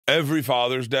Every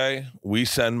Father's Day, we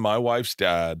send my wife's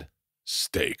dad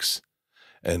steaks,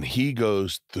 and he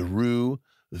goes through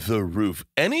the roof.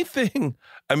 Anything,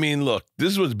 I mean, look,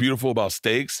 this is what's beautiful about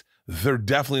steaks. They're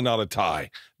definitely not a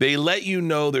tie. They let you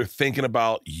know they're thinking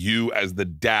about you as the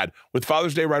dad. With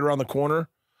Father's Day right around the corner,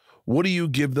 what do you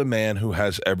give the man who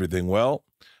has everything? Well,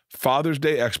 Father's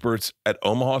Day experts at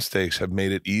Omaha Steaks have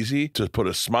made it easy to put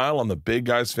a smile on the big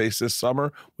guy's face this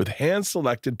summer with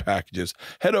hand-selected packages.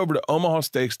 Head over to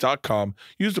omahasteaks.com.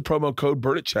 Use the promo code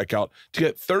Bert at checkout to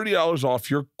get $30 off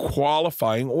your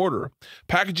qualifying order.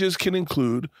 Packages can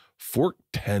include fork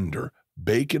tender,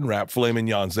 bacon wrapped filet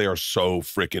mignons. They are so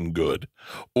freaking good.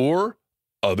 Or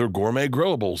other gourmet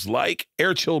grillables like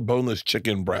air-chilled boneless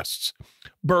chicken breasts.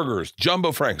 Burgers,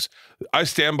 Jumbo Franks. I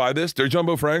stand by this. Their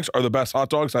Jumbo Franks are the best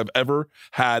hot dogs I've ever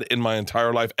had in my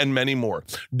entire life, and many more.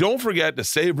 Don't forget to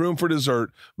save room for dessert.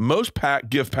 Most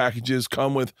gift packages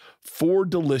come with 4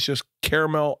 delicious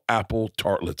caramel apple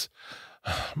tartlets.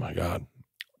 Oh my God.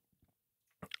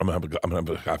 I'm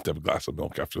gonna have to have a glass of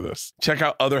milk after this. Check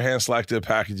out other hand-selected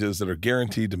packages that are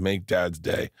guaranteed to make Dad's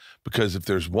day, because if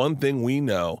there's one thing we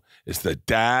know, it's that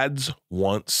dads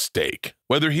want steak.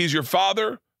 Whether he's your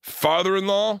father,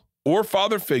 father-in-law, or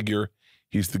father figure,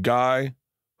 he's the guy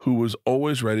who was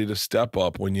always ready to step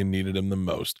up when you needed him the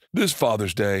most. This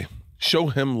Father's Day, show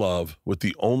him love with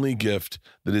the only gift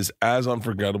that is as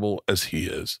unforgettable as he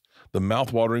is. The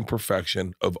mouth-watering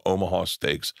perfection of Omaha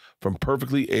Steaks. From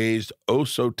perfectly aged,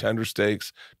 oh-so-tender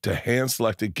steaks to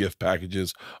hand-selected gift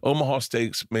packages, Omaha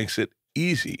Steaks makes it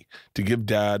easy to give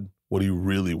Dad what he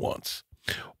really wants.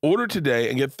 Order today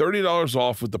and get $30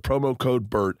 off with the promo code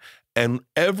BERT, and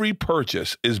every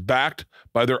purchase is backed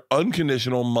by their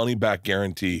unconditional money-back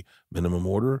guarantee. Minimum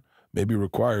order may be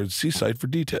required. See site for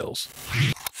details.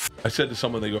 I said to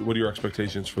someone, they go, what are your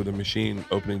expectations for the Machine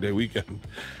opening day weekend?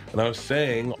 And I was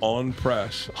saying on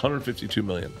press, 152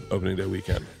 million opening day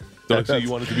weekend. So I said, you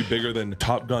want it to be bigger than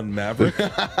Top Gun Maverick?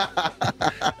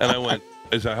 And I went,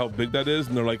 is that how big that is?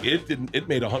 And they're like, it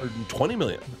made 120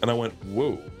 million. And I went,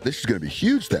 whoa. This is going to be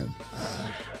huge then.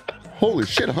 Holy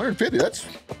shit, 150.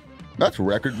 That's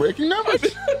record-breaking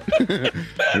numbers.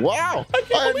 Wow.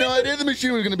 I had no idea the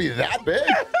Machine was going to be that big.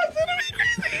 That's going to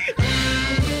be crazy.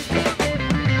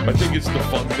 I think it's the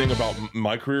fun thing about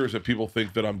my career is that people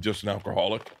think that I'm just an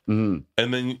alcoholic. Mm-hmm.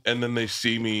 And then they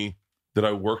see me that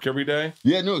I work every day.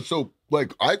 Yeah, no, so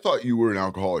like I thought you were an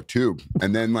alcoholic too.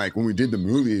 And then like when we did the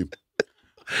movie,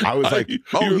 I was like,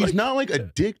 oh, he's not like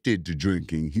addicted to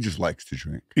drinking. He just likes to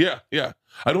drink. Yeah, yeah.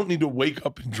 I don't need to wake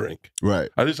up and drink. Right.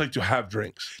 I just like to have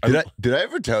drinks. Did I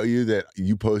ever tell you that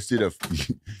you posted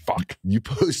You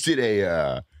posted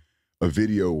a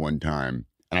video one time,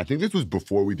 and I think this was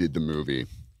before we did the movie.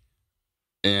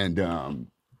 And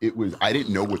I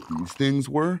didn't know what these things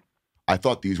were. I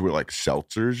thought these were like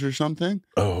seltzers or something.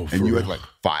 Oh, and you had like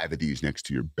 5 of these next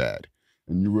to your bed.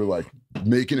 And you were like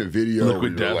making a video where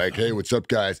you were like, hey, what's up,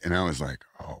 guys? And I was like,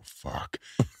 oh, fuck.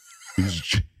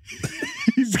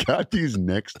 He's got these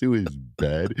next to his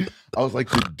bed. I was like,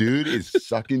 the dude is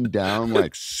sucking down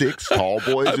like 6 tall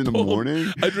boys in the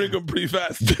morning. I drink them pretty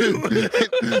fast.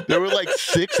 There were like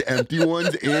 6 empty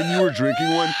ones, and you were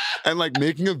drinking one and like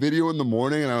making a video in the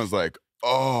morning. And I was like,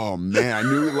 oh, man, I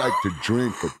knew he liked to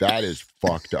drink, but that is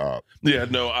fucked up. Yeah,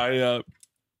 no, I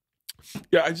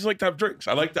just like to have drinks.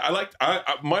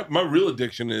 My real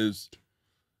addiction is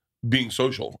being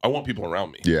social. I want people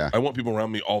around me. Yeah. I want people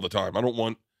around me all the time.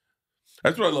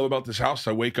 That's what I love about this house.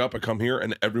 I wake up, I come here,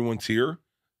 and everyone's here.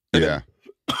 And yeah.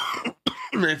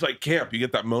 It's like camp. You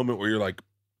get that moment where you're like,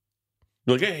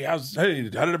 hey, how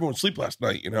did everyone sleep last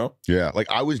night, you know? Yeah, like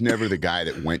I was never the guy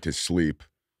that went to sleep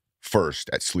first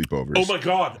at sleepovers. Oh, my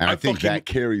God. And I think that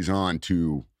carries on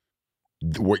to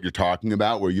what you're talking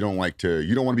about, where you don't want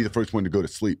to be the first one to go to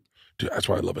sleep. Dude, that's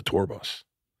why I love a tour bus.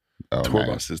 Oh, tour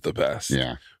bus is the best.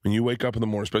 Yeah. When you wake up in the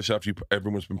morning, especially after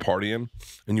everyone's been partying,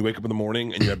 and you wake up in the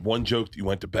morning and you had one joke that you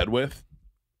went to bed with,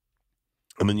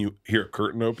 and then you hear a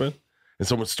curtain open, and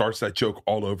someone starts that joke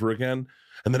all over again,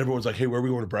 and then everyone's like, hey, where are we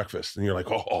going to breakfast? And you're like,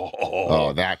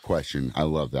 oh, that question. I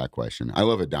love that question. I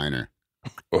love a diner.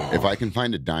 Oh. If I can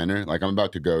find a diner, like I'm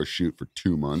about to go shoot for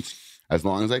 2 months, as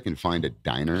long as I can find a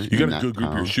diner. You got a good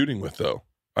group you're shooting with, though.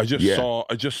 I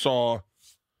just saw.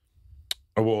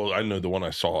 Well, I know the one I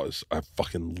saw is, I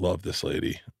fucking love this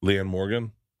lady, Leanne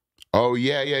Morgan. Oh,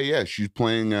 yeah. She's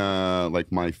playing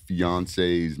like my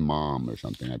fiance's mom or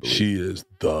something, I believe. She is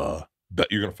the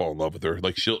best. You're going to fall in love with her.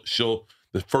 Like she'll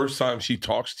the first time she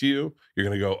talks to you, you're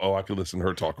going to go, oh, I could listen to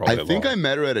her talk all day long. I think I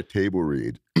met her at a table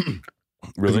read.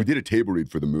 Really? We did a table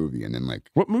read for the movie, and then like.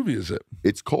 What movie is it?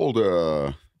 It's called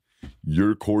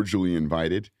You're Cordially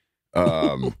Invited.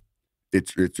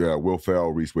 It's Will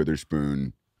Ferrell, Reese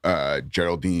Witherspoon,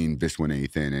 Geraldine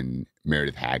Viswanathan, and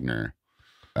Meredith Hagner,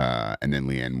 and then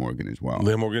Leanne Morgan as well.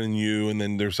 Leanne Morgan and you, and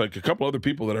then there's like a couple other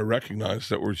people that I recognize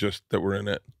that were in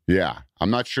it. Yeah, I'm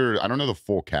not sure. I don't know the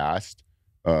full cast.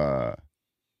 Yeah,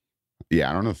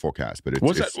 I don't know the full cast, but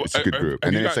it's a good group.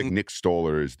 And then it's like Nick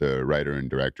Stoller is the writer and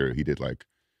director. He did like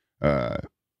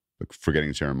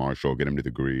Forgetting Sarah Marshall, Get Him to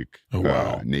the Greek,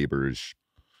 Neighbors.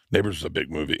 Neighbors was a big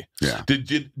movie. Yeah.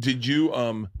 Did you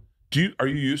are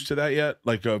you used to that yet?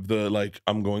 Like of the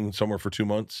I'm going somewhere for 2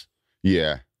 months?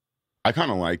 Yeah. I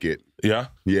kind of like it. Yeah?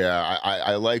 Yeah,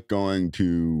 I like going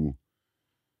to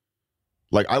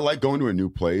a new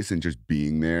place and just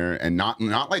being there and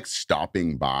not like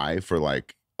stopping by for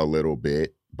like a little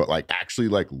bit, but like actually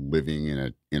like living in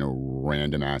a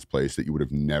random ass place that you would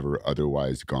have never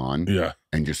otherwise gone. Yeah.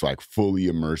 And just like fully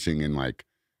immersing in like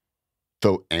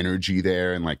the energy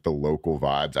there and like the local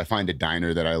vibes. I find a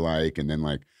diner that I like, and then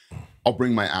like I'll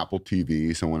bring my Apple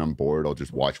TV, so when I'm bored I'll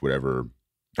just watch whatever.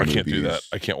 I can't do that.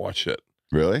 I can't watch shit.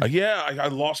 Really? Yeah, I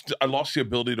lost the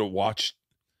ability to watch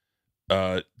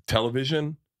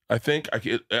television. I think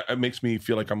it makes me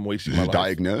feel like I'm wasting my life.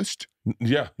 Diagnosed?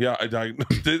 Yeah, I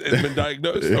diagnosed it. It's been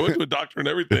diagnosed. I went to a doctor and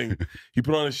everything. He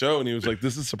put on a show and he was like,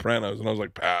 "This is Sopranos," and I was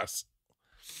like, "Pass."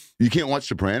 You can't watch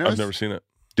Sopranos? I've never seen it,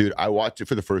 dude. I watched it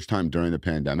for the first time during the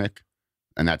pandemic,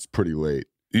 and that's pretty late.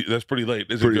 That's pretty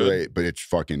late. Is pretty it good? Late, but it's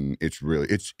funny.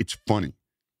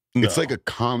 No. It's like a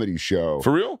comedy show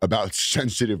for real about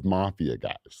sensitive mafia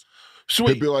guys. Sweet.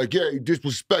 They'd be like, "Yeah, he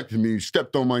disrespected me. He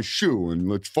stepped on my shoe, and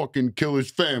let's fucking kill his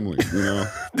family." You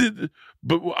know.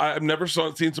 But I've never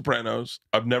seen Sopranos.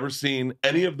 I've never seen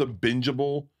any of the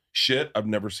bingeable shit. I've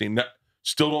never seen that.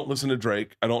 Still don't listen to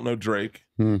Drake. I don't know Drake.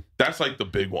 That's like the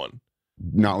big one.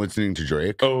 Not listening to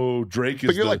Drake. Oh, Drake is.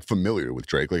 But you're like familiar with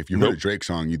Drake. Like if you heard a Drake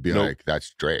song, you'd be like,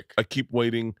 "That's Drake." I keep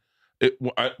waiting.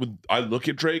 I look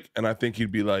at Drake and I think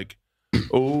he'd be like,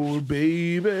 "Oh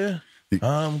baby,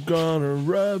 I'm gonna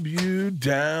rub you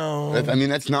down." I mean,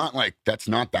 that's not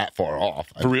that far off.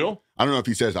 For real? I don't know if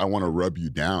he says, "I want to rub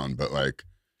you down," but like,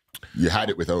 you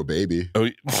had it with "Oh Baby." Oh,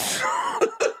 do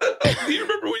you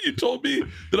remember when you told me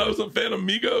that I was a fan of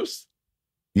Migos?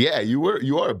 Yeah, you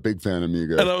are a big fan of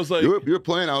Migos. And I was like, you were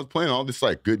playing, I was playing all this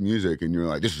like good music, and you were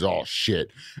like, "This is all shit."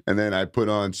 And then I put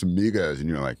on some Migos, and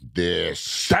you're like,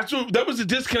 "This." That was the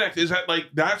disconnect. Is that like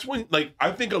that's when like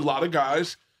I think a lot of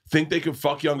guys think they can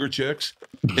fuck younger chicks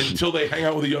until they hang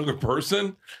out with a younger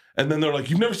person, and then they're like,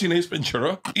 "You've never seen Ace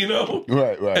Ventura," you know?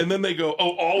 Right. And then they go,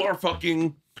 "Oh, all our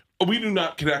fucking." We do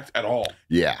not connect at all.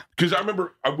 Yeah. Because I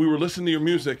remember we were listening to your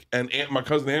music, and my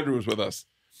cousin Andrew was with us,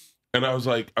 and I was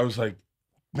like,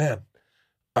 "Man,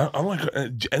 I don't like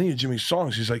any of Jimmy's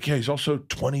songs." He's like, "Yeah, he's also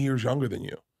 20 years younger than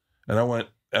you," and I went,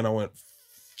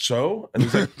 "So?" And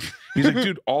he's like,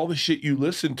 "Dude, all the shit you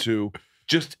listen to,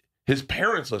 just his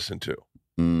parents listen to,"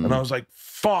 and I was like,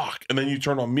 "Fuck!" And then you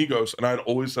turn on Migos, and I'd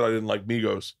always said I didn't like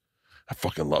Migos. I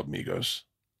fucking love Migos.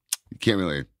 You can't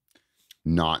really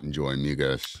not enjoy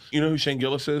Migos. You know who Shane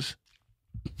Gillis is?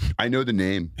 I know the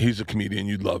name. He's a comedian.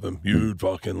 You'd love him. You'd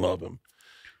fucking love him.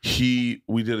 We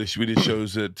did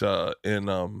shows at where it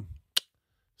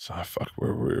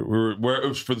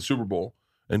was for the Super Bowl,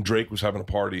 and Drake was having a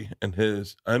party, and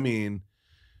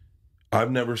I've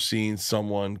never seen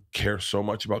someone care so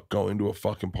much about going to a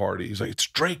fucking party. He's like, "It's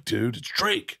Drake, dude. It's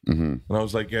Drake." And I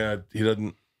was like, "Yeah, he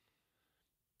doesn't."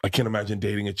 I can't imagine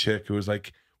dating a chick who was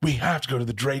like, "We have to go to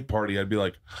the Drake party." I'd be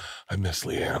like, "I miss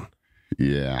Leanne."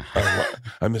 Yeah.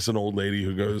 I miss an old lady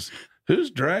who goes, "Who's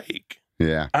Drake?"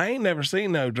 Yeah. I ain't never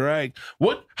seen no Drake.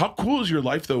 How cool is your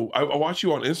life though? I watch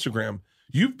you on Instagram.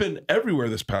 You've been everywhere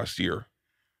this past year.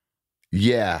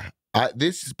 Yeah.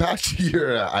 This past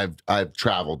year, I've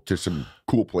traveled to some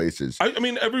cool places. I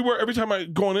mean, everywhere. Every time I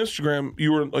go on Instagram,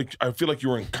 you were like, I feel like you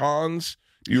were in cons.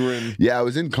 You were in. Yeah, I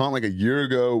was in Cannes like a year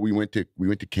ago. We went to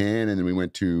Cannes, and then we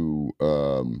went to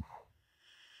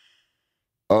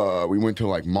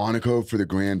like Monaco for the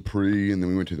Grand Prix, and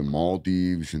then we went to the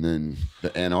Maldives, and then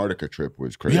the Antarctica trip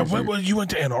was crazy. Yeah, you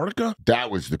went to Antarctica? That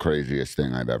was the craziest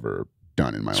thing I've ever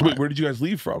done in my life. So wait, where did you guys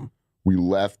leave from? We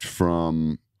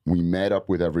met up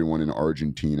with everyone in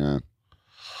Argentina,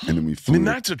 and then we flew. I mean,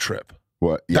 that's a trip.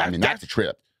 What? Yeah, that's a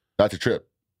trip. That's a trip.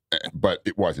 But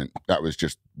it wasn't. That was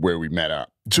just where we met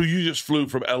up. So you just flew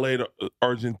from LA to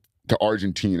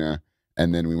Argentina,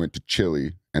 and then we went to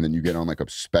Chile, and then you get on like a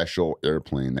special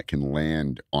airplane that can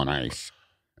land on ice,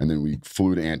 and then we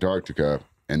flew to Antarctica,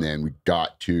 and then we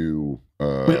got to.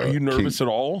 Wait, are you nervous at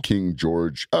all? King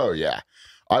George. Oh yeah,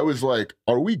 I was like,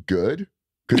 "Are we good?"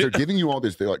 Because they're giving you all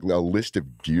this, like a list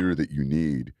of gear that you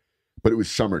need, but it was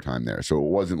summertime there, so it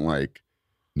wasn't like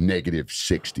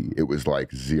 -60. It was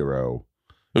like 0.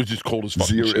 It was just cold as fuck.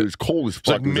 It was cold as fuck. It's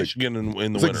like Michigan in the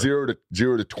winter. It's like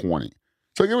 0 to 20.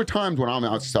 So there were times when I'm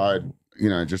outside,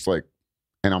 just like,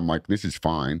 and I'm like, this is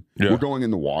fine. Yeah. We're going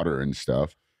in the water and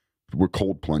stuff. We're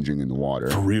cold plunging in the water.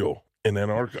 For real. In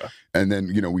Antarctica. And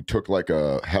then, we took like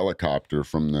a helicopter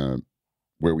from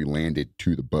where we landed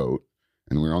to the boat.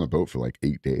 And we were on the boat for like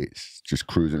 8 days, just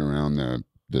cruising around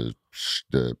the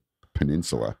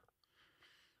peninsula.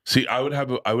 See, I would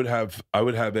have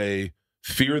a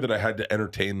fear that I had to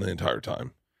entertain the entire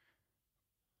time.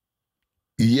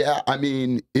 Yeah, I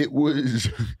mean, it was.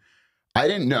 I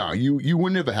didn't know you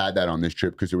wouldn't have had that on this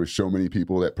trip because there were so many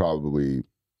people like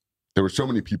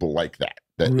that.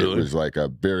 Really? It was like a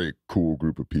very cool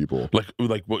group of people.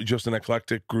 Like what? Just an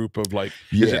eclectic group of like,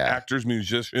 is it actors,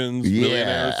 musicians,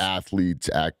 millionaires? Athletes,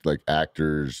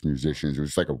 actors, musicians. It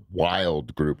was like a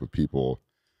wild group of people,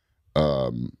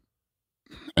 and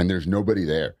there's nobody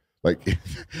there. Like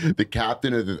the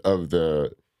captain of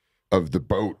the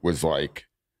boat was like,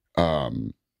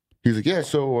 he's like, yeah,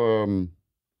 so and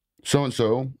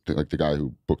so, like the guy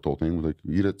who booked the whole thing was like,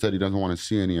 he said he doesn't want to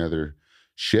see any other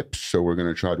ships, so we're going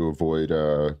to try to avoid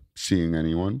seeing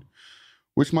anyone,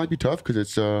 which might be tough because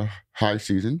it's high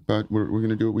season, but we're going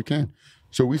to do what we can.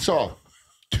 So we saw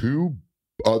 2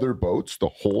 other boats the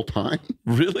whole time.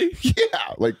 Really?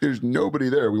 Yeah, like there's nobody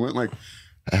there. We went like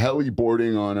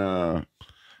heliboarding on a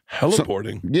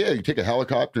heliboarding. Yeah, you take a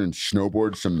helicopter and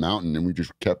snowboard some mountain, and we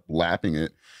just kept lapping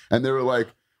it. And they were like,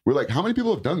 we're like, how many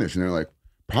people have done this? And they're like,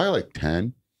 probably like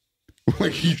 10.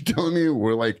 Like, you telling me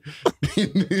we're like, like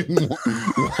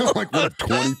we have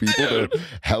 20 people to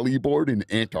heliboard in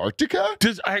Antarctica?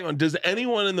 Does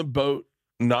anyone in the boat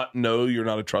not know you're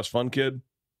not a trust fund kid?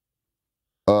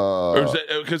 Or is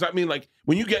that, because I mean, like,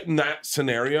 when you get in that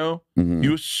scenario,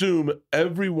 you assume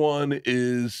everyone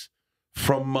is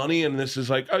from money, and this is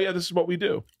like, oh yeah, this is what we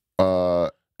do.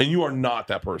 And you are not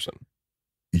that person.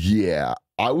 Yeah,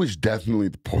 I was definitely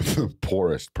the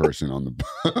poorest person on the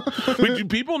boat. Wait, do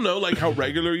people know like how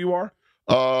regular you are?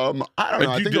 I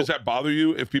don't know. Does that bother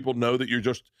you if people know that you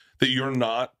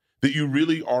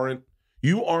really aren't?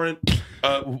 You aren't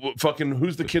fucking.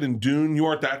 Who's the kid in Dune? You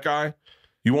aren't that guy.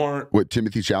 You aren't. What,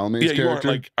 Timothy Chalamet's character? You aren't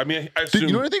like. I mean, I assume. Dude,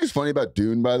 you know what I think is funny about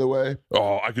Dune, by the way?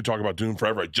 Oh, I could talk about Dune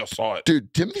forever. I just saw it.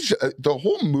 Dude, the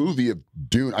whole movie of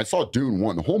Dune. I saw Dune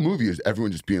 1. The whole movie is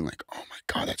everyone just being like, "Oh my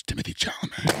god, that's Timothy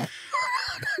Chalamet."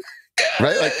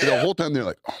 Right? Like the whole time they're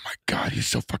like, "Oh my god, he's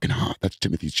so fucking hot. That's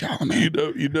Timothy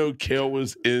Chalamet." You know, Kale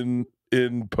was in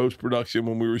post production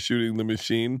when we were shooting The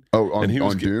Machine. Oh, on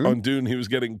Dune? On Dune, he was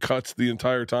getting cuts the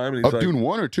entire time. And he's Dune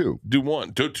 1 or 2? Dune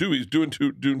 1. Dune 2. He's doing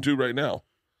Dune 2 right now.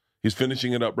 He's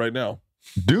finishing it up right now.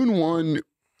 Dune 1,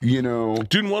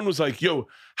 Dune 1 was like, yo,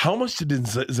 how much did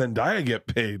Zendaya get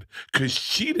paid? Because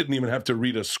she didn't even have to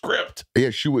read a script.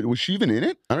 Yeah, was she even in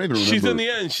it? I don't even remember. She's in the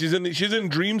end. She's in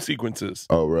dream sequences.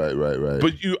 Oh, right.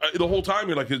 But the whole time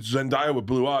you're like, it's Zendaya with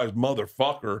blue eyes,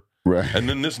 motherfucker. Right. And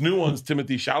then this new one's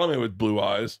Timothy Chalamet with blue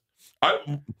eyes.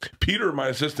 Peter, my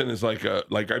assistant, is like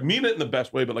I mean it in the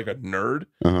best way, but like a nerd.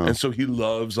 And so he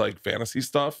loves like fantasy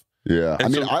stuff. Yeah,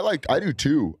 and I do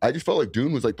too. I just felt like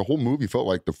Dune was like the whole movie felt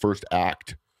like the first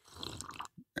act.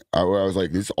 I was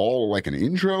like, this is all like an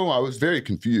intro. I was very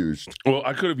confused. Well,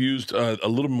 I could have used a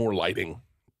little more lighting.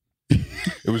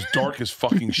 It was dark as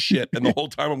fucking shit, and the whole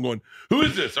time I'm going, "Who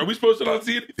is this? Are we supposed to not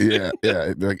see it?"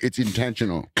 Yeah, like it's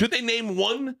intentional. Could they name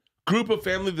one group of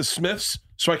family the Smiths?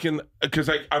 So I can, because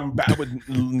I'm bad with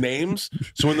names.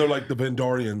 So when they're like the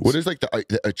Vandarians, what is like the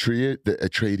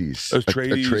Atreides,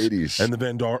 and the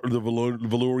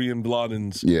Valorian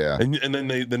Bloodens, yeah, and then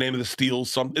the name of the Steel.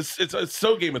 It's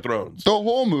so Game of Thrones. The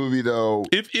whole movie though.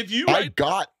 I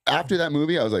got after that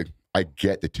movie, I was like, I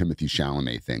get the Timothy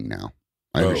Chalamet thing now.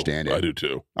 I understand it. I do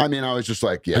too. I mean, I was just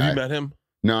like, yeah. Have you met him?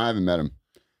 No, I haven't met him.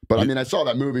 But I mean, I saw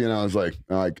that movie and I was like,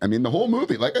 I mean, the whole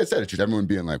movie, like I said, it's just everyone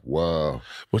being like, whoa.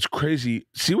 What's crazy?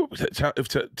 See what if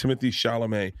Timothy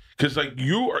Chalamet, because like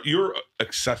you're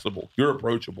accessible, you're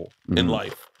approachable in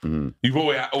life. You've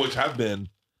always have been,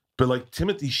 but like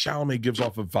Timothy Chalamet gives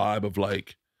off a vibe of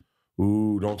like,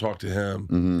 ooh, don't talk to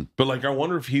him. But like, I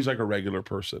wonder if he's like a regular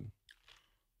person.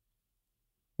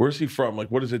 Where's he from?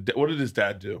 Like, what did his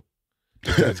dad do?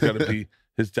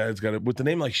 His dad's got it with the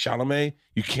name like Chalamet.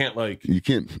 You can't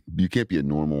be a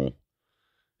normal.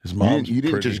 His mom's you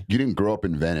didn't grow up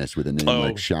in Venice with a name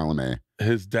like Chalamet.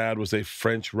 His dad was a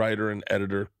French writer and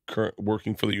editor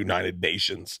working for the United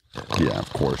Nations. Yeah,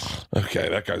 of course. Okay,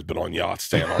 that guy's been on yachts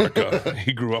to Antarctica.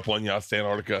 He grew up on yachts to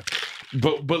Antarctica.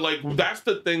 But like that's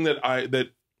the thing that I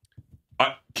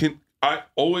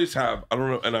always have. I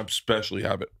don't know, and I especially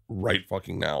have it right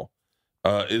fucking now.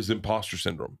 is imposter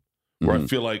syndrome, where I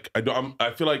feel like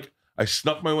I feel like I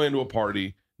snuck my way into a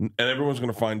party and everyone's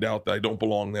going to find out that I don't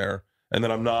belong there, and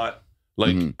then I'm not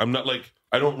like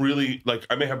I don't really like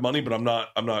I may have money, but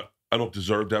I don't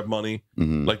deserve to have money.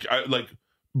 But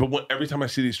every time I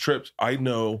see these trips, I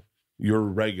know you're a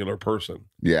regular person.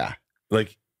 Yeah.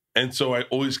 Like, and so I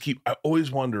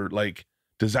always wonder, like,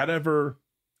 does that ever,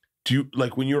 do you,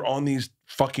 like, when you're on these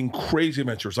fucking crazy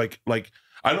adventures, like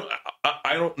I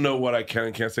don't know what I can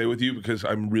and can't say with you because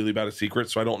I'm really bad at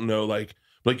secrets. So I don't know, like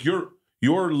your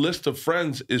list of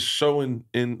friends is so in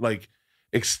like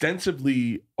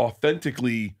extensively,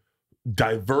 authentically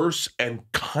diverse and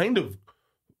kind of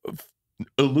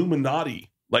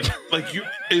Illuminati. Like you,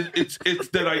 it's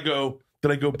that I go,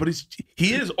 but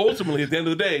he is ultimately at the end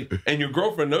of the day, and your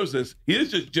girlfriend knows this. He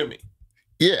is just Jimmy.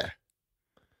 Yeah.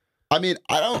 I mean,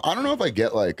 I don't know if I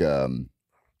get like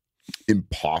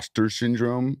imposter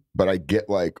syndrome, but I get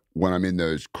like when I'm in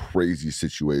those crazy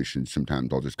situations,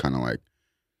 sometimes I'll just kind of like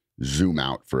zoom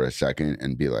out for a second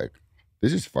and be like,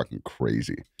 this is fucking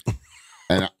crazy.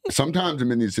 And sometimes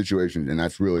I'm in these situations and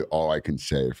that's really all I can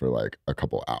say for like a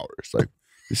couple hours. Like,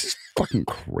 this is fucking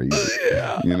crazy,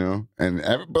 you know?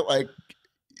 But like,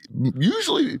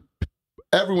 usually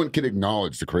everyone can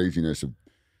acknowledge the craziness of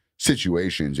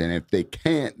situations. And if they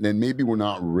can't, then maybe we're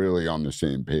not really on the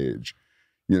same page.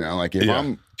 You know, like if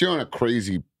I'm doing a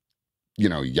crazy, you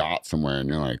know, yacht somewhere and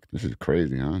you're like, this is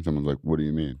crazy, huh? Someone's like, what do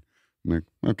you mean? I'm like,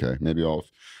 okay, maybe I'm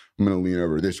going to lean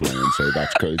over this way and say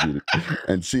that's crazy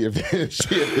and see if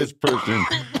this person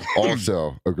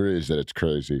also agrees that it's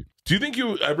crazy. Do you think you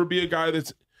would ever be a guy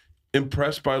that's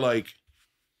impressed by like,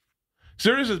 so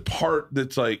there is a part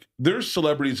that's like, there's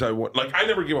celebrities I want, like I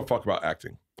never give a fuck about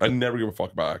acting. I never give a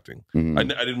fuck about acting. I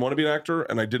didn't want to be an actor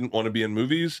and I didn't want to be in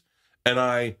movies. And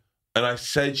I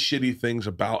said shitty things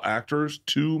about actors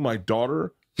to my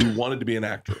daughter who wanted to be an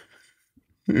actor.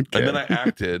 Okay. And then I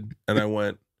acted and I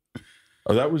went,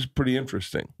 oh, that was pretty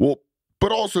interesting. Well,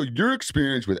 but also your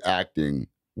experience with acting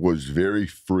was very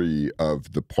free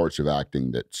of the parts of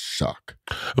acting that suck.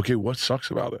 Okay, what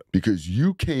sucks about it? Because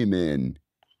you came in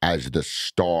as the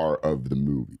star of the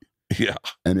movie. Yeah.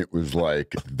 And it was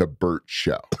like the Bert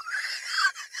show.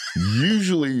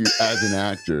 Usually as an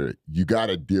actor, you got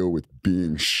to deal with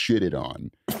being shitted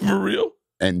on. For real?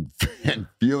 And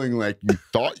feeling like you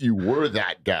thought you were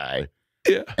that guy.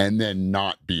 Yeah. And then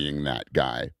not being that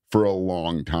guy for a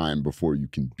long time before you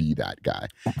can be that guy.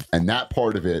 And that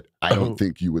part of it, I don't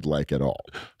think you would like at all.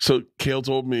 So Cale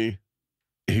told me,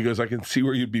 he goes, I can see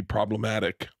where you'd be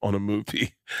problematic on a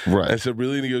movie. Right. I said,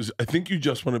 really? And he goes, I think you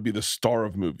just want to be the star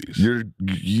of movies. You'd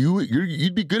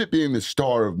be good at being the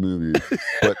star of movies.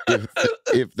 But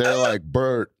if they're like,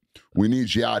 Bert, we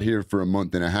need you out here for a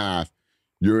month and a half,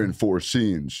 you're in 4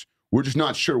 scenes. We're just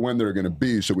not sure when they're going to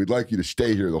be, so we'd like you to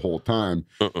stay here the whole time.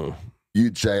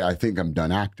 You'd say, I think I'm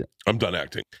done acting. I'm done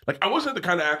acting. Like, I wasn't the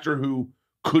kind of actor who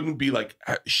couldn't be, like,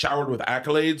 showered with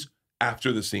accolades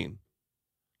after the scene.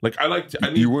 Like,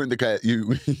 you weren't the guy, you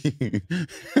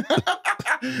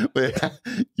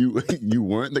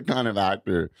weren't the kind of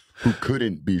actor who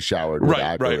couldn't be showered with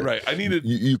accolades. Right. I needed...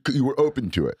 You were open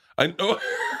to it. I know...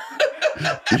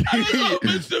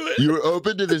 You were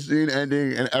open to the scene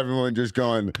ending and everyone just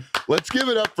going, let's give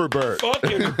it up for Bert.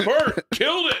 Fucking Bert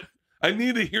killed it. I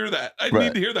need to hear that. I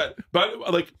need to hear that.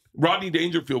 But like Rodney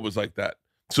Dangerfield was like that.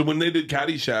 So when they did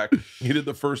Caddyshack, he did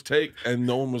the first take and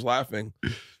no one was laughing.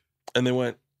 And they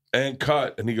went, and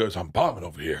cut. And he goes, I'm bombing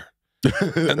over here.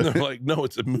 And they're like, no,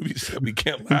 it's a movie set. We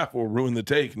can't laugh or ruin the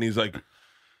take. And he's like,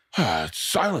 it's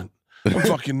silent. I've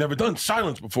fucking never done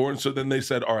silence before. And so then they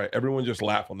said, all right, everyone just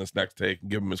laugh on this next take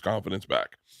and give him his confidence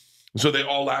back. And so they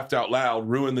all laughed out loud,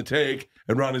 ruined the take.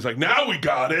 And Ronnie's like, now we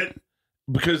got it.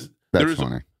 Because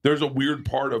there's a weird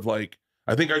part of like,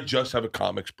 I think I just have a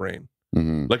comics brain.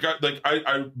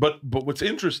 But what's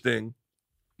interesting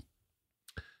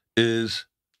is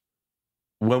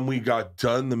when we got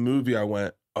done the movie, I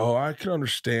went, oh, I can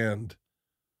understand.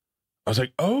 I was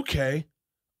like, oh, okay,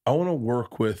 I want to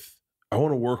work with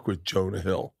Jonah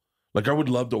Hill. Like, I would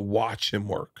love to watch him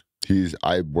work.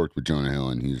 I worked with Jonah Hill,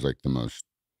 and he's like the most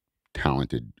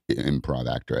talented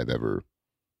improv actor I've ever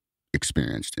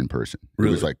experienced in person. Really?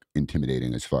 It was like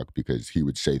intimidating as fuck because he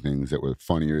would say things that were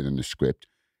funnier than the script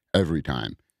every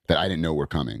time that I didn't know were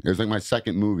coming. It was like my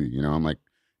second movie. You know, I'm like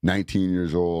 19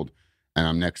 years old, and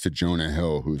I'm next to Jonah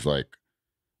Hill, who's like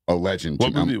a legend.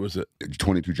 What movie was it?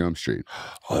 22 Jump Street.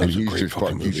 Oh, and he's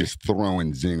just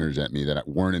throwing zingers at me that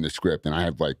weren't in the script, and I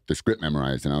have like the script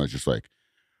memorized, and I was just like,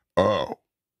 oh,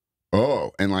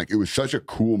 and like it was such a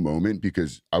cool moment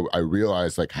because I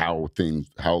realized like how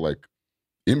like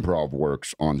improv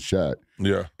works on set.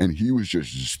 Yeah. And he was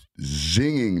just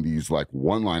zinging these like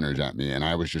one-liners at me, and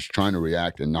I was just trying to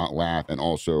react and not laugh, and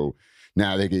also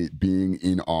navigate being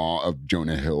in awe of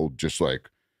Jonah Hill just like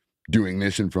doing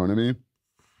this in front of me.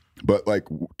 But like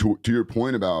to your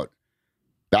point about,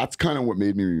 that's kind of what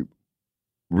made me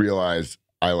realize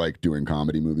I like doing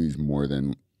comedy movies more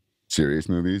than serious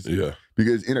movies. Yeah.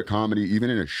 Because in a comedy, even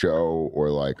in a show or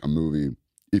like a movie,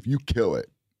 if you kill it,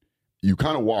 you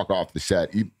kind of walk off the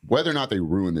set, whether or not they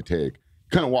ruin the take, you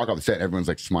kind of walk off the set, everyone's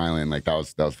like smiling, like that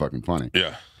was fucking funny.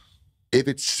 Yeah. If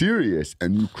it's serious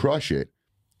and you crush it,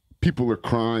 people are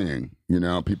crying, you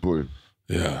know, people are,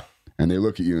 yeah. And they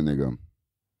look at you and they go,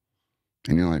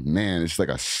 and you're like, man, it's like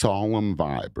a solemn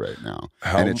vibe right now.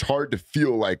 And it's hard to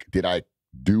feel like, did I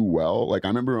do well? Like I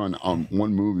remember on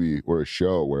one movie or a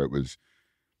show where it was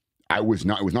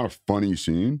not a funny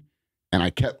scene. And I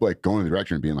kept like going in the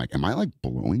direction and being like, am I like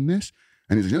blowing this?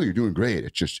 And he's like, no, you're doing great.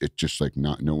 It's just like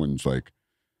no one's like,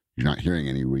 you're not hearing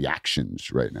any reactions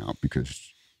right now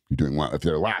because you're doing well. If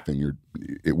they're laughing,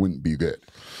 it wouldn't be good.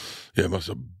 Yeah, it must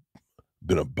have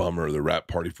been a bummer, the rap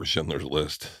party for Schindler's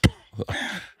List.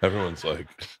 everyone's like,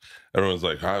 I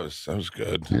was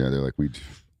good. Yeah, they're like, we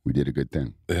did a good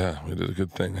thing. Yeah, we did a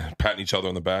good thing. Patting each other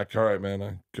on the back. All right,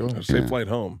 man, go have a safe flight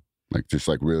home. Like just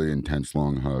like really intense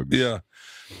long hugs. Yeah.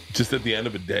 Just at the end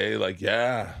of a day, like,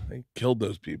 yeah, they killed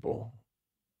those people.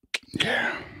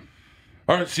 Yeah.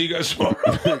 All right, see you guys tomorrow.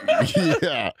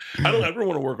 Yeah. I don't ever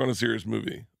want to work on a serious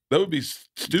movie. That would be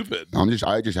stupid.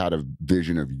 I just had a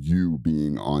vision of you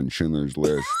being on Schindler's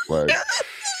List. Like,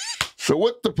 so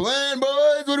what's the plan,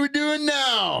 boys? What are we doing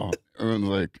now? Everyone's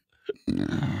like,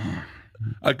 nah.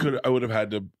 I would have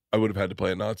had to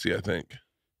play a Nazi, I think.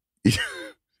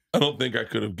 I don't think I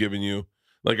could have given you,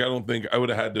 like, I don't think I would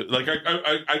have had to, like,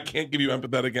 I can't give you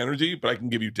empathetic energy, but I can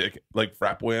give you like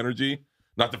frat boy energy.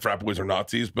 Not that frat boys are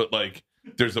Nazis, but like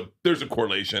there's a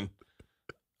correlation.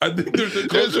 I think there's a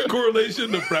closer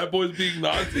correlation to frat boys being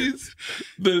Nazis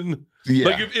than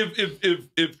like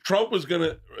if Trump was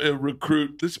gonna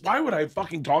recruit this. Why would I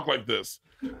fucking talk like this?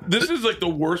 This is like the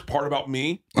worst part about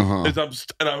me. Is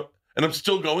I'm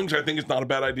still going because I think it's not a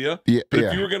bad idea. Yeah, but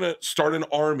if you were gonna start an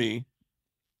army,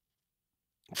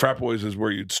 frat boys is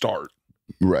where you'd start.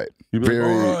 Right. You'd be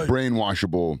very like, all right.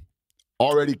 brainwashable.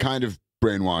 Already kind of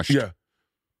brainwashed. Yeah.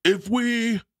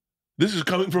 This is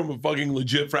coming from a fucking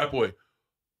legit frat boy.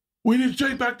 We need to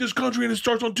take back this country, and it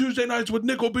starts on Tuesday nights with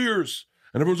nickel beers.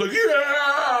 And everyone's like,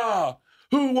 yeah!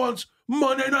 Who wants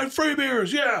Monday night free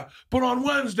beers? Yeah. But on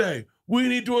Wednesday, we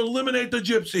need to eliminate the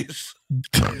gypsies.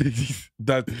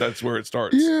 That's where it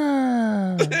starts.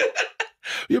 Yeah.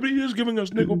 Yeah, but he is giving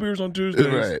us nickel beers on Tuesdays.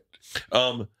 Right.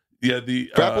 Yeah,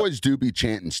 the frat boys do be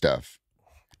chanting stuff.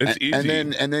 It's easy.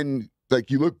 And then like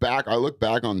I look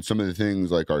back on some of the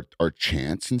things like our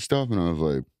chants and stuff, and I was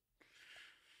like,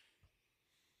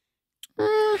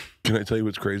 Can I tell you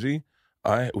what's crazy?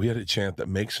 We had a chant that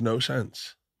makes no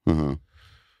sense.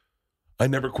 I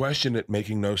never questioned it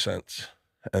making no sense.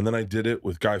 And then I did it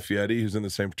with Guy Fieri, who's in the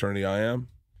same fraternity I am,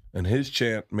 and his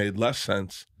chant made less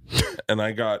sense. And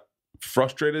I got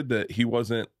frustrated that he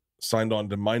wasn't signed on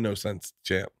to my no sense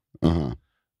chant.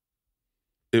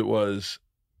 It was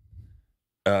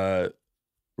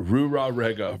Roo-Ra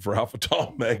Rega for Alpha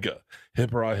Tau Mega.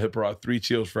 Hip hurrah, 3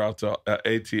 cheers for Alpha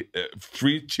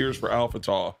 3 cheers for Alpha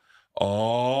Tau.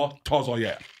 Oh, Tau's all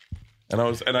yeah. And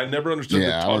I never understood the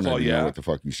Tau's all yeah. Know what the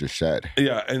fuck you just said.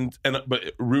 Yeah,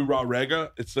 but Roo-Ra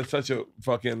Rega, it's such a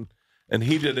fucking, and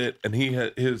he did it, and he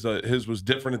had his was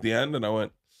different at the end, and I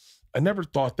went, I never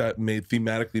thought that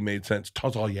thematically made sense.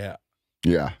 Tau's all yeah.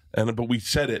 Yeah. But we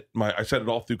said it. I said it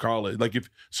all through college. Like if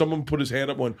someone put his hand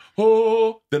up, went,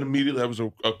 oh, then immediately that was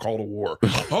a call to war.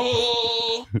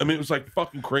 Oh, I mean, it was like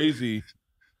fucking crazy.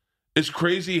 It's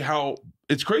crazy how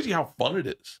fun it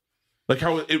is. Like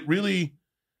how it really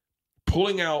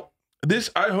pulling out this.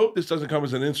 I hope this doesn't come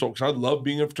as an insult because I love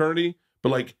being a fraternity, but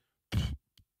like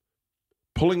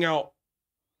pulling out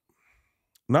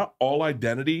not all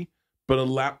identity, but a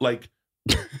lot like,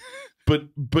 but.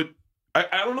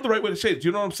 I don't know the right way to say it. Do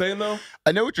you know what I'm saying, though?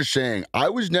 I know what you're saying. I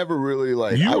was never really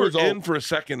like... You were in for a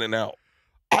second and out.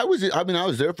 I was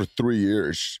there for 3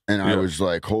 years, and I was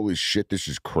like, holy shit, this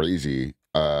is crazy.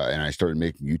 And I started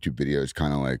making YouTube videos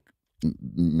kind of like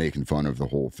making fun of the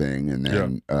whole thing. And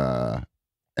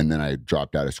then I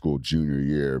dropped out of school junior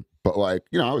year. But like,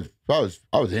 you know, I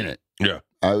was in it. Yeah.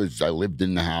 I lived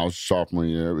in the house sophomore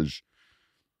year. It was...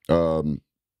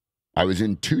 I was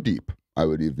in too deep, I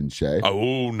would even say.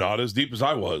 Oh, not as deep as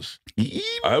I was.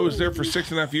 I was there for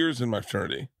 6.5 years in my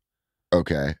fraternity.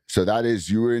 Okay. So that is,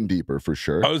 you were in deeper for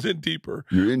sure. I was in deeper.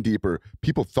 You're in deeper.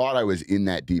 People thought I was in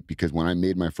that deep because when I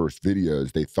made my first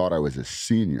videos, they thought I was a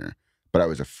senior, but I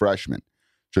was a freshman.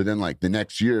 So then like the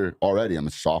next year already, I'm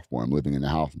a sophomore. I'm living in the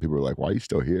house and people are like, why are you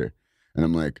still here? And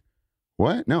I'm like,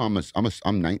 what? No, I'm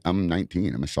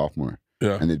 19. I'm a sophomore.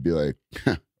 Yeah. And they'd be like,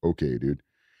 okay, dude.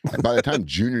 And by the time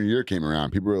junior year came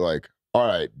around, people were like, all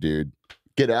right, dude,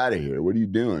 get out of here. What are you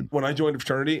doing? When I joined a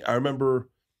fraternity, I remember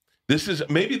this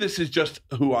is just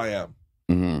who I am.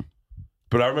 Mm-hmm.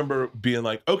 But I remember being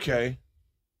like, okay,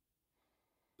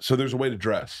 so there's a way to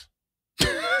dress.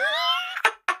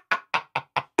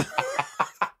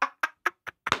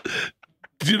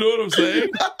 Do you know what I'm saying?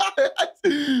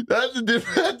 That's the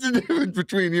difference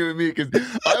between you and me, because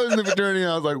I was in the fraternity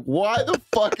and I was like, why the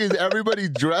fuck is everybody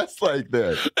dressed like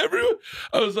that?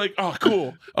 I was like, oh,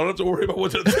 cool. I don't have to worry about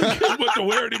what to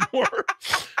wear anymore.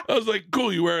 I was like,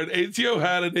 cool, you wear an ATO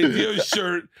hat, an ATO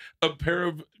shirt, a pair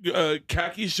of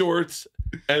khaki shorts,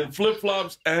 and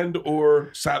flip-flops and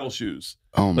or saddle shoes.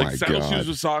 Oh, my God. Like, saddle shoes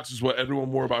with socks is what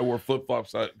everyone wore, but I wore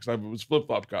flip-flops because I was a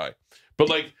flip-flop guy. But,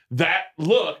 like, that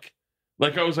look...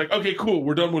 Like, I was like, okay, cool.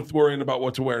 We're done with worrying about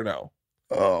what to wear now.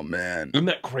 Oh, man. Isn't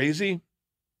that crazy?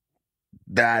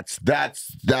 That's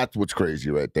what's crazy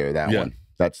right there. That one.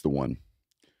 That's the one.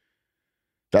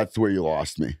 That's where you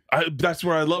lost me. That's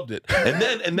where I loved it.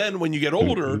 And then when you get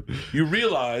older, you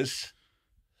realize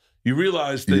that you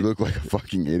look like a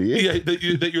fucking idiot. Yeah,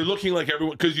 that you're looking like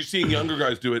everyone because you're seeing younger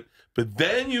guys do it. But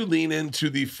then you lean into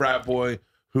the frat boy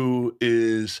who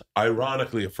is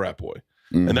ironically a frat boy.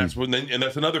 Mm-hmm. And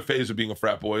that's another phase of being a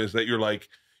frat boy is that you're like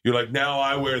now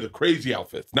I wear the crazy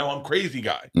outfits. Now I'm crazy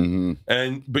guy.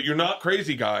 Mm-hmm. But you're not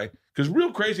crazy guy because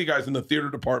real crazy guys in the theater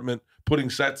department putting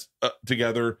sets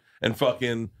together and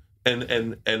fucking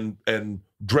and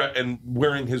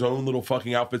wearing his own little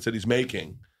fucking outfits that he's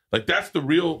making. Like that's the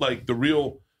real.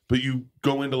 But you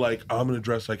go into like I'm gonna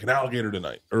dress like an alligator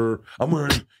tonight, or I'm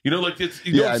wearing, like it's.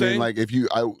 You know what I'm saying? Mean, like if you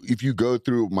go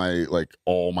through my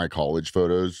all my college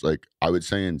photos, like I would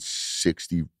say in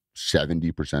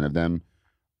 60-70% of them,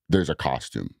 there's a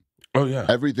costume. Oh yeah,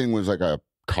 everything was like a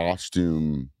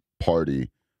costume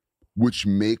party, which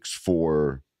makes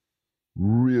for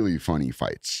really funny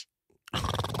fights.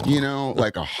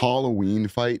 Like a Halloween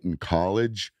fight in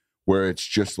college where it's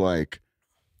just like.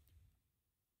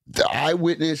 I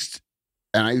witnessed,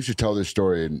 and I used to tell this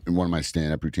story in one of my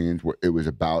stand-up routines, where it was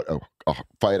about a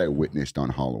fight I witnessed on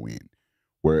Halloween,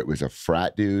 where it was a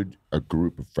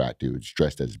group of frat dudes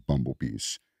dressed as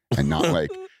bumblebees, and not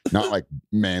like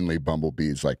manly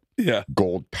bumblebees, like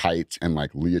gold tights and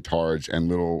like leotards and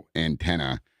little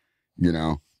antenna,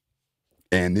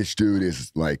 And this dude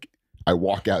is like, I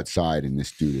walk outside and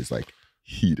this dude is like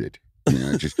heated,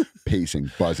 just pacing,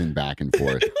 buzzing back and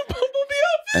forth.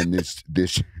 And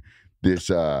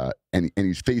and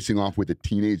he's facing off with a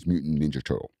Teenage Mutant Ninja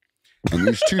Turtle. And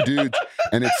these two dudes,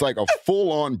 and it's like a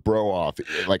full-on bro-off,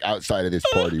 like outside of this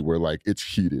party where like it's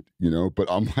heated, But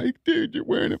I'm like, dude, you're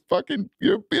wearing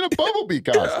you're in a bumblebee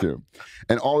costume. Yeah.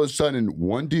 And all of a sudden,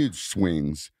 one dude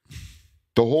swings,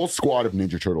 the whole squad of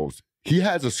Ninja Turtles. He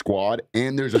has a squad,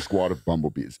 and there's a squad of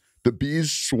bumblebees. The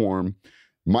bees swarm.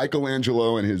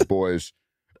 Michelangelo and his boys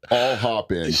all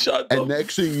hop in, and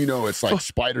next thing you know, it's like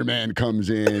Spider-Man comes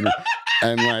in,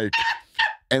 and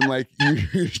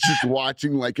you're just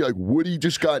watching, like you're like Woody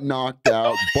just got knocked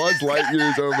out, Buzz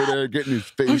Lightyear's over there getting his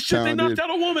face. Oh shit! Pounded. They knocked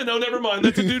out a woman. Oh, never mind.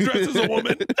 That's a dude dressed as a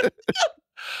woman.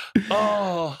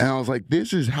 Oh, and I was like,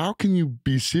 how can you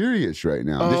be serious right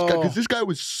now? This guy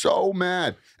was so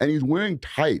mad, and he's wearing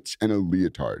tights and a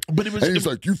leotard, and he's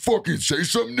like, you fucking say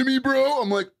something to me, bro.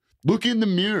 I'm like, look in the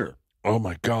mirror. Oh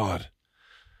my God.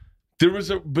 There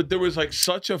was like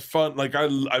such a fun, like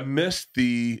I missed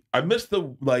the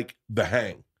like the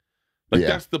hang. Like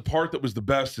that's the part that was the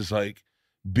best is like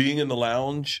being in the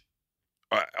lounge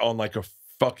on like a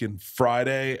fucking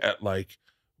Friday at like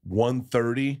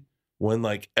 1:30 when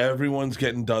like everyone's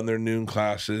getting done their noon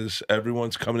classes,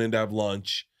 everyone's coming in to have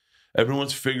lunch,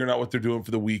 everyone's figuring out what they're doing for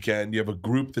the weekend. You have a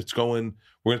group that's going,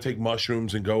 we're gonna take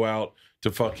mushrooms and go out to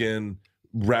fucking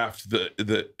raft the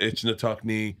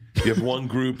Itchinatuckney. You have one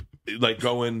group like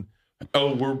going,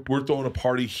 oh, we're throwing a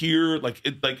party here. Like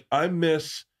I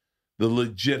miss the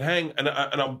legit hang, and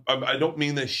I don't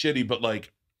mean this shitty, but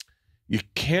like you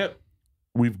can't.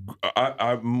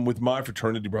 I'm with my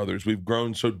fraternity brothers. We've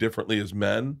grown so differently as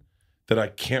men that I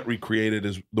can't recreate it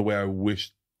as the way I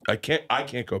wish. I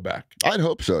can't go back. I'd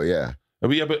hope so. Yeah. I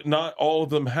mean, yeah, but not all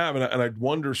of them have, and I'd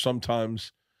wonder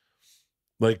sometimes.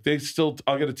 Like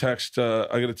I'll get a text.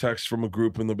 I get a text from a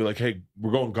group, and they'll be like, "Hey,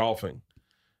 we're going golfing,"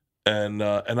 and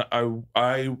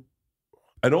I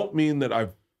don't mean that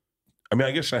I mean,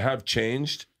 I guess I have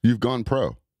changed. You've gone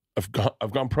pro.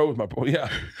 I've gone pro with my yeah.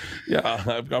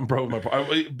 I've gone pro with my pro.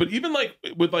 But even like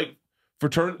with like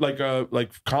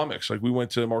like comics, like we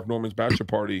went to Mark Norman's bachelor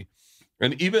party,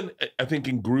 and even I think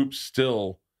in groups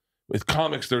still with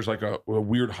comics, there's like a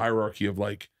weird hierarchy of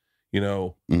like, you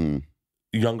know,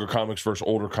 younger comics versus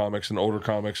older comics, and older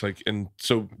comics, like, and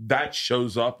so that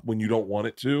shows up when you don't want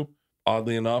it to.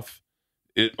 Oddly enough,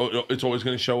 it's always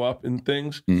going to show up in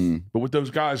things. But with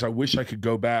those guys, I wish I could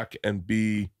go back and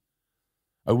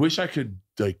I wish I could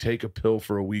like take a pill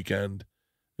for a weekend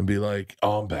and be like,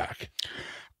 oh, I'm back.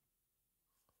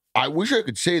 I wish I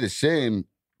could say the same,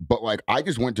 but like I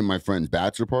just went to my friend's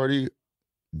bachelor party,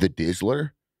 the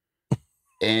Dizzler,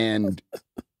 and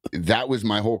that was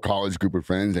my whole college group of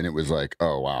friends, and it was like,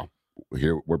 oh wow,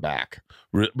 here we're back.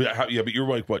 But you're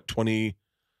like what, 20?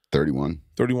 31.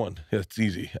 31. Yeah, it's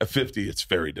easy. At 50, it's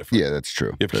very different. Yeah, that's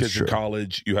true. You have kids in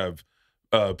college. You have,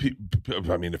 I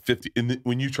mean, at 50.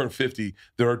 When you turn 50,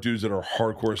 there are dudes that are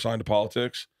hardcore assigned to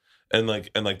politics, and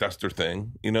like that's their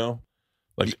thing. You know,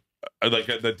 like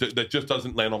that just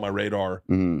doesn't land on my radar.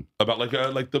 About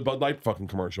like the Bud Light fucking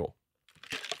commercial.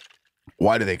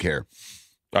 Why do they care?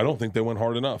 I don't think they went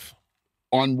hard enough.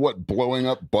 On what, blowing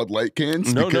up Bud Light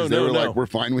cans? No, because they were like, we're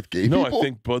fine with gay people? No, I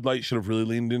think Bud Light should have really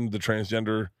leaned into the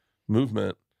transgender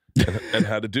movement and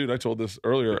had a dude, I told this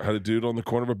earlier, had a dude on the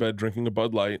corner of a bed drinking a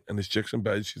Bud Light, and his chick's in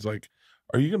bed. She's like,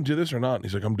 are you going to do this or not? And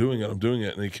he's like, I'm doing it.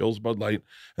 And he kills Bud Light,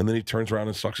 and then he turns around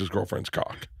and sucks his girlfriend's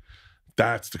cock.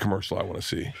 That's the commercial I want to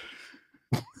see.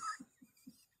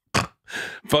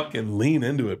 Fucking lean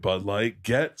into it, Bud Light.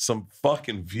 Get some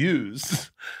fucking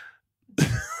views.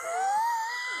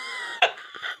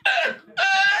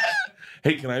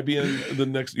 Hey, can I be in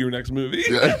your next movie?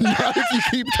 Yeah, not if you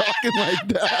keep talking like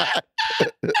that.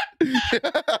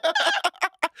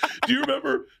 Do you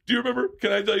remember?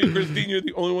 Can I tell you, Christine, you're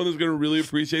the only one that's going to really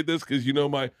appreciate this, because you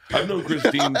know I've known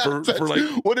Christine for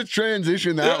like, what a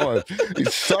transition that was. He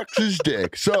sucks his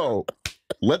dick. So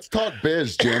let's talk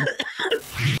biz, Jim.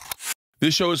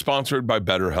 This show is sponsored by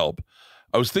BetterHelp.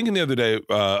 I was thinking the other day,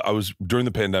 during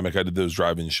the pandemic, I did those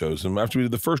drive-in shows, and after we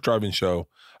did the first drive-in show,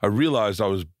 I realized I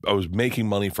was making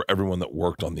money for everyone that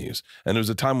worked on these, and it was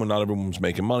a time when not everyone was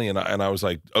making money, and I was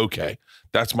like, okay,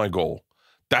 that's my goal.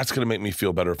 That's going to make me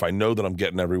feel better if I know that I'm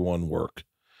getting everyone work.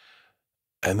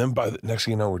 And then by the next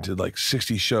thing you know, we did like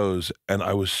 60 shows, and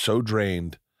I was so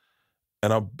drained,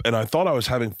 and I thought I was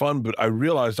having fun, but I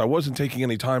realized I wasn't taking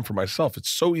any time for myself. It's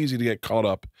so easy to get caught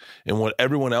up in what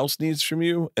everyone else needs from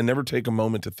you and never take a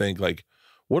moment to think like,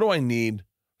 what do I need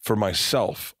for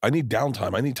myself? I need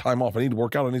downtime. I need time off. I need to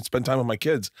work out. I need to spend time with my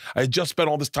kids. I had just spent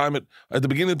all this time at the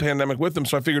beginning of the pandemic with them,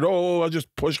 so I figured, I'll just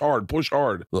push hard.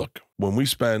 Look, when we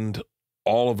spend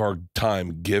all of our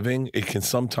time giving, it can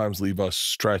sometimes leave us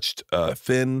stretched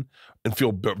thin and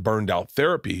feel burned out.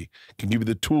 Therapy can give you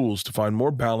the tools to find more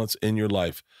balance in your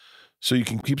life so you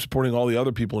can keep supporting all the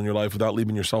other people in your life without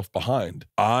leaving yourself behind.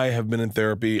 I have been in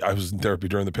therapy. I was in therapy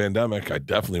during the pandemic. I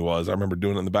definitely was. I remember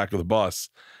doing it in the back of the bus,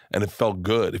 and it felt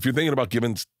good. If you're thinking about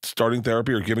starting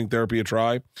therapy or giving therapy a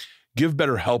try, give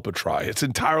BetterHelp a try. It's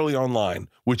entirely online,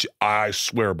 which I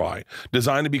swear by.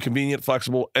 Designed to be convenient,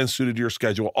 flexible, and suited to your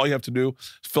schedule. All you have to do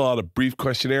is fill out a brief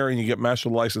questionnaire, and you get matched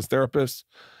with a licensed therapist.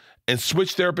 And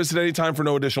switch therapists at any time for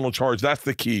no additional charge. That's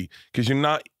the key, because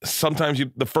sometimes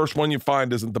the first one you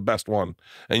find isn't the best one.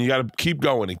 And you got to keep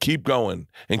going and keep going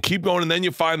and keep going. And then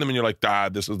you find them and you're like,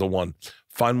 this is the one.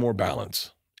 Find more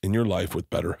balance in your life with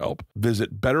BetterHelp.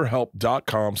 Visit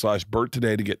BetterHelp.com/Bert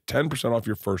today to get 10% off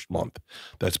your first month.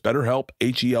 That's BetterHelp,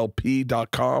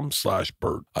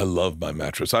 HELP.com/Bert. I love my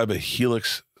mattress. I have a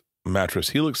Helix mattress.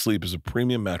 Helix Sleep is a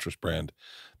premium mattress brand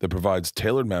that provides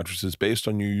tailored mattresses based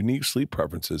on your unique sleep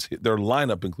preferences. Their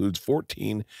lineup includes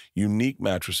 14 unique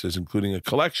mattresses, including a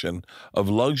collection of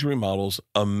luxury models,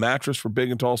 a mattress for big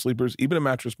and tall sleepers, even a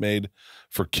mattress made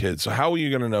for kids. So how are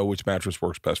you going to know which mattress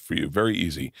works best for you? Very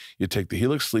easy. You take the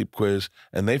Helix Sleep Quiz,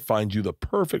 and they find you the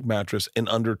perfect mattress in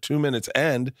under 2 minutes,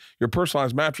 and your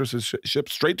personalized mattress is shipped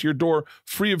straight to your door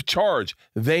free of charge.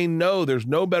 They know there's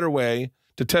no better way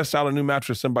to test out a new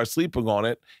mattress than by sleeping on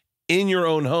it in your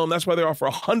own home. That's why they offer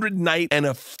a 100-night and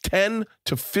a 10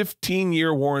 to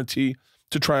 15-year warranty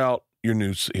to try out your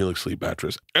new Helix Sleep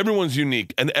mattress. Everyone's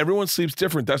unique and everyone sleeps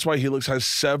different. That's why Helix has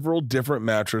several different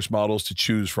mattress models to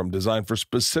choose from, designed for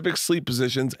specific sleep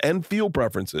positions and feel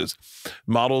preferences.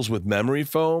 Models with memory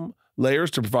foam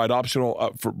layers to provide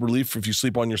optional for relief if you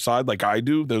sleep on your side like I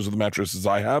do. Those are the mattresses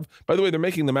I have. By the way, they're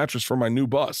making the mattress for my new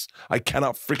bus. I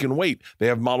cannot freaking wait. They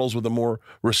have models with a more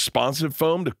responsive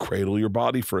foam to cradle your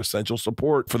body for essential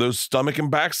support for those stomach and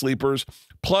back sleepers,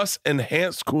 plus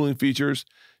enhanced cooling features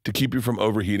to keep you from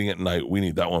overheating at night. We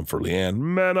need that one for Leanne.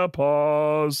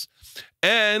 Menopause.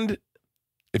 And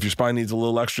if your spine needs a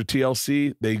little extra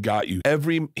TLC, they got you.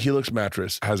 Every Helix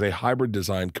mattress has a hybrid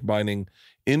design combining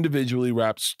individually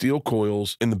wrapped steel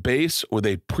coils in the base with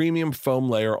a premium foam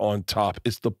layer on top.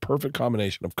 It's the perfect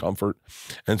combination of comfort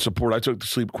and support. I took the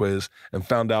sleep quiz and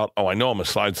found out, I know I'm a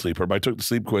side sleeper, but I took the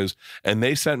sleep quiz and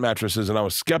they sent mattresses and I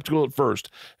was skeptical at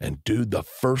first. And dude, the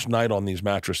first night on these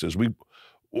mattresses,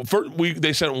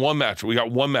 they sent one mattress. We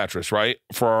got one mattress, right,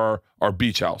 for our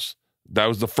beach house. That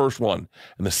was the first one.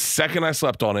 And the second I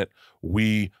slept on it,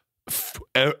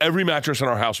 every mattress in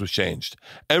our house was changed.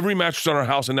 Every mattress in our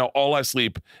house, and now all I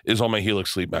sleep is on my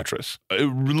Helix sleep mattress. It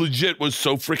legit was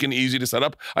so freaking easy to set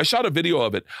up. I shot a video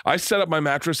of it. I set up my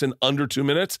mattress in under 2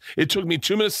 minutes. It took me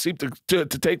 2 minutes to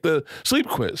take the sleep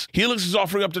quiz. Helix is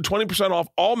offering up to 20% off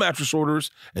all mattress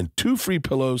orders and 2 free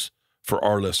pillows for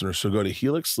our listeners. So go to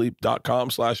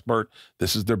helixsleep.com/Bert.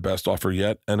 This is their best offer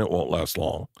yet, and it won't last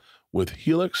long. With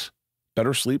Helix,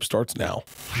 better sleep starts now.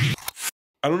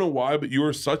 I don't know why, but you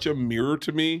are such a mirror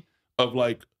to me of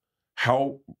like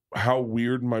how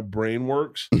weird my brain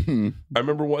works. I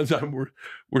remember one time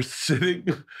we're sitting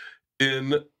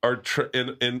in our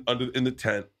in the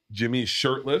tent. Jimmy's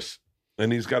shirtless,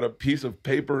 and he's got a piece of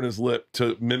paper in his lip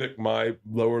to mimic my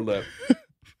lower lip.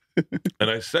 And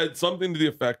I said something to the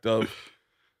effect of,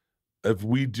 if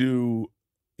we do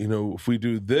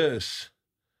this,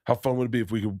 how fun would it be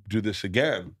if we could do this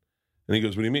again? And he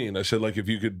goes, what do you mean? I said, like,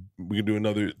 we could do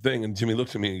another thing. And Jimmy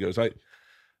looks at me and he goes, I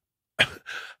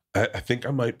think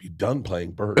I might be done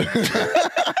playing Bert. And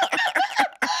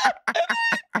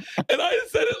I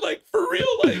said it like for real,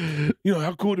 like,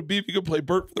 how cool would it be if you could play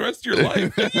Bert for the rest of your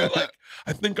life? And you're like,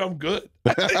 I think I'm good.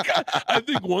 I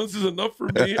think once is enough for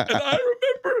me. And I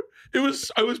remember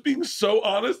I was being so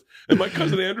honest. And my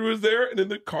cousin Andrew was there, and in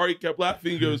the car he kept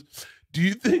laughing. He goes, do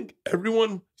you think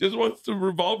everyone just wants to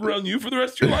revolve around you for the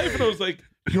rest of your life? And I was like,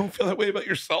 you don't feel that way about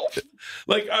yourself?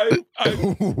 Like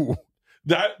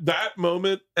that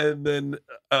moment. And then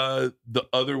the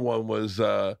other one was,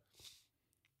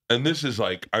 and this is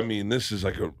like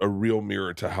a real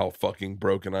mirror to how fucking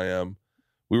broken I am.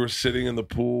 We were sitting in the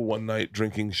pool one night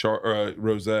drinking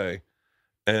rosé.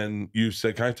 And you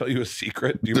said, can I tell you a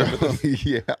secret? Do you remember this?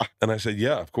 Yeah. And I said,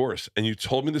 yeah, of course. And you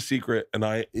told me the secret, and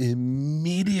I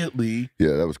immediately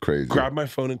that was crazy. Grabbed my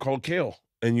phone and called Kale.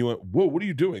 And you went, whoa, what are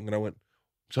you doing? And I went,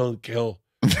 I'm telling Kale.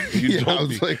 You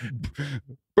told me. Like,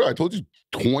 bro, I told you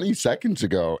 20 seconds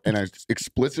ago, and I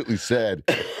explicitly said,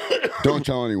 don't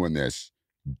tell anyone this.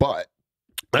 But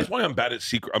that's why I'm bad at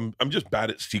secret. I'm just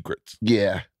bad at secrets.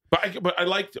 Yeah. But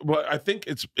I think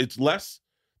it's less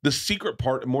the secret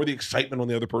part and more the excitement on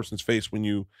the other person's face when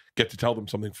you get to tell them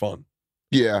something fun.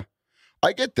 Yeah.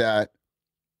 I get that.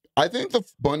 I think the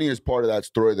funniest part of that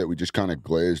story that we just kind of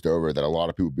glazed over, that a lot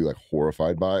of people would be like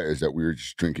horrified by, is that we were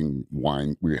just drinking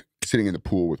wine. We were sitting in the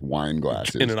pool with wine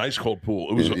glasses. In an ice cold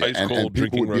pool. It was ice cold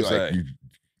drinking rosé.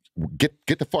 Like,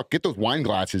 get those wine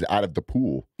glasses out of the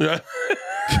pool. Yeah.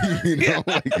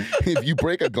 Like, if you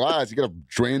break a glass, you gotta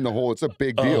drain the hole. It's a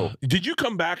big deal. Did you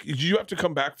come back? Did you have to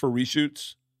come back for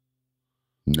reshoots?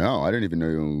 No, I didn't even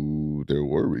know there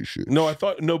were reshoots. No,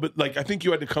 but like I think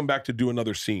you had to come back to do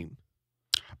another scene.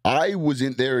 I was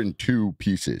in there in 2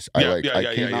 pieces. I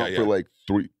came out for like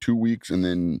 2 weeks, and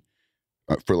then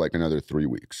for like another 3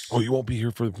 weeks. Oh, you won't be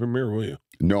here for the premiere, will you?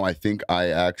 No, I think I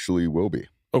actually will be.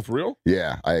 Oh, for real?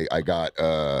 Yeah, I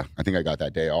think I got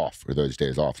that day off, or those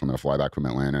days off. So I'm gonna fly back from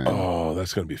Atlanta. Oh,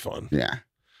 that's gonna be fun. Yeah,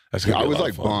 that's gonna be I was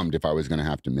like bummed if I was gonna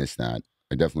have to miss that.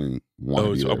 I definitely want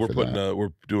to be there for that.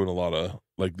 We're doing a lot of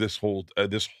like this whole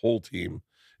team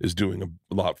is doing a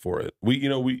lot for it. You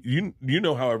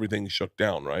know how everything shook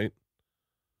down, right?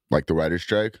 Like the writer's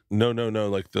strike? No.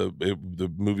 Like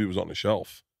the movie was on the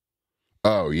shelf.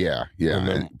 Oh yeah.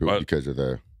 Because of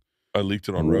I leaked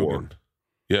it on Rogan.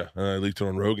 Yeah, and I leaked it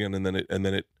on Rogan, and then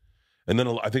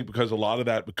I think because a lot of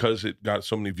that, because it got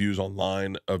so many views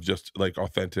online of just like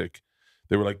authentic,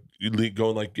 they were like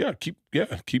going like,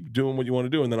 keep doing what you want to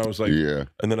do. And then I was like, yeah.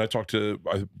 And then I texted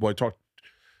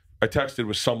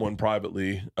with someone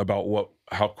privately about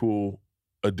how cool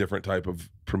a different type of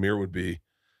premiere would be,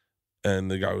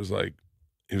 and the guy was like,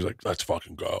 let's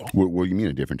fucking go. What do you mean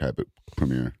a different type of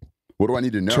premiere? What do I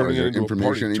need to know? Is there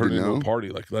information I need to know? Turn it into a party.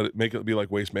 Like make it be like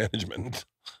Waste Management.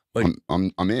 Like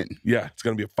I'm in. Yeah, it's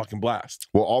gonna be a fucking blast.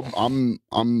 Well, I'm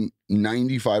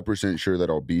 95% sure that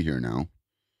I'll be here now.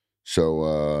 So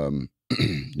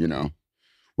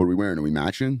what are we wearing? Are we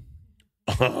matching?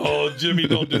 Oh, Jimmy,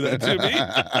 don't do that to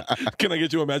me. Can I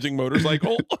get you a matching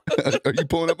motorcycle? Are you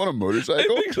pulling up on a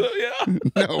motorcycle? I think so. Yeah.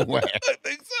 No way. I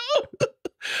think so.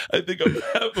 I think I'm gonna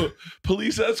have a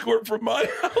police escort from my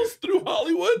house through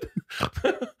Hollywood.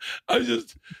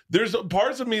 There's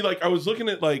parts of me, like I was looking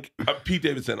at like Pete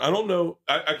Davidson. I don't know.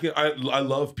 I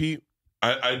love Pete.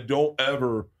 I don't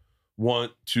ever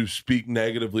want to speak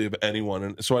negatively of anyone,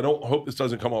 and so I don't hope this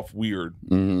doesn't come off weird.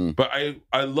 But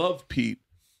I love Pete,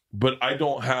 but I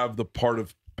don't have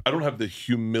the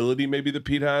humility maybe that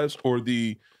Pete has, or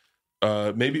the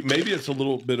maybe it's a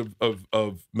little bit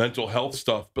of mental health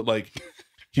stuff, but like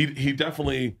he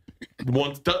definitely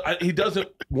he doesn't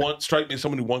strike me as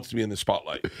someone who wants to be in the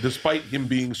spotlight, despite him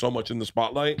being so much in the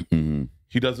spotlight.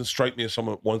 He doesn't strike me as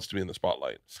someone who wants to be in the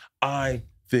spotlight. I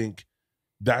think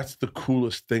that's the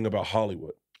coolest thing about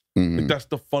Hollywood. Like, that's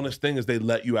the funnest thing, is they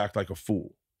let you act like a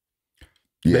fool.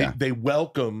 Yeah. They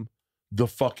welcome the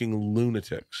fucking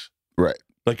lunatics. Right.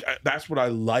 Like, that's what I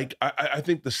like. I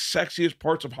think the sexiest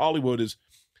parts of Hollywood is,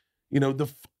 you know,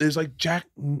 there's like Jack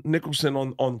Nicholson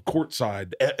on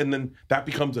courtside, and then that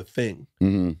becomes a thing.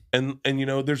 And you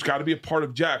know, there's got to be a part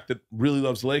of Jack that really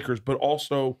loves the Lakers, but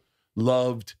also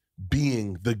loved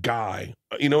being the guy.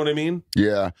 You know what I mean?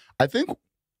 Yeah. I think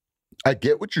I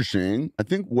get what you're saying. I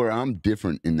think where I'm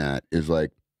different in that is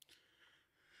like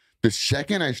the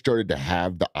second I started to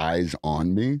have the eyes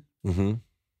on me,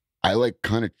 I like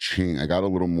kind of changed. I got a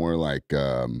little more like,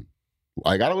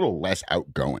 I got a little less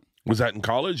outgoing. Was that in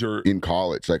college or? In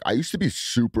college. Like I used to be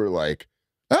super like,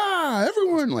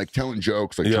 everyone, like telling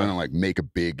jokes, like trying to like make a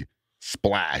big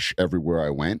splash everywhere I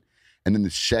went. And then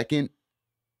the second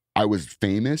I was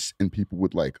famous and people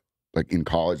would like in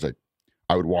college, like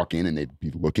I would walk in and they'd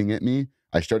be looking at me,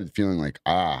 I started feeling like,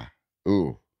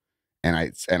 ooh. And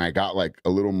I got like a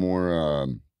little more,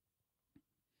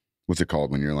 what's it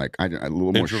called when you're like, a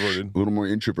little more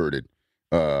introverted.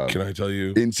 Can I tell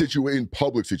you? In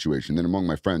public situation than among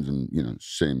my friends, and you know,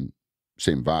 same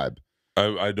vibe.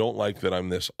 I don't like that I'm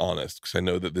this honest, because I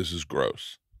know that this is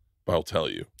gross, but I'll tell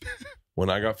you. When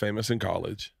I got famous in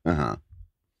college, and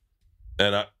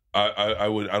I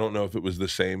don't know if it was the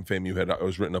same fame you had. I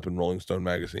was written up in Rolling Stone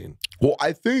magazine. Well,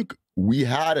 I think we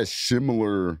had a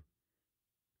similar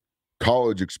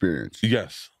college experience.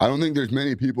 Yes. I don't think there's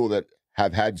many people that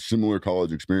have had similar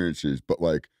college experiences, but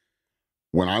like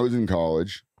when I was in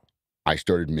college, I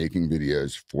started making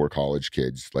videos for college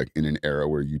kids, like in an era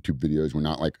where YouTube videos were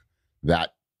not like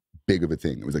that big of a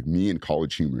thing. It was like me and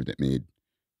College Humor that made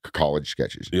college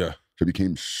sketches. Yeah. So I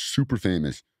became super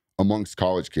famous amongst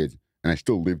college kids, and I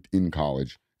still lived in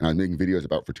college, and I was making videos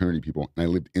about fraternity people, and I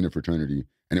lived in a fraternity,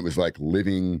 and it was like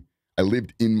I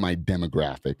lived in my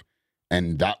demographic,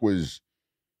 and that was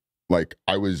like,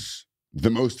 I was the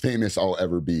most famous I'll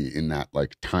ever be in that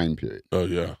like time period. Oh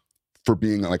yeah. For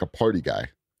being like a party guy,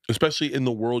 especially in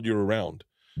the world you're around.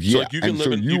 Yeah, so like you can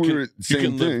live in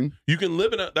you can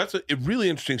live in that's a really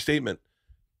interesting statement.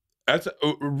 That's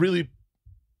a really,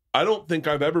 I don't think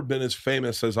I've ever been as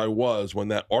famous as I was when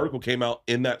that article came out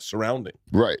in that surrounding.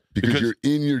 Right, because you're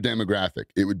in your demographic.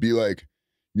 It would be like,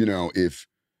 you know, if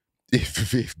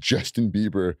Justin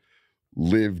Bieber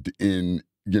lived in,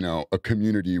 you know, a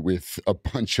community with a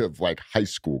bunch of like high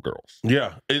school girls.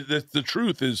 Yeah, the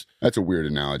truth is, that's a weird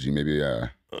analogy. Maybe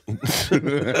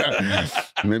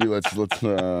maybe let's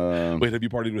wait, have you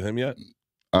partied with him yet?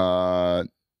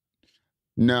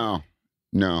 No.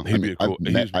 He'd be cool.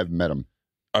 I've met him.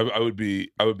 I would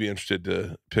be interested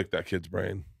to pick that kid's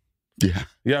brain. Yeah.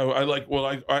 I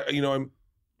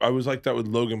was like that with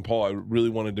Logan Paul. I really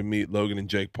wanted to meet Logan and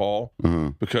Jake Paul,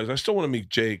 because I still want to meet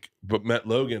Jake, but met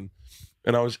Logan.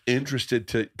 And I was interested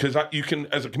because you can,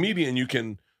 as a comedian, you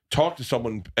can talk to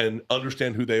someone and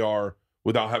understand who they are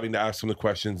without having to ask them the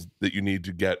questions that you need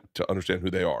to get to understand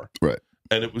who they are. Right.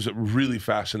 And it was really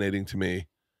fascinating to me.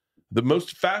 The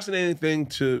most fascinating thing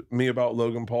to me about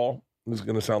Logan Paul, this is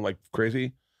going to sound like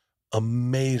crazy,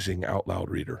 amazing out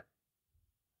loud reader.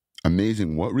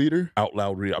 Amazing what reader? Out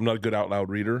loud reader. I'm not a good out loud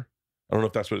reader. I don't know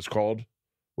if that's what it's called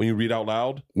when you read out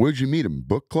loud. Where'd you meet him?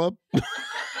 Book club?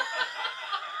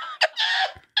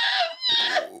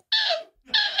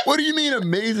 What do you mean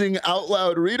amazing out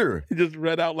loud reader? He just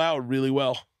read out loud really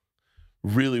well.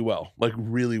 Really well. Like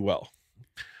really well.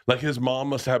 Like his mom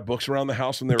must have books around the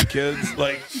house when they were kids.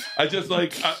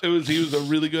 He was a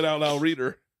really good out loud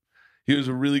reader. He was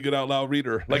a really good out loud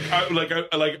reader.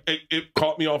 It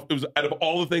caught me off. It was, out of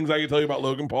all the things I could tell you about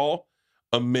Logan Paul,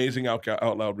 amazing out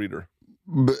loud reader.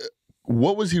 But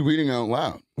what was he reading out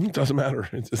loud? It doesn't matter.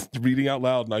 It's just reading out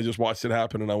loud, and I just watched it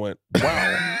happen, and I went,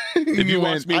 "Wow!" If you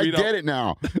watched me read, I get it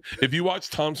now. If you watch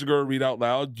Tom Segura read out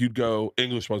loud, you'd go,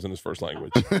 English wasn't his first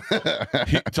language.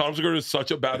 Tom Segura is such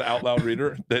a bad out loud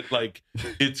reader that like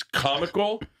it's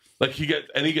comical, Like he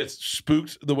gets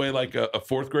spooked the way like a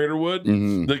fourth grader would.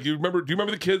 Like do you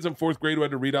remember the kids in fourth grade who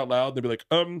had to read out loud? They'd be like,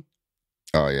 oh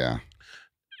yeah.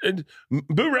 And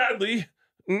Boo Radley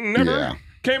never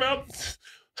came out.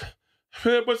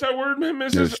 What's that word,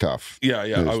 Mrs.? It was tough. Yeah.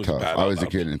 I was tough. I was a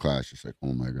kid in class, just like,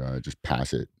 oh my God, just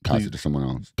pass it to someone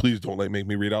else. Please don't make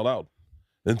me read out loud.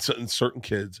 And certain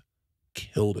kids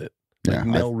killed it. Like Yeah,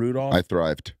 Nell Rudolph. I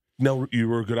thrived. Nell, you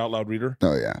were a good out loud reader.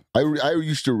 Oh yeah, I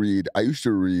used to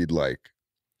read like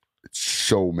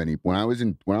so many when I was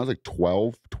like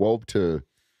 12 to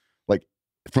like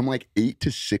from like 8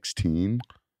 to 16.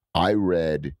 I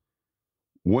read.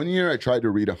 One year I tried to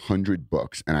read 100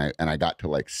 books and I got to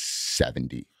like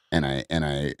 70 and I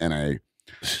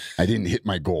didn't hit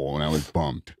my goal and I was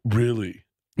bummed. Really?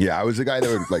 Yeah, I was the guy that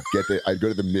would like I'd go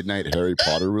to the midnight Harry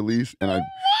Potter release and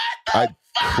I'd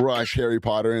crush Harry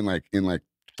Potter in like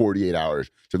 48 hours.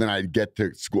 So then I'd get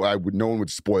to school. No one would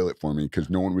spoil it for me because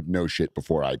no one would know shit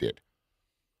before I did.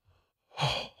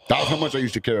 That's how much I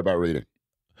used to care about reading.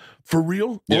 For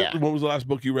real? Yeah. What was the last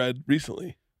book you read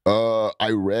recently? I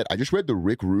just read the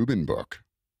Rick Rubin book.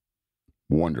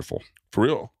 Wonderful. For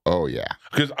real? Oh yeah.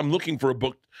 Because I'm looking for a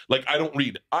book. Like I don't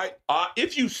read.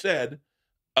 If you said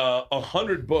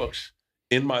 100 books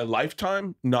in my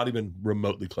lifetime, not even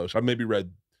remotely close. I maybe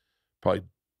read probably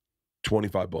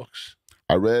 25 books.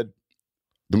 I read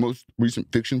the most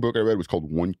recent fiction book I read was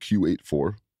called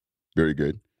 1Q84. Very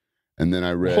good. And then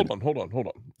I read. Hold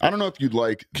on. I don't know if you'd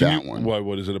like that one.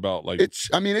 What is it about? Like it's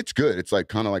good. It's like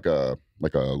kind of like a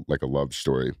love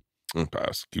story.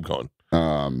 Pass. Keep going.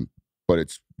 But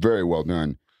it's very well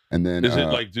done. And then is it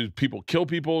like do people kill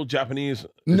people? Japanese?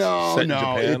 No.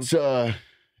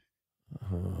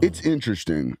 It's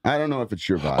interesting. I don't know if it's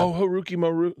your vibe. Oh, Haruki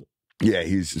Maru. Yeah,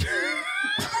 he's.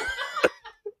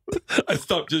 I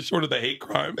stopped just short of the hate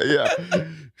crime. Yeah.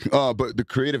 But the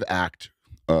creative act.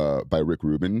 By Rick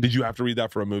Rubin. Did you have to read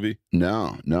that for a movie?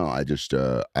 No. I just.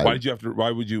 Why did you have to?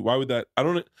 Why would that? I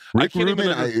don't know. Rick Rubin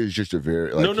is just a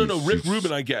very like, no. Rick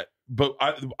Rubin, I get, but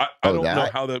I don't know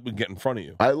how that would get in front of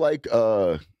you. I like.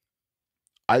 I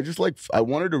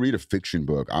wanted to read a fiction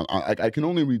book. I can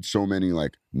only read so many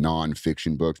like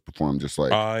non-fiction books before I'm just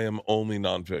like. I am only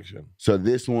non-fiction. So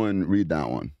this one, read that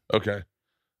one. Okay.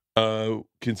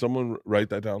 Can someone write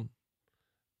that down?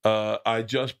 I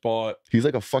just bought. He's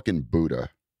like a fucking Buddha.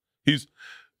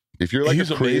 If you're like a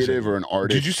creative amazing. Or an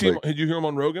artist. Did you see him? Did you hear him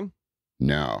on Rogan?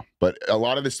 No, but a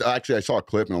lot of this. Actually, I saw a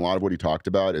clip, and a lot of what he talked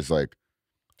about is like,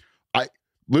 I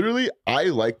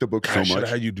like the book so much. I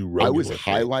had you do Rogan. I was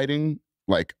highlighting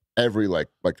like every like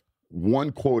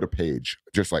one quote a page,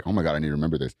 just like, oh my God, I need to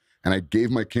remember this. And I gave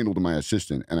my Kindle to my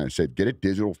assistant, and I said, get a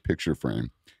digital picture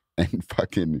frame, and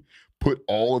fucking put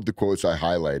all of the quotes I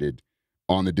highlighted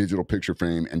on the digital picture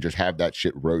frame, and just have that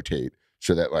shit rotate.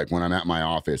 So that like when I'm at my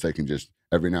office, I can just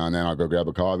every now and then I'll go grab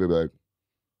a coffee, be like,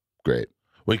 great.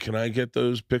 Wait, can I get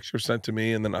those pictures sent to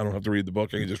me, and then I don't have to read the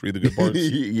book? I can just read the good parts.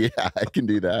 Yeah, I can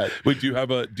do that. Wait, do you have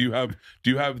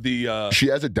the? She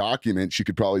has a document she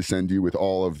could probably send you with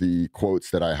all of the quotes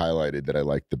that I highlighted that I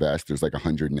liked the best. There's like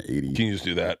 180. Can you just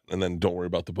do that, and then don't worry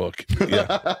about the book?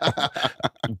 Yeah.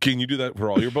 Can you do that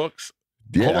for all your books?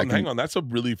 Yeah. Hang on. That's a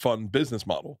really fun business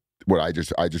model. What I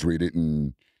just read it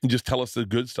and just tell us the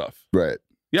good stuff. Right.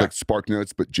 Yeah. Like Spark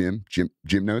Notes, but gym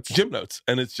notes. Gym notes.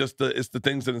 And it's just the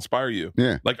things that inspire you.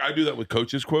 Yeah. Like I do that with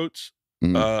coaches quotes.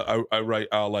 I write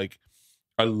like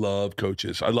I love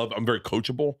coaches. I'm very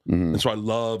coachable. And so I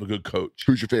love a good coach.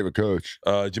 Who's your favorite coach?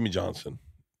 Jimmy Johnson.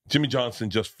 Jimmy Johnson,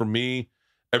 just for me,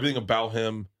 everything about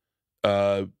him,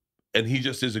 and he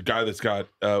just is a guy that's got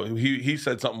he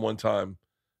said something one time.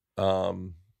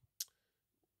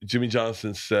 Jimmy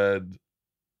Johnson said,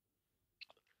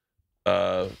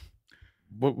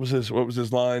 what was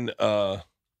his line? Fucking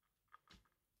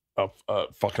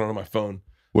on my phone.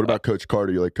 What about Coach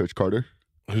Carter? You like Coach Carter?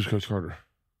 Who's Coach Carter?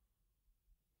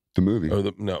 The movie.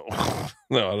 Oh, no.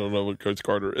 No, I don't know what Coach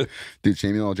Carter is. Dude,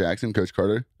 Samuel L. Jackson, Coach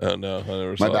Carter? Oh, no, I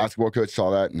never saw My basketball coach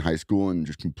saw that in high school and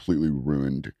just completely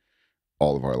ruined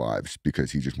all of our lives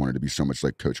because he just wanted to be so much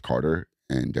like Coach Carter,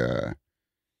 and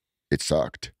it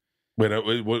sucked.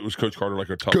 Wait, what was Coach Carter like?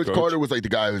 A tough coach Carter was like the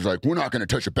guy who was like, we're not going to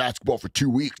touch a basketball for 2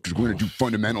 weeks because we're going to do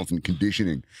fundamentals and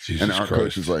conditioning. Jesus and our Christ.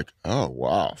 coach was like, oh,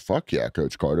 wow, fuck yeah,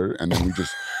 Coach Carter. And then we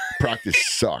just practice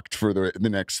sucked for the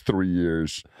next 3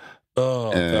 years.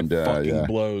 Oh, and, that fucking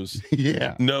blows.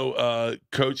 Yeah. No,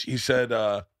 Coach, he said,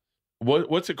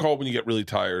 what's it called when you get really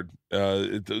tired?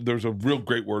 There's a real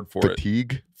great word for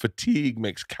Fatigue? Fatigue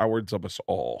makes cowards of us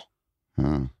all.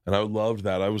 Huh. And I loved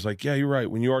that. I was like, yeah, you're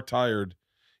right. When you are tired,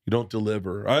 you don't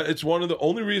deliver. It's one of the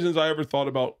only reasons I ever thought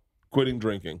about quitting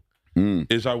drinking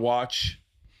is I watch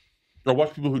I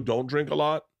watch people who don't drink a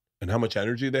lot and how much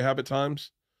energy they have at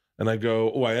times. And I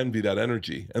go, oh, I envy that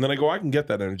energy. And then I go, I can get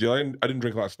that energy. I didn't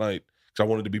drink last night because I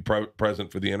wanted to be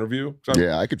present for the interview.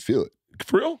 Yeah, I could feel it.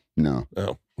 For real? No.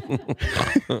 Oh.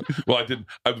 Well, I didn't.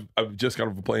 I've just got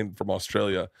off a plane from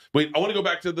Australia. Wait, I want to go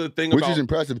back to the thing Which is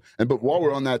impressive. But while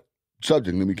we're on that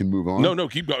subject, then we can move on. No,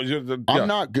 keep going. Yeah. I'm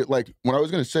not good. Like, what I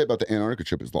was going to say about the Antarctica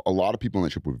trip is a lot of people on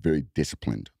that trip were very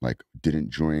disciplined. Like,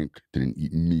 didn't drink, didn't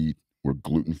eat meat, were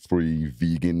gluten-free,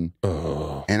 vegan.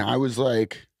 And I was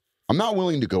like, I'm not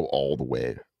willing to go all the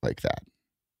way like that.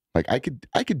 Like, I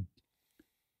could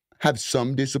have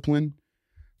some discipline,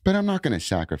 but I'm not going to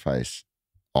sacrifice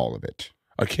all of it.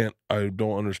 I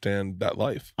don't understand that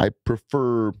life. I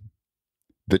prefer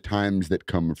the times that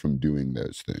come from doing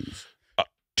those things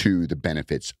to the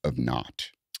benefits of not.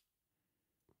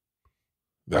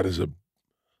 That's a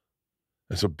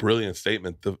brilliant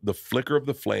statement. The flicker of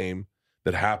the flame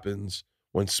that happens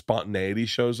when spontaneity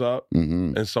shows up,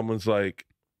 and someone's like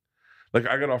I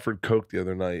got offered Coke the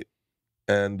other night,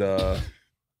 and I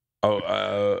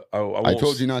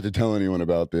told you not to tell anyone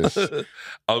about this.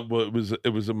 Well,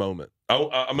 it was a moment.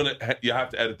 You have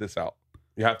to edit this out.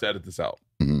 You have to edit this out.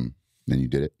 Then you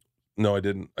did it? No, I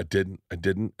didn't,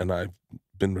 and I've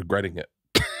been regretting it.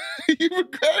 You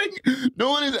regretting? No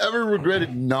one has ever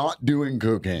regretted not doing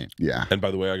cocaine. Yeah. And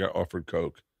by the way, I got offered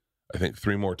Coke, I think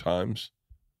 3 more times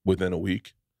within a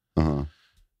week.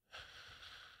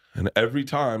 And every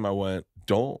time I went,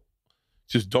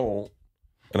 just don't.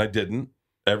 And I didn't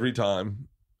every time.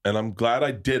 And I'm glad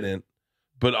I didn't.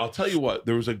 But I'll tell you what,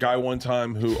 there was a guy one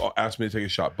time who asked me to take a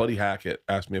shot. Buddy Hackett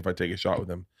asked me if I'd take a shot with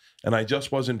him. And I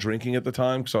just wasn't drinking at the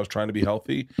time because I was trying to be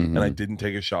healthy. And I didn't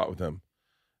take a shot with him.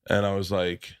 And I was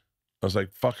like,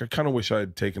 fuck, I kind of wish I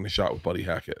had taken a shot with Buddy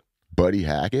Hackett. Buddy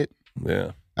Hackett?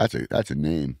 Yeah. That's a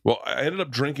name. Well, I ended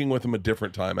up drinking with him a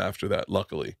different time after that,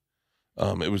 luckily.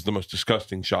 It was the most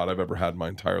disgusting shot I've ever had in my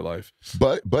entire life.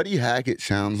 But Buddy Hackett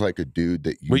sounds like a dude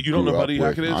that you Wait, you don't know Buddy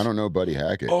Hackett is? I don't know Buddy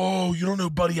Hackett. Oh, you don't know who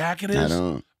Buddy Hackett is? I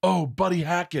don't. Oh, Buddy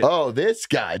Hackett. Oh, this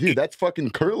guy. Dude, that's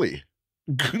fucking Curly.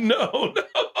 No.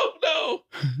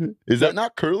 Is that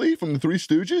not Curly from the Three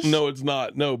Stooges? No, it's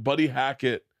not. No, Buddy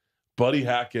Hackett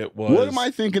was... What am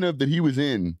I thinking of that he was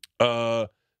in? He pull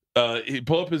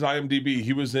up his IMDb.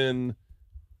 He was in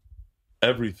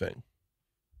everything.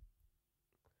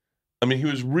 I mean, he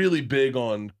was really big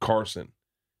on Carson.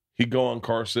 He'd go on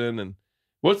Carson, and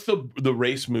what's the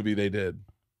race movie they did?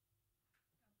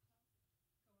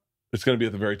 It's going to be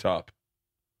at the very top.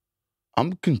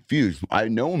 I'm confused. I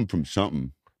know him from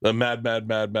something. The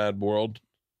Mad World.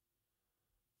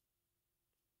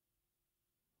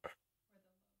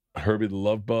 Herbie the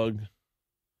Love Bug.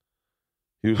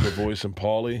 He was the voice in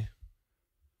Paulie.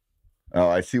 Oh,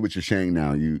 I see what you're saying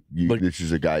now. This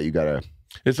is a guy you gotta.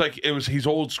 It's like he's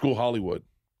old school Hollywood.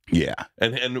 Yeah.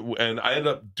 And I ended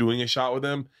up doing a shot with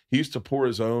him. He used to pour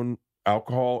his own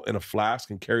alcohol in a flask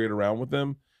and carry it around with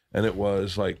him. And it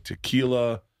was like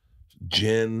tequila,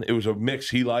 gin. It was a mix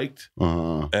he liked.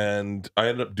 And I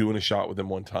ended up doing a shot with him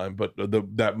one time. But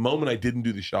that moment I didn't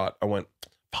do the shot, I went,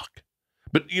 fuck.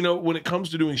 But you know, when it comes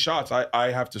to doing shots,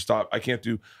 I have to stop. I can't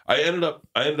do. I ended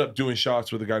up doing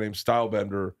shots with a guy named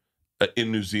Stylebender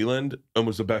in New Zealand, and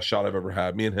was the best shot I've ever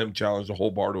had. Me and him challenged the whole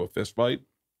bar to a fist fight. It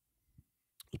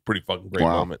was a pretty fucking great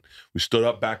moment. We stood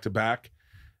up back to back,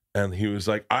 and he was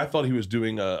like, I thought he was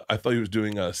doing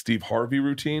a Steve Harvey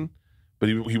routine, but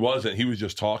he wasn't. He was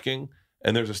just talking.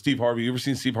 And there's a Steve Harvey. You ever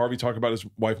seen Steve Harvey talk about his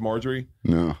wife Marjorie?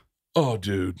 No. Oh,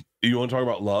 dude, you want to talk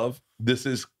about love?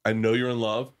 I know you're in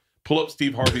love. Pull up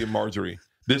Steve Harvey and Marjorie.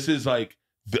 This is like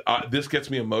this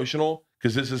gets me emotional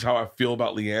because this is how I feel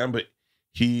about Leanne, but.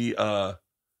 Steve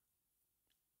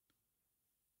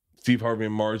Harvey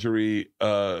and Marjorie.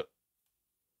 You're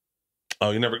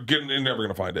never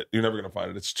gonna find it. You're never gonna find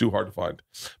it. It's too hard to find.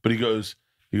 But he goes.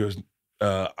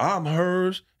 I'm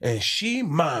hers and she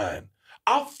mine.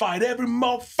 I'll fight every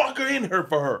motherfucker in her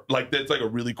for her. Like that's like a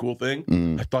really cool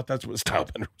thing. I thought that's what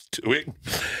Stylebender was doing.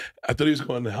 I thought he was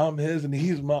going, I'm his and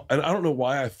he's my. And I don't know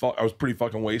why I thought I was pretty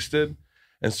fucking wasted.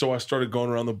 And so I started going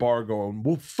around the bar going,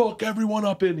 well, fuck everyone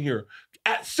up in here.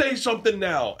 Say something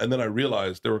now. And then I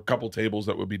realized there were a couple tables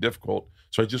that would be difficult.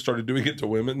 So I just started doing it to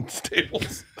women's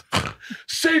tables.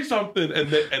 Say something.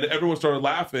 And everyone started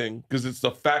laughing because it's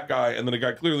the fat guy and then a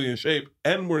guy clearly in shape.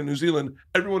 And we're in New Zealand.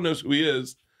 Everyone knows who he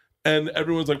is. And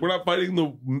everyone's like, we're not fighting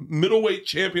the middleweight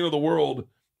champion of the world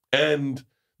and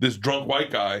this drunk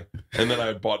white guy. And then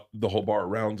I bought the whole bar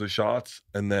rounds of shots.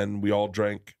 And then we all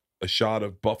drank a shot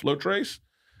of Buffalo Trace.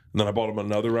 And then I bought him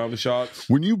another round of shots.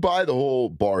 When you buy the whole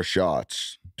bar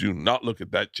shots, do not look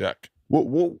at that check.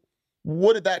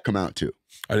 What did that come out to?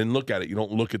 I didn't look at it. You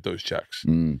don't look at those checks.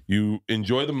 Mm. You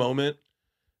enjoy the moment,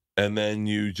 and then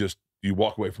you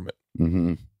walk away from it.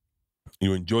 Mm-hmm.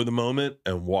 You enjoy the moment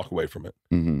and walk away from it.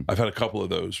 Mm-hmm. I've had a couple of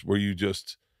those where you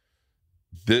just,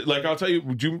 like, I'll tell you,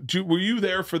 were you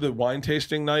there for the wine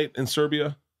tasting night in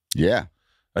Serbia? Yeah.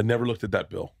 I never looked at that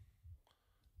bill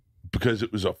because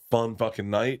it was a fun fucking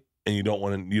night, and you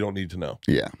don't need to know.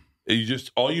 Yeah.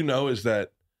 All you know is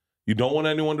that you don't want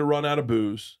anyone to run out of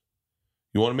booze.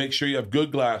 You want to make sure you have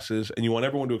good glasses, and you want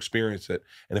everyone to experience it.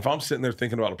 And if I'm sitting there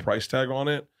thinking about a price tag on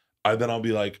it, then I'll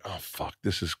be like, oh fuck,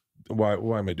 this is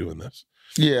why am I doing this?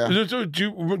 Yeah. Do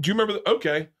you remember do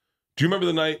you remember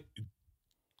the night?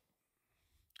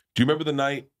 Do you remember the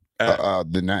night?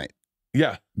 The night.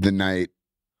 Yeah. The night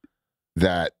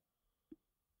that.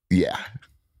 Yeah.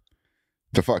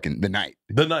 The night.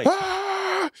 The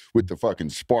night. With the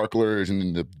fucking sparklers and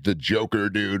then the Joker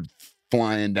dude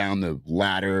flying down the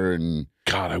ladder and.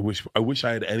 God, I wish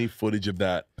I had any footage of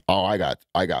that. Oh, I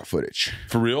got footage.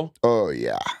 For real? Oh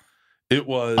yeah. It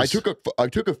was. I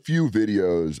took a few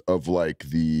videos of like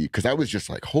because I was just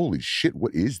like, holy shit,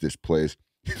 what is this place?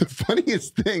 The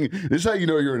funniest thing, this is how you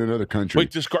know you're in another country.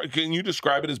 Wait, can you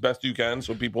describe it as best you can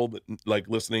so people that, like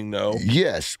listening know?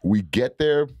 Yes, we get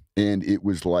there and it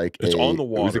was like it's on the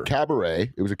water. It was a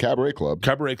cabaret. It was a cabaret club.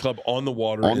 Cabaret club on the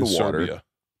water in Serbia.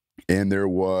 And there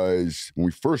was, when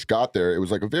we first got there, it was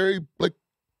like a very like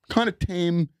kind of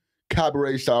tame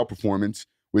cabaret style performance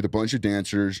with a bunch of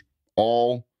dancers,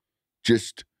 all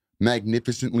just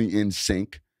magnificently in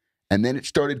sync. And then it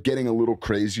started getting a little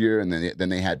crazier, and then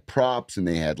they had props and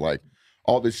they had like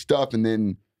all this stuff, and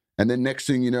then next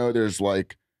thing you know, there's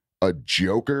like a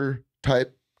Joker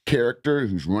type character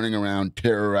who's running around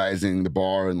terrorizing the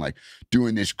bar and like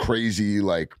doing this crazy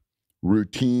like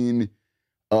routine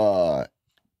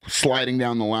sliding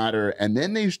down the ladder, and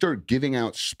then they start giving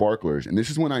out sparklers, and this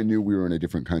is when I knew we were in a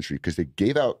different country because they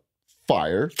gave out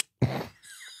fire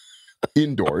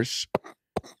indoors.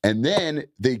 And then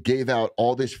they gave out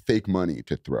all this fake money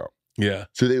to throw. Yeah.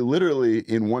 So they literally,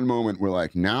 in one moment, were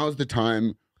like, now's the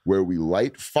time where we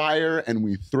light fire and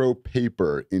we throw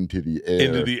paper into the air.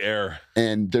 Into the air.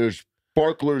 And there's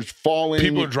sparklers falling.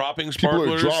 People are dropping sparklers.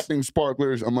 People are dropping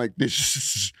sparklers. I'm like, this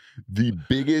is the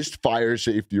biggest fire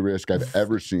safety risk I've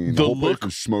ever seen. The whole place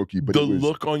was smoky, but the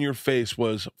look on your face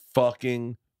was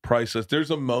fucking priceless. There's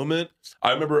a moment,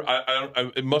 I remember,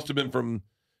 it must have been from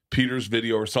Peter's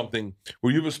video or something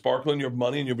where you have a sparkler and you have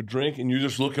money and you have a drink and you're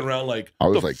just looking around like, I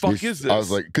was the like, fuck is this? I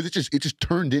was like, because it just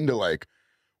turned into like,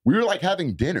 we were like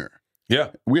having dinner. Yeah.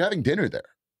 We were having dinner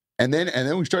there. And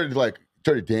then we started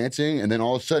dancing, and then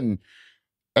all of a sudden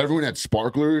everyone had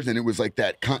sparklers, and it was like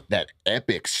that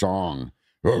epic song.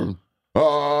 And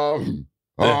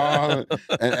I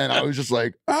was just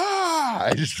like,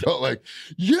 I just felt like,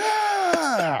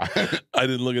 yeah. I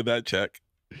didn't look at that check.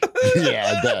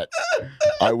 Yeah, I bet.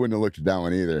 I wouldn't have looked at that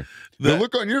one either. The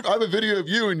look on I have a video of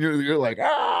you, and you're like,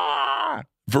 ah.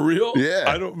 For real?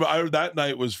 Yeah. That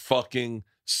night was fucking,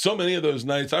 so many of those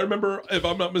nights. I remember, if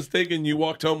I'm not mistaken, you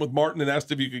walked home with Martin and asked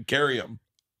if you could carry him.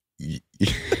 You go,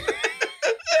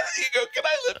 can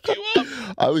I lift you up?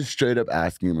 I was straight up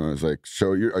asking him. I was like,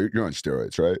 so you're on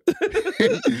steroids, right?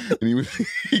 And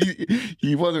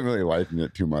he wasn't really liking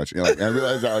it too much. And I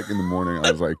realized that in the morning,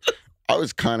 I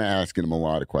was kind of asking him a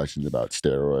lot of questions about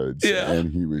steroids,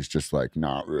 and he was just like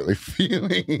not really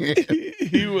feeling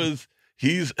it.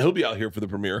 He'll be out here for the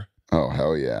premiere. Oh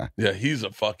hell yeah! Yeah, he's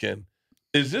a fucking.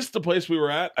 Is this the place we were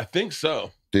at? I think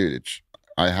so, dude.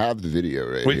 I have the video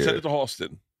right here. Wait, send it to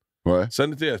Halston. What?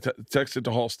 Send it to text it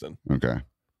to Halston. Okay.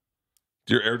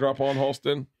 Do your airdrop on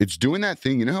Halston? It's doing that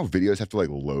thing. You know how videos have to like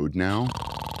load now?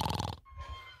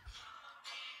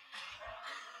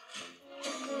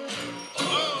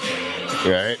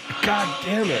 Right? God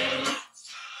damn it.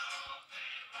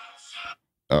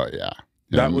 Oh, yeah.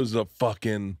 That was a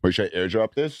fucking... Wait, should I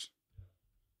airdrop this?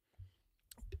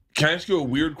 Can I ask you a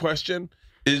weird question?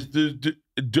 Is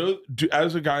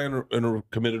as a guy in a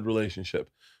committed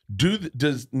relationship,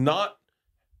 does not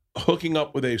hooking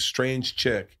up with a strange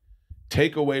chick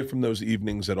take away from those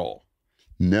evenings at all?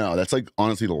 No, that's like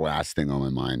honestly the last thing on my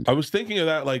mind. I was thinking of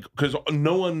that, like, because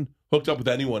no one hooked up with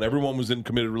anyone. Everyone was in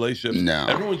committed relationships. No.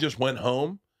 Everyone just went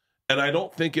home. And I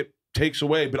don't think it takes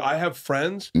away, but I have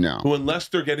friends who, unless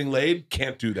they're getting laid,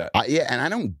 can't do that. Yeah, and I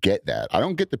don't get that. I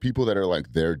don't get the people that are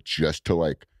like there just to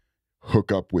like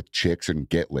hook up with chicks and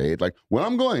get laid. Like when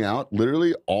I'm going out,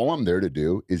 literally all I'm there to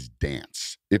do is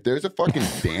dance. If there's a fucking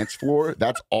dance floor,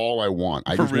 that's all I want.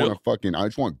 I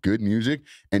just want good music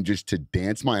and just to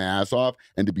dance my ass off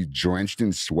and to be drenched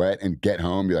in sweat and get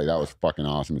home and be like, that was fucking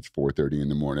awesome. It's 4:30 in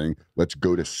the morning. Let's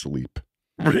go to sleep.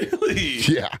 Really?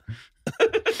 Yeah.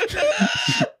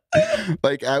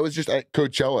 Like I was just at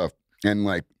Coachella, and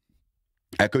like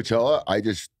at Coachella,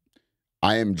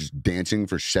 I am just dancing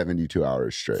for 72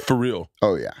 hours straight. For real?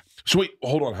 Oh yeah. So wait,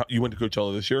 hold on. You went to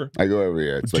Coachella this year? I go every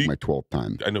year. It's like my 12th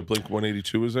time. I know Blink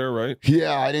 182 was there, right?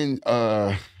 Yeah, I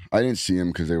didn't see them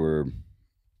because they were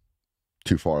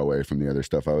too far away from the other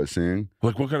stuff I was seeing.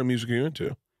 Like, what kind of music are you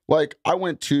into? Like, I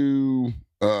went to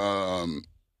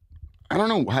I don't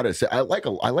know how to say. I like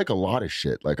a lot of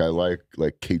shit. Like I like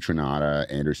K-Tronada,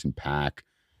 Anderson .Paak.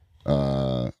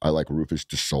 I like Rufus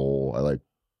Du Sol. I like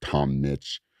Tom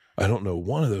Mitch. I don't know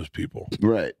one of those people.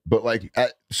 Right, but like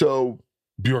so.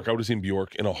 Bjork, I would have seen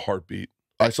Bjork in a heartbeat.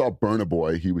 I saw Burna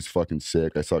Boy. He was fucking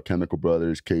sick. I saw Chemical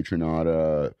Brothers,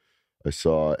 K-Tronada. I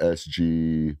saw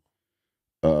SG,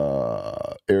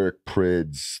 Eric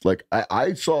Prydz. Like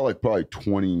I saw like probably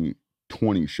 20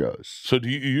 shows. So do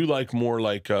you like more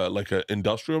like a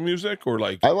industrial music or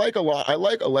like? I like a lot. I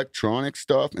like electronic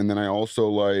stuff, and then I also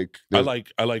like. I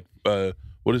like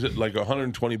what is it, like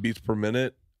 120 beats per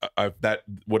minute? That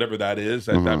whatever that is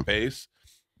at that pace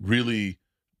really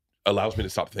allows me to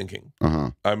stop thinking.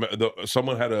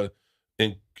 Someone had at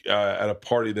a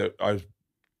party that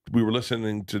we were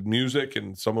listening to music,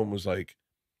 and someone was like,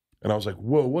 and I was like,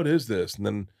 whoa, what is this? And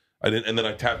then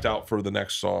I tapped out for the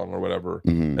next song or whatever.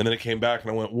 And then it came back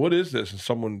and I went, what is this? And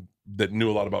someone that knew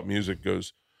a lot about music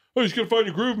goes, oh, you just gotta find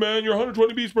your groove, man. You're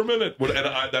 120 beats per minute. And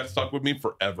that stuck with me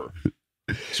forever.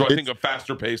 So I think a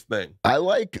faster paced thing. I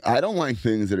don't like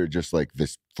things that are just like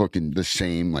this fucking the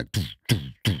same, like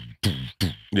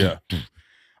yeah.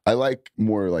 I like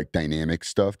more like dynamic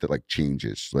stuff that like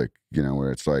changes, like, you know,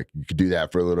 where it's like you could do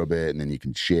that for a little bit and then you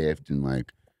can shift and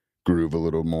like groove a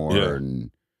little more. Yeah.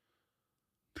 And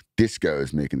disco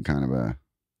is making kind of a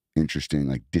interesting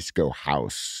like disco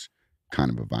house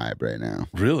kind of a vibe right now.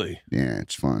 Really? Yeah,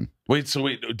 it's fun. Wait,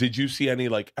 did you see any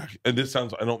like, and this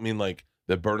sounds, I don't mean like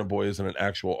that Burna Boy isn't an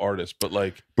actual artist, but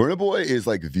like Burna Boy is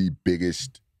like the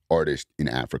biggest artist in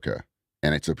Africa,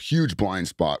 and it's a huge blind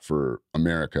spot for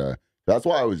America. That's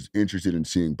why I was interested in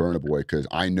seeing Burna Boy, because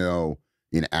I know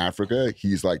in Africa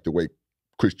he's like the way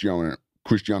Cristiano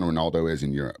Ronaldo is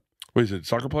in Europe. Wait, is it a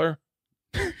soccer player?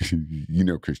 You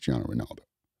know Cristiano Ronaldo,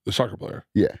 the soccer player.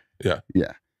 Yeah.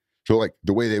 So like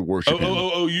the way they worship him.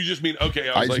 Oh, you just mean, okay.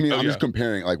 I'm just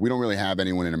comparing. Like we don't really have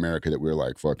anyone in America that we're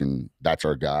like fucking that's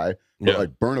our guy. But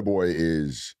like Burna Boy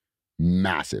is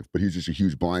massive, but he's just a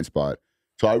huge blind spot.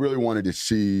 So I really wanted to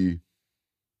see,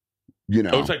 you know.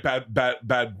 Oh, it's like Bad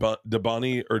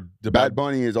Bunny or Bad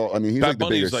Bunny is all. I mean, he's Bad like the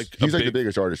biggest. He's like the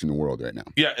biggest artist in the world right now.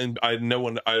 Yeah, and not no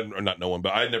one,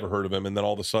 but I had never heard of him. And then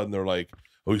all of a sudden they're like,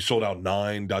 oh, he sold out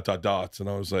 9 ... And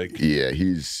I was like, yeah,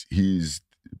 he's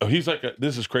like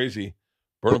this is crazy.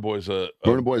 Burna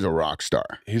Boy's a rock star.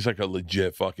 He's like a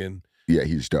legit fucking. Yeah,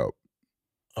 he's dope.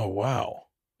 Oh wow.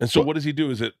 And so what does he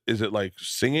do? Is it like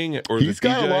singing, or he's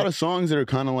got a lot of songs that are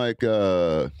kind of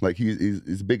like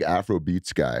he's a big Afro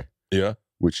beats guy. Yeah,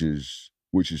 which is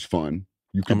fun.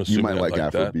 You might like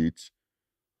Afro beats.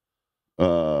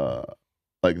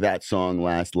 Like that song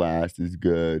Last is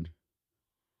good.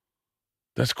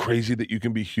 That's crazy that you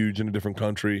can be huge in a different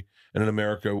country, and in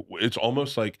America, it's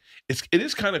almost like it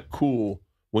is kind of cool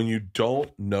when you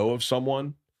don't know of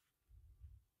someone.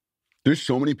 There's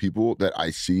so many people that I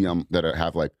see that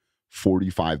have like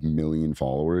 45 million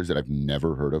followers that I've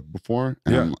never heard of before.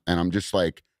 And I'm just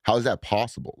like, how is that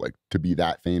possible? Like to be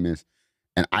that famous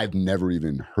and I've never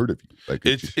even heard of you. Like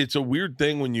it's a weird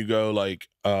thing when you go like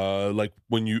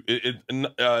when you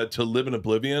to live in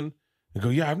oblivion and go,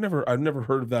 yeah, I've never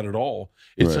heard of that at all.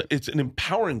 It's an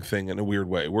empowering thing in a weird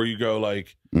way where you go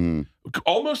like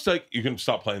almost like you can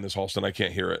stop playing this, Halston. I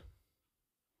can't hear it.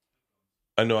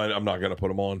 I know I'm not gonna put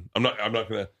them on. I'm not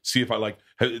gonna see if I like.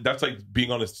 That's like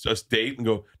being on a date and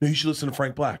go, no, you should listen to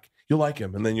Frank Black. You'll like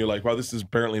him. And then you're like, wow, this is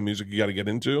apparently music you got to get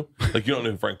into. Like you don't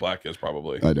know who Frank Black is,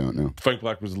 probably. I don't know. Frank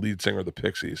Black was the lead singer of the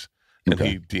Pixies, and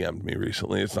he DM'd me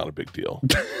recently. It's not a big deal.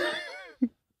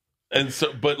 And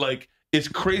so, but like, it's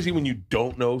crazy when you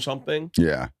don't know something.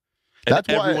 Yeah, and that's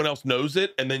why everyone else knows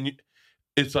it, and then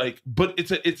it's like, but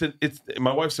it's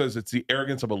my wife says it's the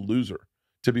arrogance of a loser.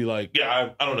 To be like,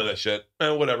 yeah, I don't know that shit,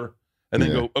 whatever, and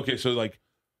then go, okay, so like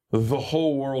the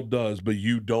whole world does, but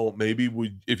you don't. Maybe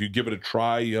if you give it a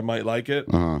try, you might like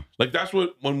it. Like that's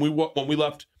what when we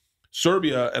left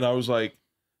Serbia, and I was like,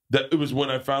 that it was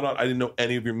when I found out I didn't know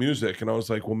any of your music, and I was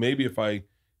like, well, maybe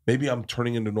I'm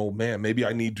turning into an old man. Maybe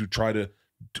I need to try to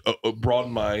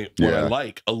broaden what I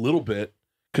like a little bit,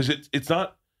 because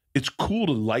it's cool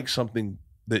to like something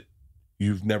that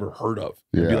you've never heard of.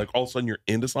 And be like, all of a sudden you're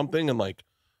into something and like,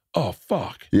 oh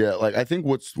fuck. Yeah, like I think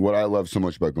what I love so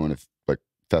much about going to like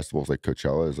festivals like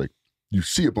Coachella is like you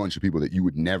see a bunch of people that you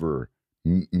would never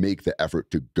make the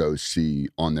effort to go see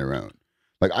on their own.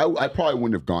 Like I probably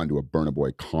wouldn't have gone to a Burna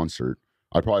Boy concert.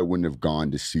 I probably wouldn't have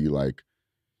gone to see like,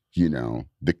 you know,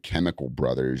 the Chemical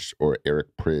Brothers or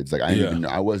Eric Prydz. Like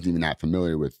I wasn't even that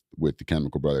familiar with the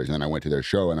Chemical Brothers. And then I went to their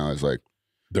show and I was like,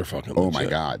 they're fucking oh legit. my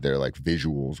God. Their like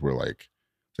visuals were like,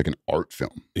 it's like an art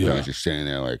film. Yeah. And I was just standing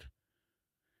there like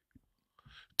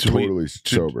totally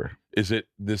sober. Is this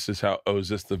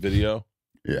the video?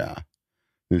 Yeah.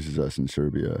 This is us in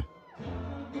Serbia.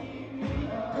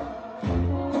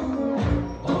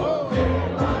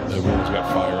 Everyone's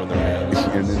got fire in their hands.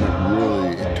 And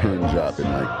then it turns up in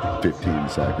like 15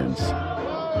 seconds.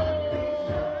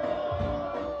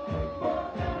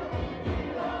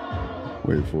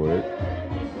 Wait for it.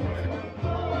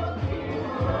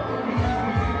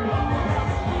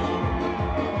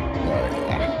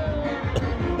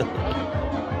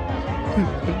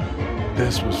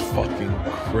 This was fucking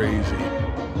crazy.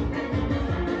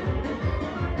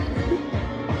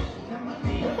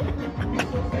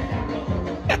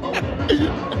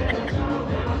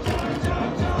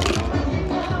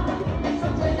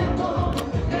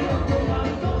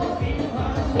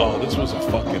 Oh, this was a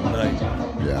fucking night.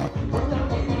 Yeah.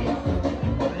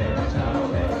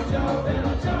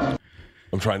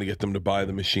 I'm trying to get them to buy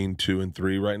The Machine 2 and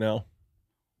 3 right now.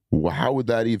 Well, how would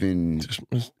that even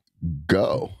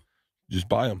go? Just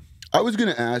buy them. I was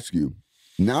going to ask you,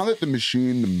 now that The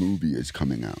Machine, the movie, is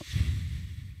coming out,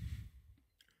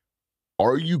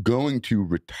 are you going to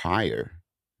retire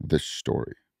this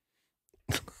story?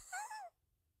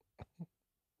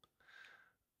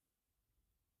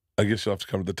 I guess you'll have to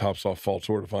come to the Top Soft Fall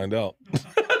Tour to find out.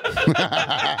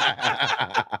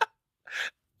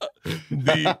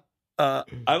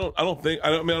 I don't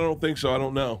think so. I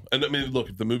don't know. And I mean, look,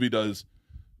 if the movie does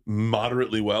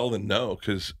moderately well, then no,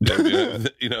 because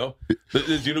you know,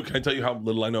 can I tell you how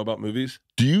little I know about movies?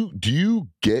 Do you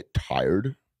get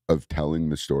tired of telling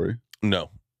the story? No,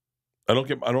 I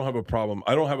don't have a problem.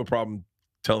 I don't have a problem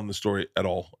telling the story at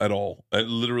all,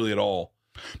 literally at all.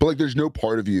 But like, there's no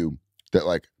part of you that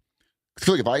like, I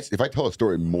feel like if I tell a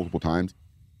story multiple times,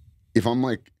 if I'm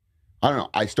like, I don't know,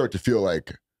 I start to feel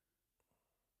like,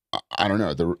 I don't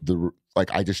know, the like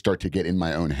I just start to get in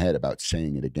my own head about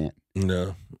saying it again.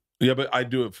 No, yeah, but I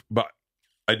do it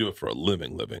for a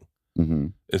living. Mm-hmm.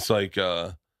 It's like, you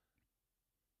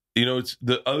know, it's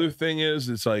the other thing is,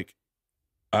 it's like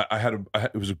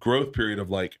it was a growth period of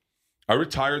like, I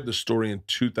retired the story in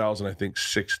 2000, I think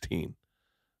 16,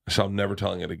 so I'm never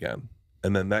telling it again.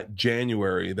 And then that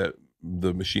January, that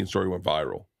the Machine story went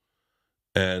viral,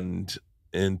 and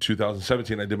in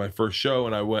 2017, I did my first show,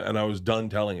 and I was done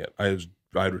telling it. I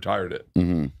had retired it,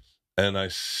 mm-hmm.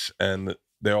 and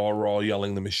they all were all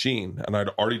yelling The Machine, and I'd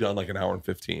already done like an hour and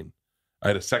 15. I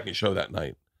had a second show that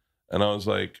night, and I was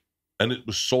like, and it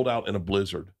was sold out in a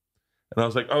blizzard, and I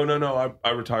was like, oh no, I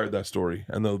retired that story.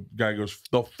 And the guy goes,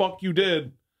 the fuck you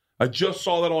did? I just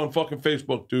saw that on fucking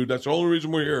Facebook, dude. That's the only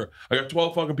reason we're here. I got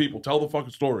 12 fucking people. Tell the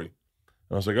fucking story. And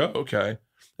I was like, oh, okay.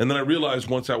 And then I realized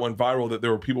once that went viral that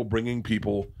there were people bringing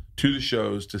people to the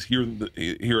shows to hear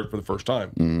it for the first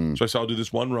time. Mm-hmm. So I said, I'll do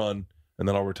this one run, and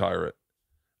then I'll retire it.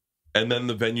 And then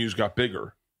the venues got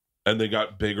bigger, and they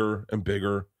got bigger and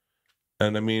bigger.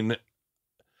 And I mean,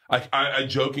 I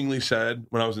jokingly said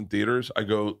when I was in theaters, I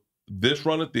go, this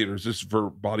run at theaters, this is for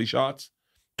Body Shots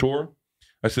tour.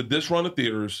 I said, this run at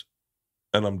theaters,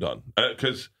 and I'm done.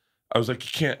 Because I was like,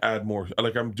 you can't add more.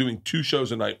 Like, I'm doing 2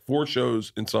 shows a night, 4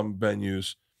 shows in some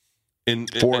venues.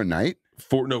 Four a night?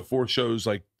 4 shows,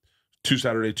 like 2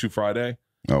 Saturday, 2 Friday.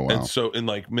 Oh, wow. And so in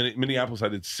like Minneapolis, I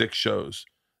did 6 shows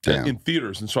in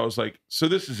theaters. And so I was like, so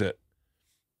this is it.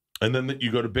 And then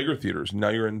you go to bigger theaters. Now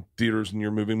you're in theaters and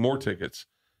you're moving more tickets.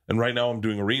 And right now I'm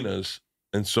doing arenas.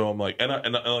 And so I'm like, and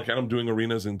I'm doing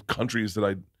arenas in countries that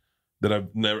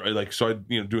I've never like. So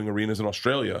doing arenas in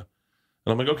Australia.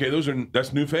 And I'm like, okay,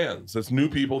 that's new fans. That's new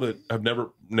people that have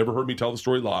never heard me tell the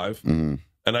story live. Mm-hmm.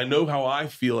 And I know how I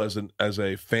feel as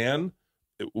a fan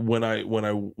when I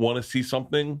want to see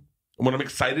something, when I'm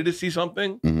excited to see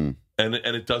something, mm-hmm. and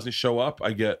it doesn't show up,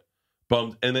 I get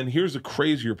bummed. And then here's the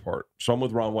crazier part. So I'm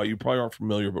with Ron White. You probably aren't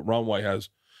familiar, but Ron White has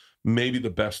maybe the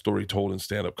best story told in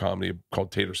stand-up comedy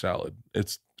called Tater Salad.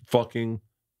 It's fucking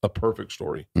a perfect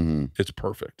story. Mm-hmm. It's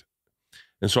perfect.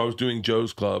 And so I was doing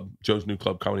Joe's new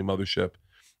club, Comedy Mothership,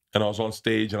 and I was on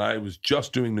stage, and I was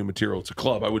just doing new material. It's a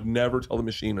club. I would never tell The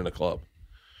Machine in a club.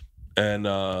 And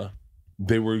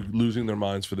they were losing their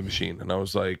minds for The Machine. And I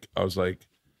was like,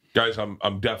 guys, I'm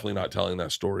definitely not telling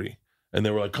that story. And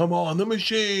they were like, come on, The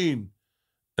Machine.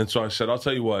 And so I said, I'll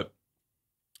tell you what,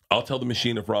 I'll tell The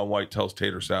Machine if Ron White tells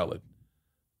Tater Salad.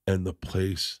 And the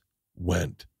place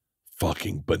went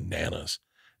fucking bananas.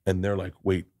 And they're like,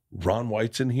 wait, Ron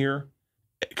White's in here?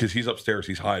 Because he's upstairs,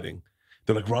 he's hiding.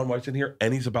 They're like, Ron White's in here,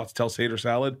 and he's about to tell Tater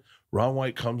Salad. Ron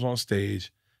White comes on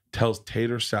stage, tells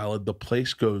Tater Salad. The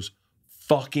place goes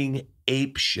fucking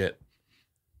ape shit.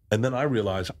 And then I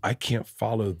realize I can't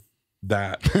follow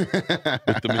that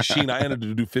with the machine. I ended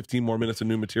to do 15 more minutes of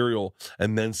new material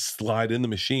and then slide in the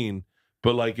machine.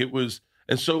 But like it was,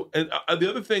 and so, and the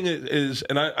other thing is,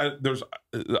 and I there's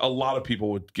a lot of people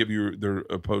would give you their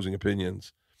opposing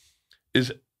opinions,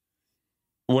 is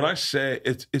when I say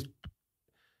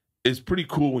it's pretty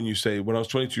cool when you say, when I was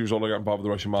 22 years old, I got involved with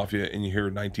the Russian mafia, and you hear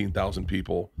 19,000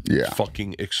 people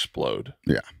fucking explode.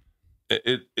 Yeah.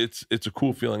 It's a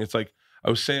cool feeling. It's like, I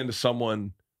was saying to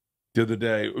someone the other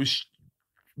day,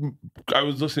 I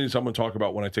was listening to someone talk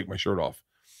about when I take my shirt off.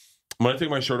 When I take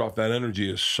my shirt off, that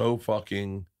energy is so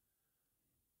fucking,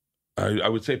 I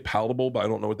would say palatable, but I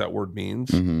don't know what that word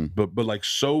means. But like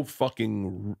so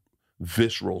fucking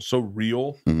visceral, so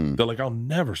real. They're like, I'll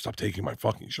never stop taking my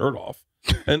fucking shirt off.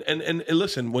 And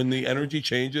listen, when the energy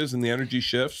changes and the energy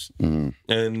shifts,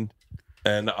 and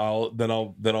I'll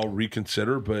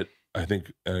reconsider. But I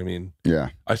think, I mean,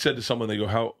 I said to someone, they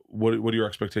go, what are your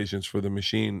expectations for the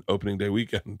machine opening day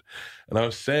weekend? And I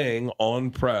was saying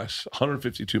on press,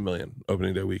 152 million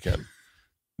opening day weekend.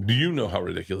 Do you know how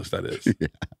ridiculous that is?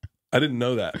 I didn't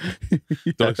know that.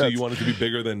 They're like, so you want it to be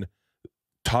bigger than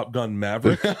Top Gun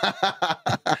Maverick? And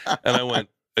I went,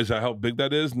 is that how big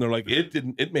that is? And they're like,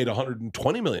 it made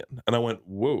 120 million. And I went,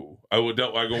 whoa. I won't be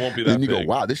that big. And you go,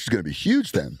 wow, this is going to be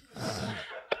huge then.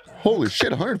 Holy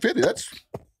shit, 150.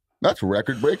 That's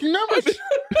record-breaking numbers.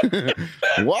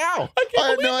 Wow. I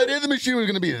had no idea the machine was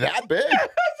going to be that big.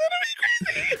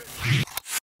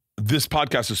 This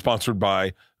podcast is sponsored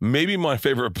by maybe my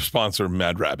favorite sponsor,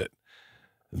 Mad Rabbit.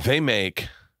 They make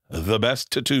the best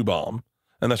tattoo bomb.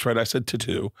 And that's right, I said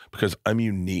tattoo because I'm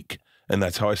unique. And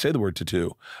that's how I say the word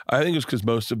tattoo. I think it's because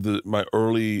most of my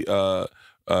early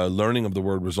learning of the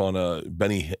word was on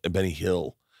Benny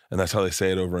Hill. And that's how they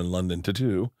say it over in London,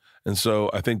 tattoo. And so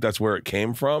I think that's where it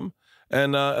came from.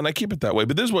 And I keep it that way.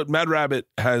 But this is what Mad Rabbit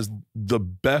has, the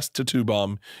best tattoo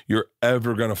bomb you're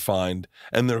ever going to find.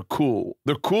 And they're cool.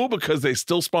 They're cool because they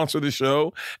still sponsor the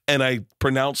show. And I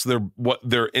pronounce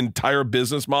their entire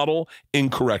business model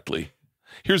incorrectly.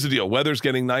 Here's the deal. Weather's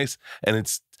getting nice, and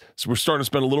so we're starting to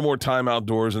spend a little more time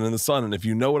outdoors and in the sun. And if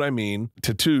you know what I mean,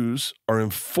 tattoos are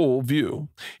in full view.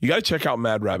 You got to check out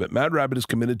Mad Rabbit. Mad Rabbit is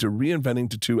committed to reinventing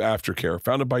tattoo aftercare.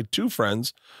 Founded by two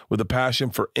friends with a passion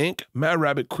for ink, Mad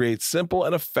Rabbit creates simple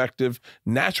and effective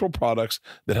natural products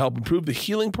that help improve the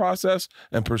healing process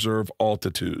and preserve all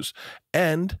tattoos.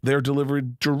 And they're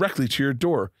delivered directly to your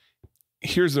door.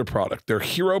 Here's their product. Their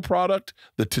hero product,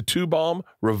 the Tattoo Balm,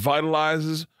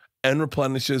 revitalizes and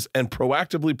replenishes and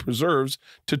proactively preserves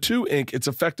tattoo ink. It's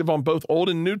effective on both old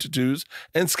and new tattoos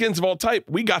and skins of all type.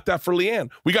 We got that for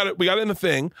Leanne. We got it in the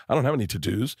thing. I don't have any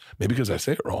tattoos, maybe because I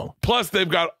say it wrong. Plus, they've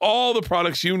got all the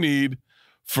products you need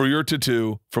for your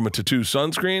tattoo, from a tattoo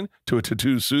sunscreen to a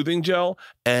tattoo soothing gel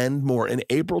and more. In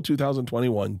April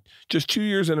 2021, just 2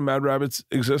 years into Mad Rabbit's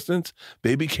existence,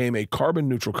 they became a carbon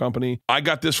neutral company. I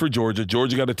got this for Georgia.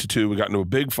 Georgia got a tattoo. We got into a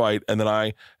big fight, and then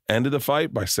I ended the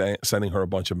fight by sending her a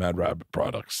bunch of Mad Rabbit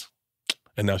products.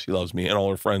 And now she loves me, and all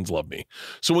her friends love me.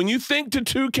 So when you think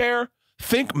tattoo care,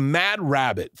 think Mad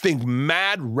Rabbit. Think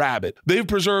Mad Rabbit. They've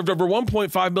preserved over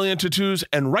 1.5 million tattoos,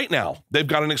 and right now, they've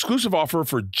got an exclusive offer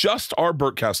for just our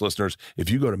Bertcast listeners.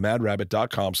 If you go to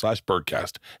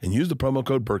madrabbit.com/Bertcast and use the promo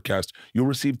code Bertcast, you'll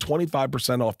receive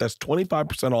 25% off. That's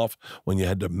 25% off when you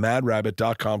head to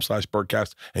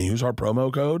madrabbit.com/Bertcast and use our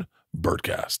promo code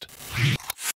Bertcast.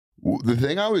 The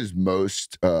thing I was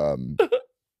most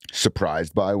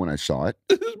surprised by when I saw it.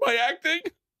 This is my acting?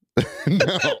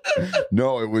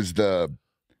 No, it was the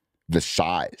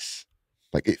size.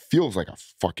 Like, it feels like a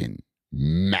fucking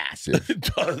massive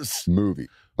movie.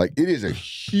 Like, it is a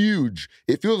huge,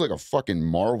 it feels like a fucking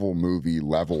Marvel movie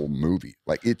level movie.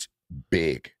 Like, it's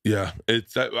big. Yeah,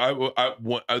 it's that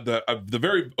the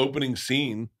very opening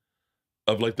scene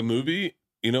of like the movie,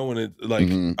 you know, when it like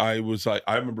I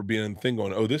remember being in the thing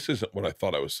going, oh, this isn't what I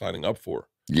thought I was signing up for.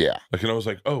 Yeah. Like, and I was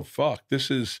like, oh, fuck, this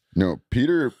is... No,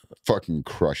 Peter fucking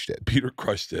crushed it. Peter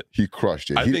crushed it. He crushed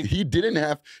it. He didn't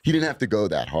have to go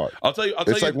that hard. I'll tell you.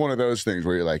 It's like one of those things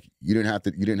where you're like, you didn't have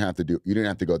to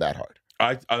go that hard.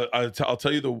 I'll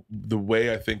tell you the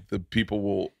way I think the people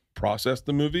will process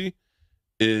the movie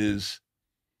is,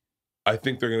 I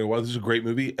think they're going to go, well, this is a great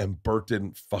movie, and Bert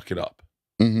didn't fuck it up.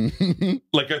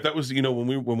 Like, that was, you know,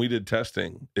 when we did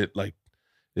testing,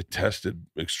 it tested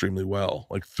extremely well,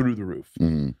 like through the roof.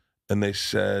 And they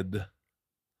said,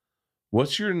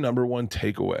 what's your number one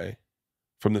takeaway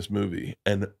from this movie?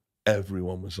 And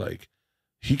everyone was like,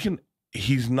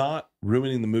 he's not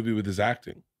ruining the movie with his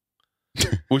acting,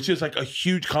 which is like a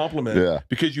huge compliment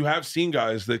because you have seen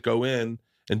guys that go in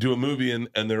and do a movie and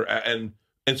they're, and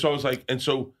so I was like, and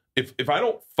so if I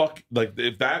don't like,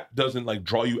 if that doesn't like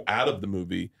draw you out of the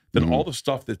movie, then all the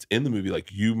stuff that's in the movie,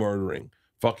 like you murdering,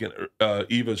 fucking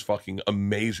Eva's fucking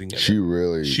amazing in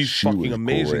it. She's fucking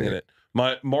amazing in it.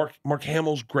 Mark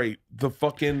Hamill's great. The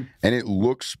fucking, and it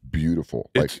looks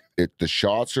beautiful. Like the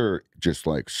shots are just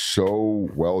like so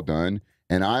well done.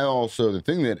 And I also, the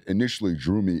thing that initially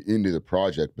drew me into the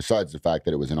project, besides the fact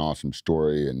that it was an awesome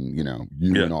story and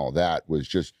you and all that, was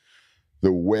just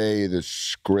the way the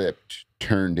script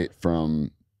turned it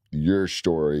from your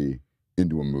story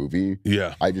into a movie.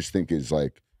 Yeah, I just think is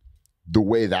like the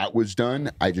way that was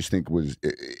done. I just think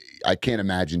I can't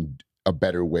imagine a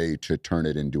better way to turn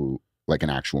it into like an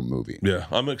actual movie. Yeah,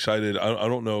 I'm excited. I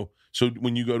don't know. So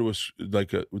when you go to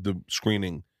the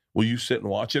screening, will you sit and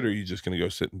watch it, or are you just going to go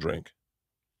sit and drink?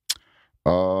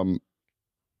 Like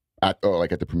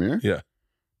at the premiere? Yeah,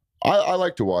 I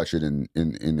like to watch it in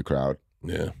the crowd.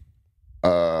 Yeah.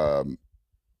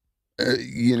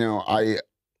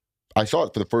 I saw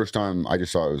it for the first time. I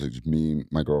just saw it was just me,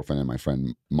 my girlfriend, and my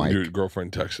friend Mike. Your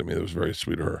girlfriend texted me. That was very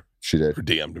sweet of her. She did. Or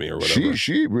DM'd me or whatever.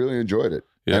 She really enjoyed it.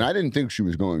 Yeah. And I didn't think she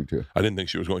was going to. I didn't think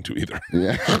she was going to either.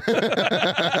 Yeah.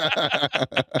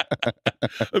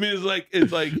 I mean,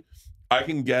 it's like I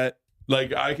can get,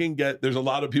 there's a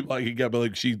lot of people I can get, but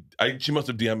like she must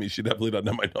have DM'd me. She definitely doesn't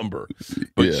have my number.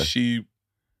 But she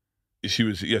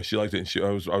liked it. And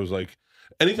I was like,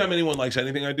 anytime anyone likes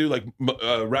anything I do, like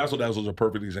Razzle Dazzle is a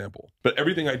perfect example. But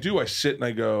everything I do, I sit and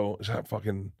I go, is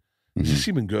this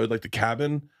even good? Like The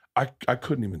Cabin, I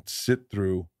couldn't even sit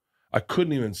through. I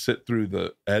couldn't even sit through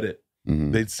the edit.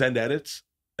 They'd send edits,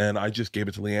 and I just gave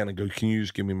it to Leanne and go, "Can you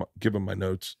just give them my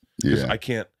notes?" Because I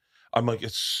can't. I'm like,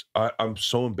 I'm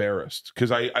so embarrassed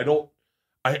because I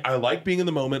like being in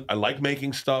the moment. I like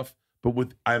making stuff, but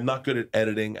I'm not good at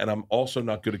editing, and I'm also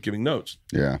not good at giving notes.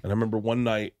 Yeah. And I remember one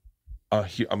night,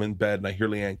 I'm in bed and I hear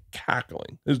Leanne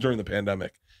cackling. This is during the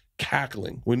pandemic,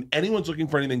 cackling. When anyone's looking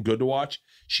for anything good to watch,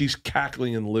 she's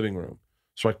cackling in the living room.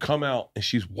 So I come out and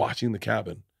she's watching The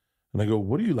Cabin. And I go,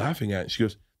 "What are you laughing at?" And she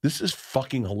goes, "This is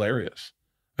fucking hilarious."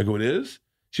 I go, "It is?"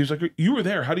 She was like, "You were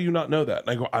there. How do you not know that?" And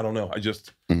I go, "I don't know. I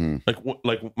just like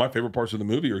my favorite parts of the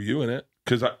movie are you in it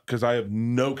because I have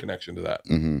no connection to that.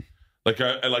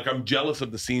 Like I'm jealous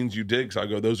of the scenes you did because I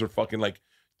go, those are fucking I'm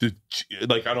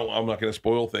not gonna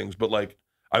spoil things, but like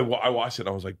I watched it and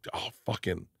I was like, oh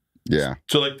fucking yeah.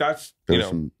 So like that's there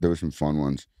were some fun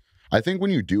ones. I think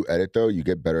when you do edit though, you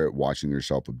get better at watching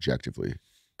yourself objectively.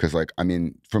 Because like I'm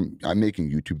making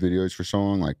YouTube videos for so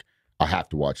long, like I have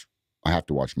to watch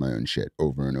my own shit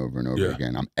over and over and over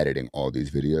again. I'm editing all these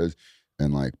videos,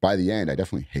 and like by the end, I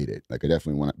definitely hate it. Like I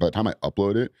definitely want. By the time I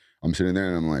upload it, I'm sitting there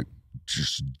and I'm like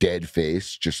just dead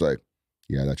face, just like,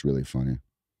 yeah, that's really funny.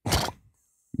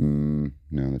 No,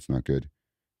 that's not good.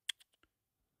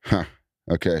 Huh.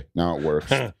 Okay, now it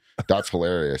works. That's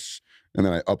hilarious. And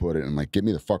then I upload it and I'm like, get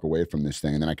me the fuck away from this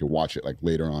thing. And then I can watch it like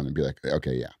later on and be like,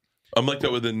 okay, yeah. I'm like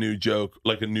that with a new joke.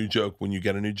 Like a new joke, when you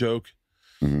get a new joke,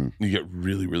 you get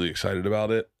really, really excited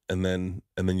about it. And then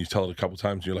you tell it a couple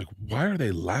times and you're like, why are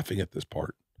they laughing at this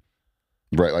part?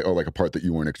 Right. Like, oh, like a part that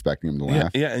you weren't expecting them to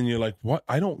laugh. Yeah. And you're like, what?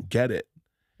 I don't get it.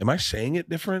 Am I saying it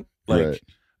different? Like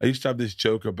I used to have this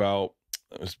joke about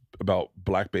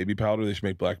black baby powder. They should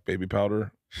make black baby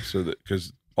powder so that,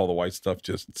 because all the white stuff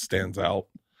just stands out.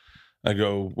 I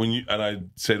go, and I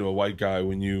say to a white guy,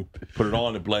 when you put it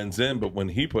on, it blends in. But when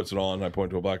he puts it on, I point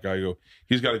to a black guy, I go,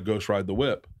 he's got to ghost ride the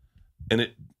whip. And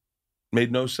it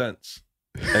made no sense.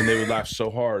 And they would laugh so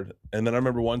hard. And then I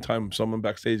remember one time someone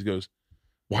backstage goes,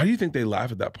 why do you think they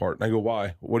laugh at that part? And I go,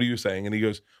 why? What are you saying? And he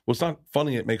goes, well, it's not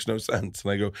funny. It makes no sense.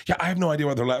 And I go, yeah, I have no idea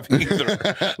why they're laughing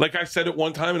either. Like I said it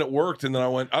one time and it worked. And then I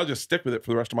went, I'll just stick with it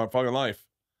for the rest of my fucking life.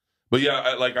 But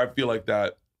yeah, I feel like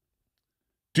that.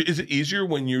 Is it easier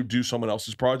when you do someone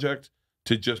else's project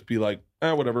to just be like,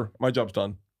 whatever, my job's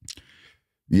done?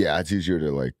 Yeah, it's easier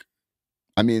to like,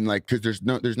 I mean, like, because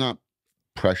there's not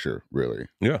pressure really.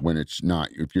 Yeah. When it's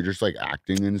not, if you're just like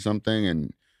acting in something,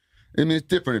 and I mean, it's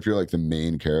different if you're like the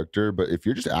main character, but if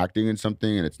you're just acting in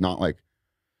something and it's not like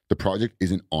the project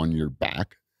isn't on your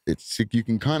back, it's like you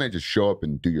can kind of just show up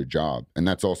and do your job. And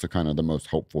that's also kind of the most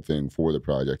helpful thing for the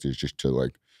project, is just to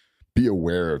like be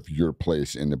aware of your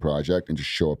place in the project and just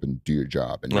show up and do your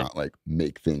job and not like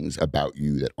make things about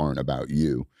you that aren't about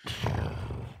you.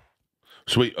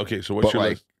 Sweet. Okay. So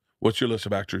what's your list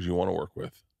of actors you want to work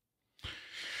with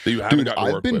that you haven't gotten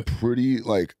to work with? I've been pretty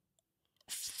like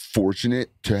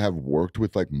fortunate to have worked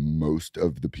with like most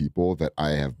of the people that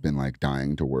I have been like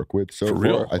dying to work with so For far.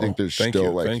 real? I think there's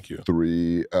still like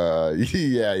three.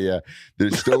 Yeah.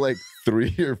 There's still like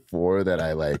 3 or 4 that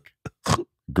I like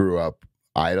grew up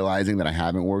idolizing that I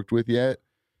haven't worked with yet.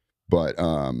 But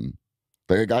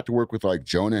like I got to work with like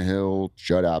Jonah Hill,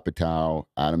 Judd Apatow,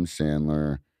 Adam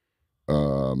Sandler,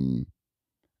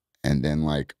 and then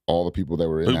like all the people that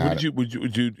were in that. You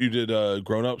did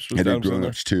Grown Ups with I did Adam Grown Sandler?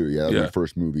 Ups too. Yeah, that was my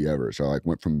first movie ever. So I like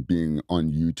went from being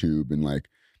on YouTube and like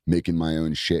making my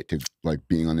own shit to like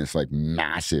being on this like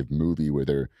massive movie where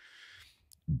they're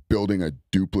building a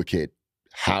duplicate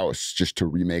house just to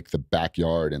remake the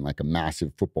backyard and like a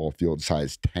massive football field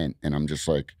sized tent. And I'm just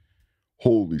like,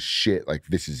 holy shit, like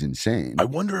this is insane. I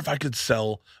wonder if I could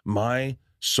sell my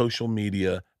social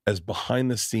media as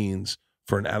behind the scenes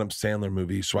for an Adam Sandler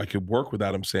movie so I could work with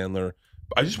Adam Sandler.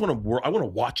 I just want to work. I want to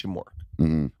watch him work.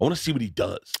 Mm-hmm. I want to see what he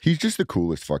does. He's just the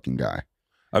coolest fucking guy.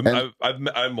 I met him,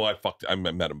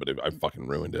 but I fucking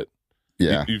ruined it.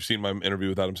 Yeah. You've seen my interview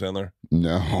with Adam Sandler?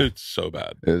 No. It's so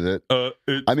bad. Is it?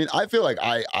 I mean, I feel like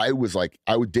I was like,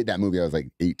 I did that movie. I was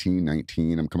like 18,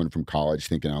 19. I'm coming from college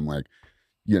thinking I'm like,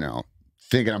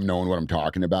 thinking I'm knowing what I'm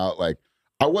talking about. Like,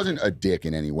 I wasn't a dick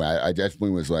in any way. I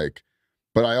definitely was like,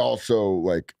 but I also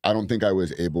like, I don't think I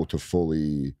was able to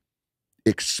fully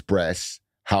express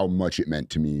how much it meant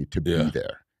to me to be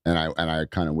there. And I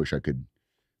kind of wish I could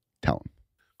tell him.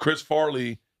 Chris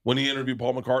Farley, when he interviewed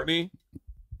Paul McCartney,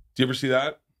 do you ever see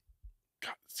that?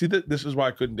 God, see that this is why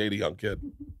I couldn't date a young kid.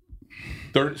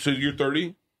 30, so you're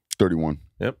 30? 31.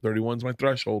 Yep, 31's my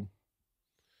threshold.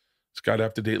 This guy'd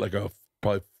have to date like a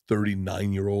probably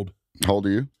 39-year-old. How old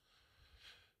are you?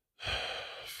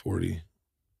 40.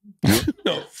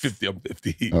 No, 50. I'm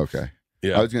 50. Okay.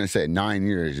 Yeah. I was going to say 9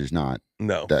 years is not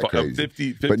that crazy. I'm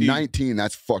 50. But 19,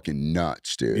 that's fucking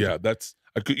nuts, dude. Yeah,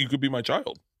 you could be my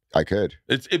child. I could.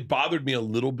 It bothered me a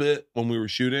little bit when we were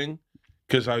shooting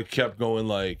because I kept going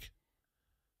like,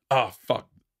 oh, fuck.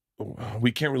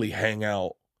 We can't really hang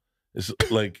out. It's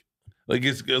like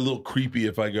it's a little creepy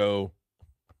if I go,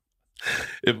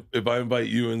 if I invite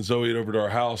you and Zoe over to our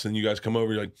house and you guys come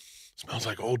over, you're like, smells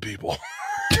like old people.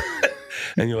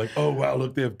 And you're like, oh, wow,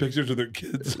 look, they have pictures of their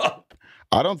kids up.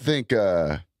 I don't think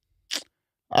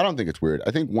it's weird.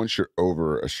 I think once you're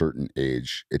over a certain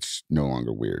age, it's no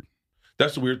longer weird.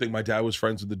 That's the weird thing. My dad was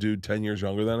friends with the dude 10 years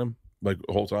younger than him, like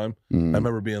the whole time. Mm. I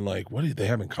remember being like, what do they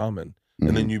have in common? Mm.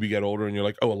 And then you get older and you're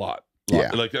like, oh, a lot.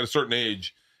 Yeah. Like at a certain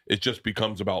age, it just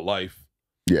becomes about life.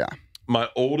 Yeah. My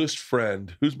oldest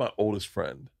friend, who's my oldest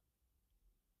friend?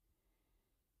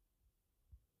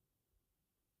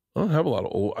 I don't have a lot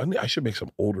of old. I should make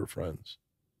some older friends.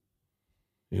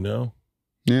 Yeah.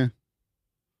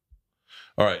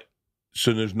 All right.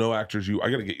 So there's no actors I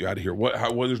got to get you out of here.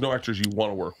 There's no actors you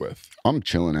want to work with? I'm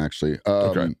chilling, actually.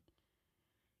 Okay.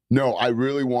 No, I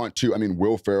really want to. I mean,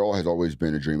 Will Ferrell has always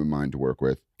been a dream of mine to work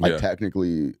with. Yeah. I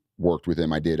technically worked with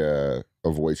him. I did a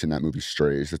voice in that movie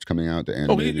Strays that's coming out. The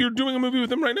animated. Oh, you're doing a movie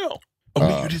with him right now? Oh,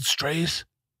 wait, you did Strays?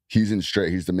 He's in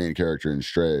Strays. He's the main character in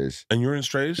Strays. And you're in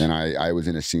Strays? And I was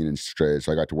in a scene in Strays,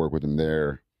 so I got to work with him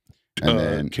there. And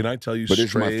then, can I tell you, but this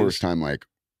is my first time like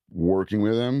working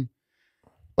with him,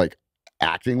 like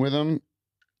acting with him.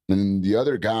 And the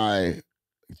other guy,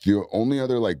 the only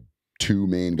other like 2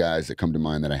 main guys that come to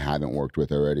mind that I haven't worked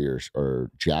with already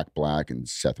are Jack Black and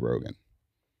Seth Rogen.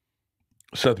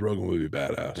 Seth Rogen would be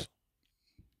badass.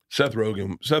 Seth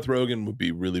Rogen would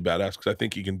be really badass because I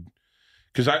think he can.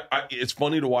 Because it's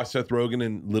funny to watch Seth Rogen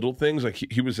in little things. Like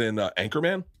he was in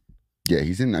Anchorman. Yeah,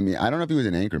 he's in. I mean, I don't know if he was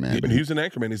in Anchorman, but he was in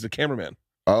Anchorman. He's the cameraman.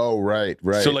 Oh, right.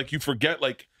 So like you forget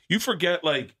like he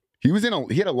was in.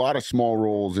 He had a lot of small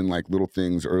roles in like little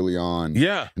things early on.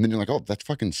 Yeah, and then you're like, oh, that's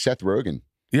fucking Seth Rogen.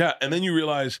 Yeah, and then you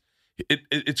realize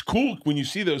it's cool when you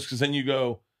see those because then you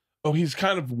go, oh, he's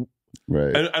kind of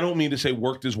right. I don't mean to say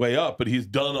worked his way up, but he's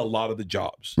done a lot of the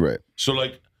jobs. Right. So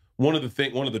like one of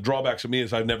the drawbacks of me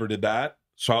is I've never did that.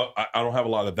 So I don't have a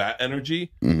lot of that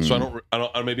energy. Mm-hmm. So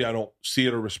maybe I don't see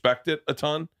it or respect it a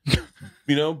ton,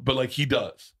 but like he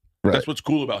does. Right. That's what's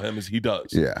cool about him is he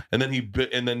does. Yeah. And then he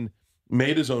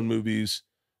made his own movies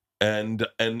and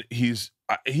I think he's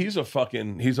a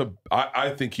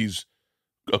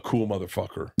cool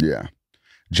motherfucker. Yeah.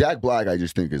 Jack Black, I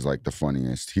just think is like the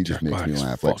funniest. He just makes me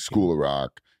laugh. Like School of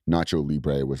Rock, Nacho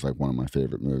Libre was like one of my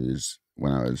favorite movies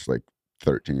when I was like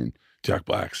 13. Jack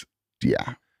Black's.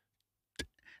 Yeah.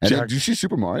 And then, did you see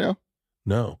Super Mario?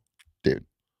 No. Dude,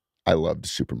 I loved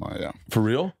Super Mario. For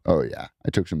real? Oh, yeah. I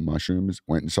took some mushrooms,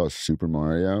 went and saw Super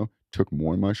Mario, took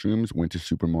more mushrooms, went to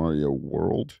Super Mario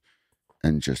World.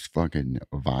 and just fucking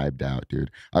vibed out,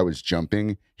 dude. I was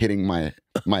jumping, hitting my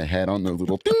head on the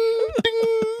little ding,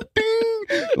 ding,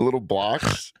 ding, the little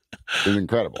blocks. It was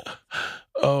incredible.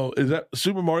 Oh, is that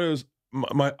Super Mario's?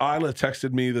 My Isla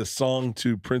texted me the song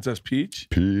to Princess Peach.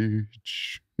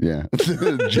 Peach. Yeah.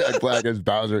 Jack Black as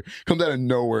Bowser comes out of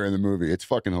nowhere in the movie. It's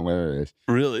fucking hilarious.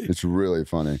 Really? It's really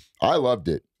funny. I loved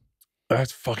it.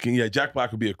 That's fucking, yeah. Jack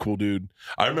Black would be a cool dude.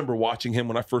 I remember watching him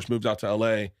when I first moved out to LA.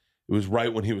 It was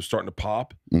right when he was starting to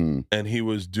pop, and he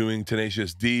was doing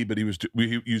Tenacious D, but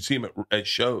you'd see him at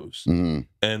shows,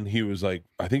 and he was like,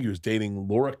 I think he was dating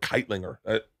Laura Keitlinger.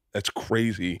 That's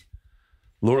crazy.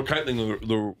 Laura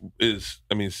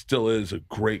Keitlinger still is a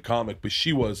great comic, but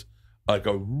she was like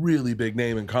a really big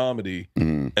name in comedy,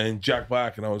 and Jack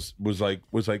Black and I was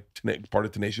part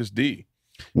of Tenacious D.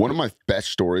 One of my best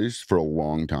stories for a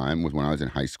long time was when I was in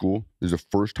high school. It was the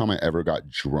first time I ever got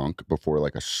drunk before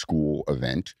like a school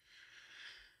event.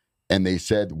 And they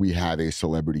said, we have a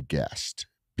celebrity guest.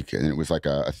 And it was like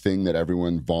a thing that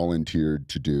everyone volunteered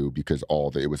to do because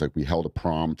it was like we held a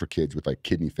prom for kids with like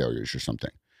kidney failures or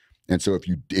something. And so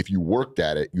if you worked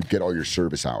at it, you'd get all your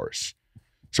service hours.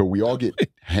 So we all get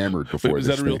hammered before this.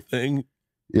 Is that a real thing?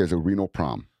 Yeah, it was a renal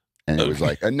prom. And it was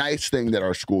like a nice thing that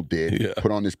our school did,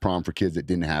 put on this prom for kids that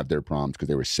didn't have their proms because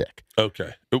they were sick.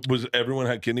 Okay. Was everyone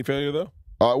had kidney failure though?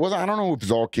 It wasn't. I don't know if it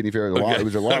was all kidney failure. It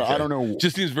was a lot. I don't know.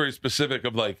 Just seems very specific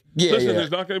of like, listen, there's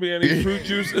not going to be any fruit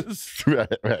juices.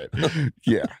 Right.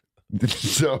 Yeah.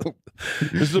 So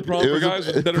this is a problem for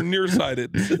guys that are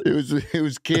nearsighted. It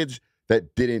was kids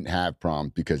that didn't have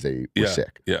prom because they were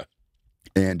sick. Yeah.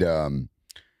 And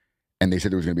they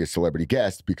said there was going to be a celebrity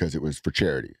guest because it was for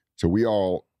charity. So we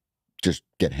all just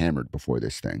get hammered before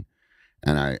this thing.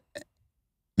 And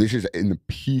this is in the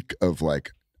peak of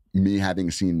like me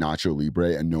having seen Nacho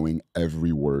Libre and knowing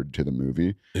every word to the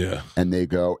movie. Yeah. And they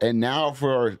go, and now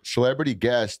for our celebrity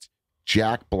guest,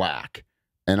 Jack Black.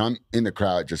 And I'm in the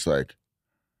crowd just like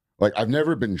I've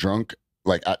never been drunk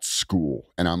like at school.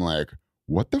 And I'm like,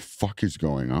 what the fuck is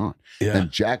going on? Yeah.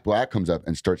 And Jack Black comes up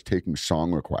and starts taking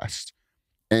song requests.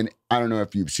 And I don't know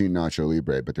if you've seen Nacho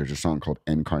Libre, but there's a song called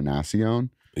Encarnacion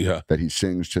that he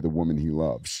sings to the woman he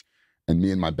loves. And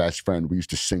me and my best friend, we used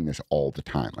to sing this all the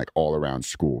time, like all around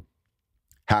school.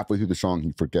 Halfway through the song,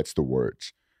 he forgets the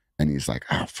words. And he's like,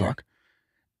 oh, fuck.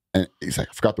 And he's like,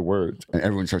 I forgot the words. And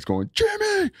everyone starts going,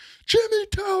 Jimmy,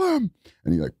 tell him.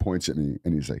 And he like points at me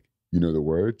and he's like, you know the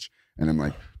words? And I'm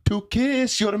like, to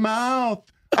kiss your mouth,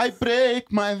 I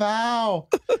break my vow.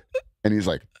 And he's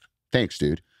like, thanks,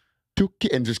 dude.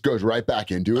 And just goes right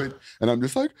back into it. And I'm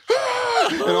just like, ah!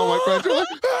 And all my friends are like,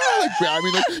 ah! Like, grab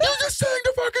me, like, you just sang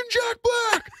to fucking Jack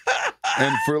Black.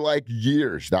 And for like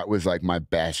years, that was like my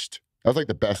best. That was like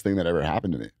the best thing that ever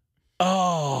happened to me.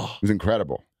 Oh. It was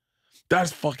incredible.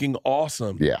 That's fucking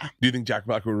awesome. Yeah. Do you think Jack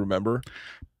Black would remember?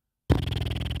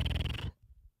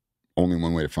 Only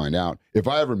one way to find out. If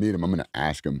I ever meet him, I'm going to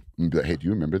ask him. I'm going to be like, hey, do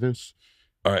you remember this?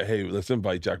 All right. Hey, let's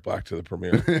invite Jack Black to the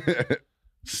premiere.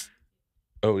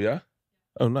 Oh, yeah?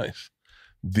 Oh, nice.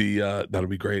 That'll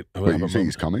be great. Wait, you say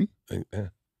he's coming? Yeah.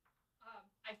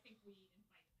 I think we invite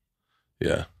him.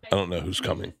 Yeah. I don't know who's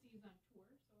coming.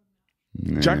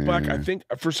 Jack Black, I think,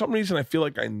 for some reason, I feel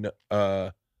like I know.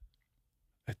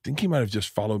 I think he might have just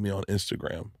followed me on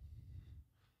Instagram.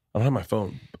 I don't have my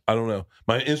phone. I don't know.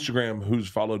 My Instagram, who's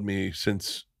followed me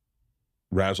since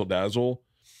Razzle Dazzle,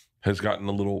 has gotten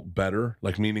a little better.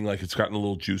 Like, meaning like it's gotten a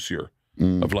little juicier.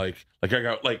 Of like I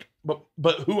got like,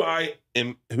 but who I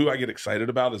get excited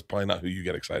about is probably not who you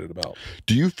get excited about.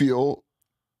 Do you feel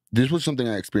this was something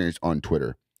I experienced on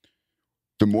Twitter?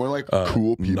 The more like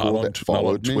cool people that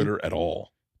followed me, Twitter at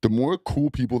all. The more cool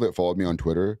people that followed me on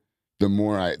Twitter, the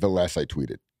less I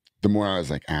tweeted. The more I was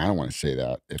like, I don't want to say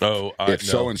that. If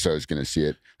so and so is going to see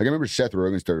it. Like I remember Seth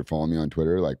Rogen started following me on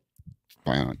Twitter like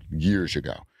years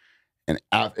ago, and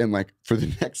like for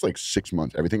the next like 6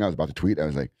 months, everything I was about to tweet, I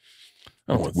was like,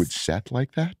 would Seth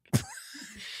like that?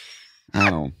 I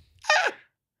don't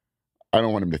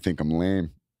want him to think I'm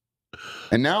lame.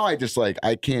 And now I just like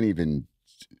I can't even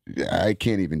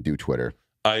do Twitter.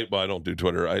 I don't do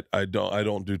Twitter. I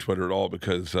don't do Twitter at all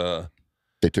because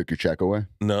they took your check away?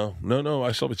 No.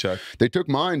 I still have a check. They took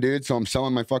mine, dude, so I'm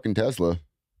selling my fucking Tesla.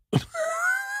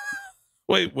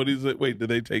 Wait, what is it? Wait, did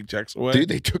they take checks away? Dude,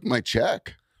 they took my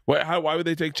check. Wait, why would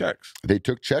they take checks? They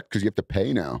took check because you have to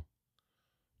pay now.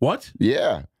 What?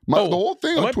 Yeah. The whole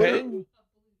thing on Twitter. Paying?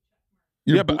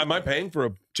 Yeah, but am I paying for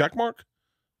a check mark?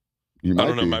 I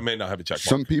don't know. I may not have a check mark.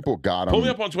 Some people got them. Pull me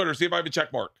up on Twitter, see if I have a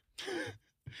check mark.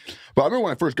 But I remember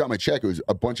when I first got my check, it was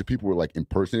a bunch of people were like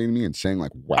impersonating me and saying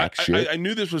like whack shit. I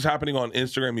knew this was happening on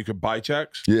Instagram. You could buy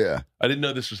checks. Yeah. I didn't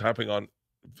know this was happening on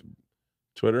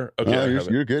Twitter? Okay, Oh, I have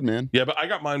it. you're good, man. Yeah, but I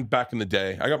got mine back in the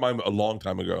day. I got mine a long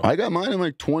time ago. I got mine in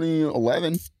like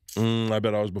 2011. I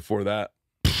bet I was before that.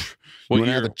 You want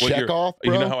to have a check off,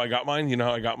 bro? You know how I got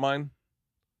mine?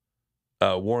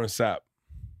 Warren Sapp.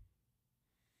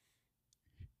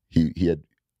 He had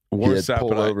Warren had Sapp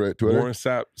pulled over at Twitter. Warren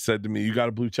Sapp said to me, "You got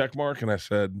a blue check mark?" And I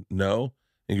said, "No."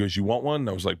 And he goes, "You want one?" And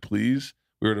I was like, "Please."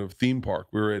 We were at a theme park.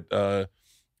 We were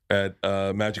at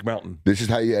Magic Mountain. This is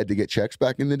how you had to get checks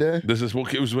back in the day? It was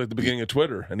at the beginning of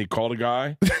Twitter, and he called a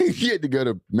guy. He had to go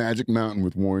to Magic Mountain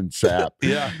with Warren Sapp.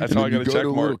 Yeah, that's how I got a check mark. Go to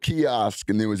a little kiosk,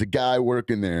 and there was a guy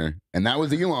working there, and that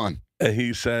was Elon. And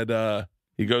he said,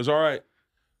 he goes, "All right,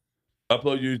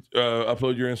 upload your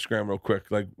Instagram real quick,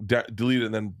 like delete it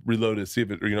and then reload it, see if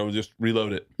it, just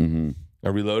reload it." Mm-hmm. I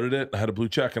reloaded it. I had a blue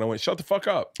check, and I went, "Shut the fuck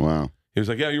up." Wow. He was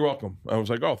like, "Yeah, you're welcome." I was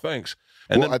like, "Oh, thanks."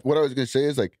 And then, what I was going to say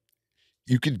is, like,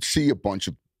 you could see a bunch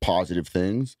of positive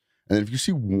things, and then if you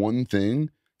see one thing,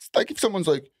 it's like if someone's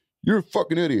like, "You're a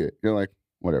fucking idiot," you're like,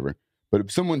 whatever. But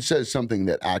if someone says something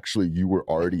that actually you were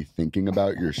already thinking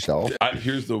about yourself,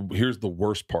 here's the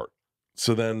worst part.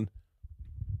 So then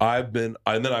I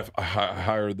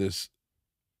hired this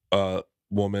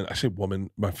woman. I say woman,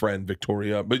 my friend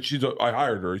Victoria, but I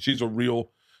hired her. She's a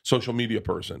real social media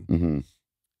person. mm-hmm.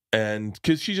 And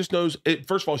because she just knows it.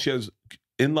 First of all, she has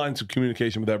inlines of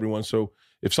communication with everyone. So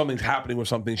if something's happening with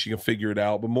something, she can figure it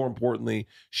out. But more importantly,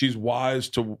 she's wise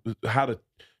to how to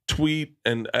tweet.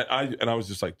 And I was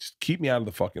just like, just keep me out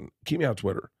of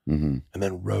Twitter. Mm-hmm. And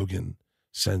then Rogan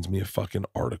sends me a fucking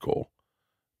article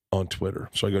on Twitter.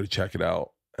 So I go to check it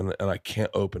out, and I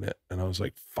can't open it. And I was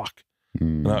like, fuck.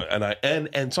 Mm-hmm.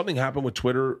 And something happened with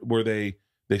Twitter where they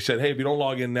said, hey, if you don't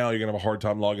log in now, you're gonna have a hard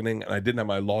time logging in. And I didn't have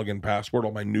my login password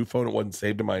on my new phone. It wasn't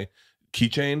saved to my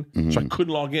keychain. Mm-hmm. So I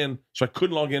couldn't log in. So I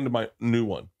couldn't log into my new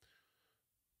one.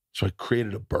 So I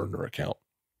created a burner account.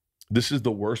 This is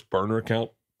the worst burner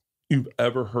account you've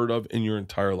ever heard of in your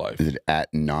entire life. Is it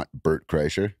at not Bert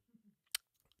Kreischer?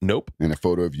 Nope. And a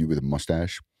photo of you with a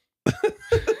mustache?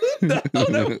 No, it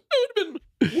would have been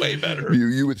way better.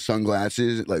 You with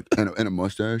sunglasses, like, and a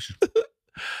mustache?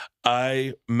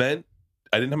 I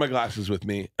didn't have my glasses with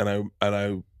me, and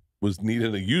I was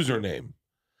needing a username.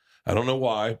 I don't know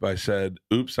why, but I said,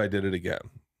 "Oops, I did it again."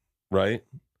 Right?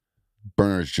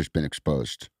 Burner's just been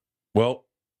exposed. Well,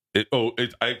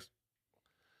 okay.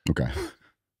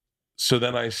 So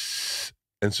then I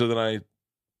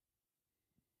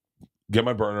get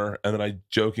my burner, and then I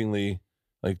jokingly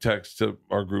like text to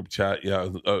our group chat, "Yeah,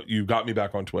 you got me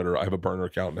back on Twitter. I have a burner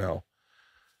account now."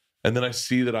 And then I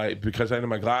see that because I had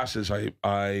my glasses,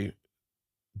 I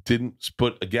didn't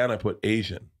put, again, I put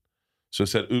Asian. So I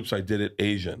said, "Oops, I did it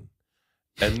Asian."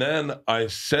 And then I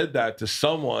said that to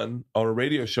someone on a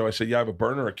radio show. I said, "Yeah, I have a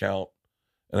burner account."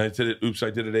 And I did it, "Oops,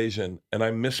 I did it Asian." And I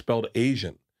misspelled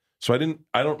Asian. So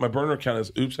my burner account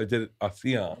is "Oops, I did it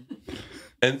ASEAN."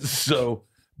 And so,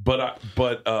 I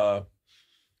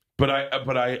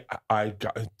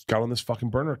got on this fucking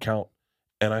burner account,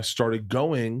 and I started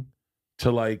going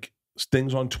to like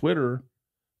things on Twitter,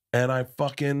 and I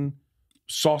fucking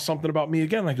saw something about me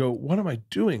again. I go, what am I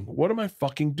doing? What am I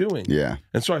fucking doing? Yeah.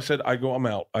 And so I said, I'm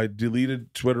out. I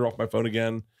deleted Twitter off my phone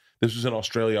again. This was in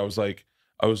Australia. I was like,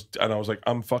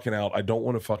 I'm fucking out. I don't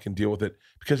want to fucking deal with it,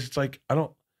 because it's like,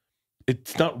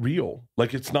 it's not real.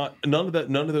 Like, it's not, none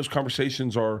of those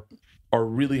conversations are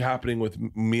really happening with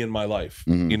me in my life.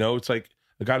 Mm-hmm. You know, it's like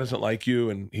the guy doesn't like you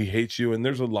and he hates you. And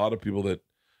there's a lot of people that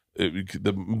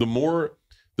the more,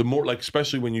 like,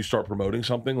 especially when you start promoting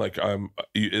something, like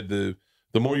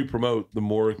the more you promote, the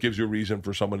more it gives you a reason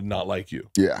for someone to not like you.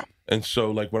 Yeah. And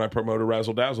so, like, when I promoted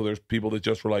Razzle Dazzle, there's people that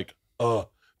just were like,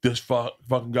 this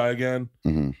fucking guy again.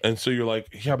 Mm-hmm. And so you're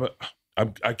like, yeah, but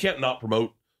I can't not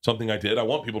promote something I did. I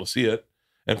want people to see it.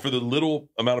 And for the little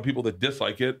amount of people that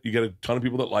dislike it, you get a ton of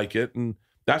people that like it. And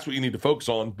that's what you need to focus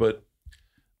on. But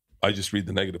I just read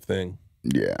the negative thing.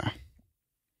 Yeah.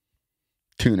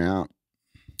 Tune out.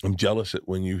 I'm jealous at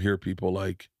when you hear people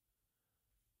like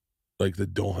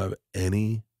that don't have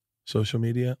any social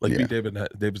media. Like, yeah. Pete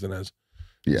Davidson has.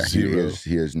 Yeah, zero.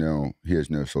 He has no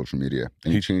social media,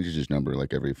 and he changes his number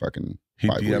like every fucking 5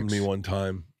 weeks. He DM'd me one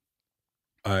time.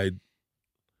 I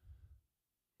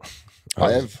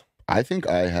think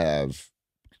I have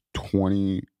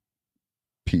 20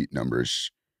 Pete numbers.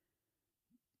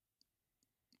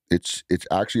 It's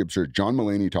actually absurd. John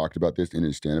Mulaney talked about this in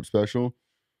his stand-up special.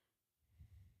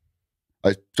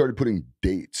 I started putting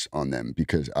dates on them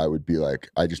because I would be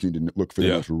like, I just need to look for the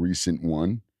most recent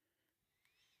one.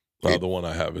 The one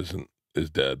I have is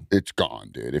dead. It's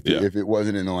gone, dude. If it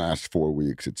wasn't in the last 4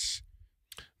 weeks, it's...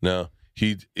 No.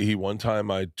 He one time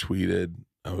I tweeted,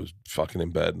 I was fucking in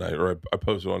bed, and I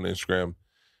posted on Instagram.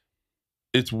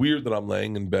 It's weird that I'm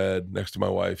laying in bed next to my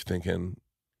wife thinking,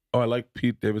 oh, I like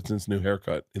Pete Davidson's new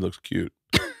haircut. He looks cute.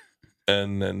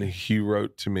 And then he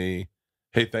wrote to me,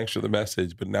 hey, thanks for the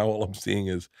message. But now all I'm seeing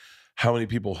is how many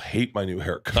people hate my new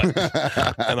haircut.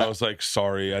 And I was like,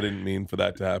 sorry, I didn't mean for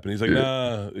that to happen. He's like,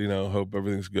 nah, hope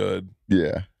everything's good.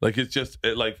 Yeah. Like, it's just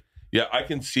yeah, I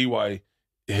can see why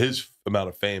his amount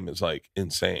of fame is like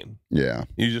insane. Yeah.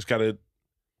 You just got to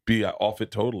be off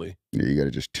it totally. Yeah, you got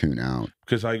to just tune out.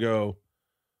 Because I go,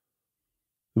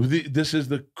 this is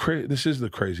the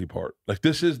crazy part. Like,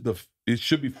 it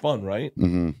should be fun, right?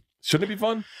 Mm-hmm. Shouldn't it be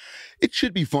fun? It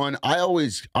should be fun. Or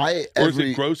is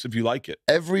it gross if you like it?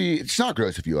 It's not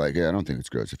gross if you like it. I don't think it's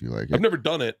gross if you like it. I've never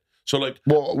done it. So like,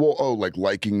 like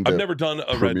liking. I've never done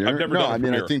a premiere? I've never done a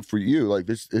premiere. I think for you, like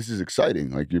this is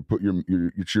exciting. Like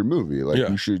it's your movie. Like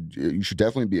you should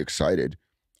definitely be excited.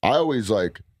 I always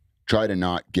like try to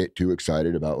not get too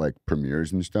excited about like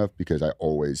premieres and stuff because I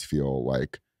always feel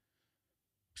like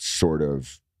sort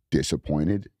of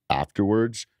disappointed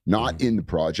afterwards. Not in the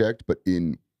project, but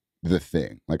in the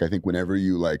thing. Like I think whenever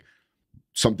you like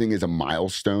something is a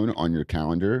milestone on your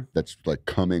calendar that's like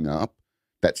coming up,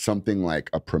 that's something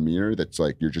like a premiere that's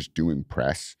like you're just doing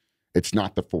press. It's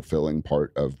not the fulfilling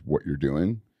part of what you're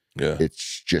doing. Yeah.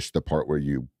 It's just the part where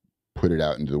you put it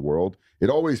out into the world. It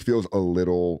always feels a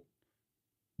little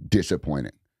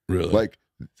disappointing. Really? Like,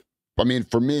 I mean,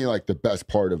 for me, like the best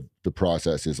part of the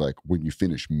process is like when you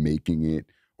finish making it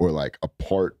or like a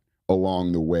part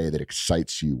along the way that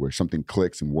excites you where something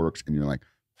clicks and works and you're like,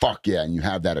 fuck yeah, and you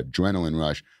have that adrenaline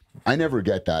rush. I never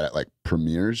get that at like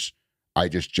premieres. I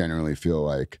just generally feel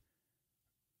like,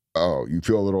 oh, you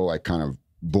feel a little like kind of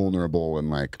vulnerable and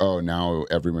like, oh, now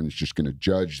everyone's just going to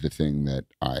judge the thing that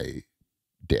I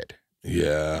did.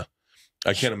 Yeah.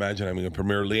 I can't imagine having a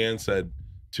premiere. Leanne said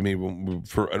to me,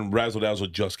 and Razzle Dazzle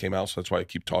just came out, so that's why I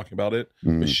keep talking about it.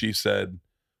 But she said,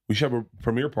 we should have a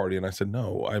premiere party. And I said,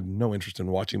 no, I have no interest in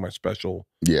watching my special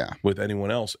with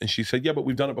anyone else. And she said, yeah, but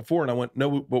we've done it before. And I went,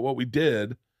 no, but what we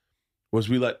did was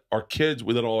we let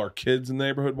all our kids in the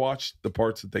neighborhood watch the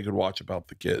parts that they could watch about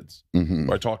the kids.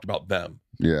 Where I talked about them.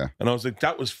 Yeah. And I was like,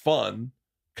 that was fun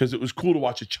because it was cool to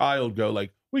watch a child go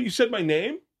like, wait, you said my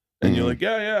name? And you're like,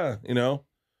 yeah,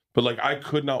 But like, I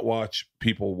could not watch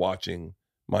people watching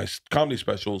my comedy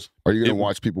specials. Are you going to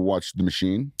watch people watch The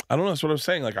Machine? I don't know. That's what I was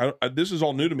saying. Like, this is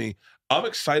all new to me. I'm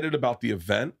excited about the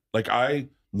event. Like, I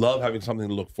love having something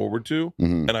to look forward to.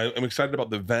 And I'm excited about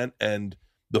the event and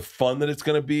the fun that it's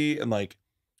going to be. And like,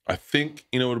 I think,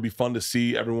 it'll be fun to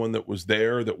see everyone that was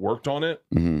there that worked on it.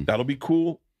 That'll be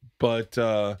cool. But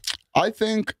I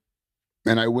think,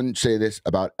 and I wouldn't say this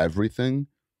about everything,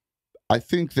 I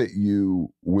think that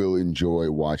you will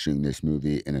enjoy watching this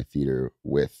movie in a theater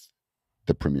with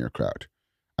the premiere crowd.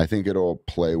 I think it'll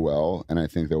play well, and I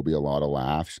think there'll be a lot of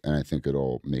laughs, and I think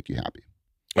it'll make you happy.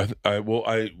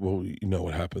 You know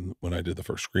what happened when I did the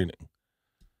first screening.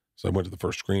 So I went to the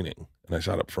first screening, and I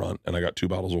sat up front, and I got 2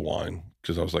 bottles of wine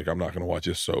because I was like, I'm not going to watch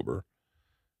this sober.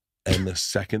 And the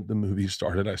second the movie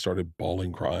started, I started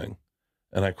bawling, crying,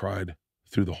 and I cried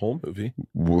through the whole movie.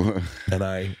 And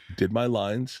I did my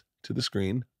lines to the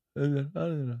screen,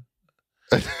 and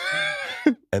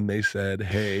they said,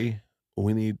 hey,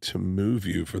 we need to move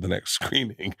you for the next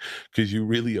screening because you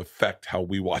really affect how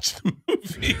we watch the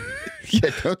movie.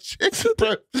 Yeah, don't you?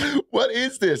 Bro, what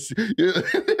is this?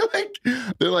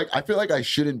 They're like, I feel like I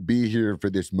shouldn't be here for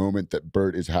this moment that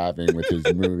Bert is having with his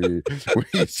movie where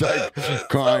he's like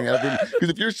crying. Because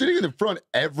if you're sitting in the front,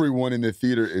 everyone in the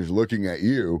theater is looking at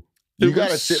you. You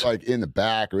got to sit like in the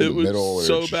back or in the middle. It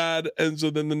was so bad. And so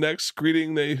then the next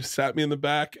screening, they sat me in the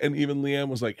back, and even Leanne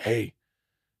was like, hey,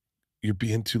 you're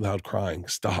being too loud crying.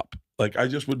 Stop. Like, I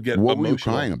just would get what emotional. Were you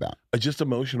crying about? Just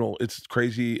emotional. It's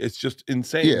crazy. It's just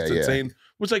insane. Yeah, it's insane. It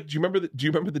was like, do you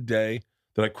remember the day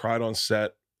that I cried on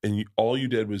set and all you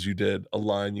did was you did a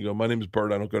line. You go, my name is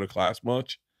Bert. I don't go to class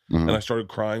much. And I started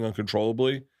crying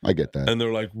uncontrollably. I get that. And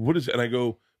they're like, what is it? And I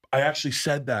go, I actually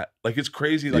said that. Like, it's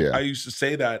crazy. Like, I used to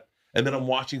say that. And then I'm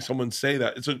watching someone say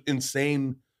that. It's an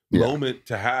insane moment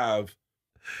to have.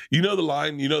 You know the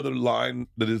line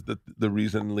that is the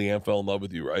reason Leanne fell in love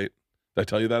with you, right? Did I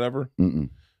tell you that ever?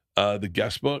 The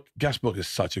Guest Book. Guest Book is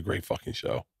such a great fucking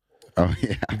show. Oh,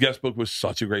 yeah. The Guest Book was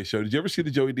such a great show. Did you ever see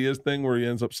the Joey Diaz thing where he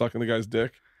ends up sucking the guy's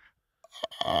dick?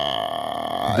 The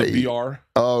VR.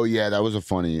 Oh, yeah. That was a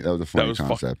funny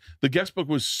concept. The Guest Book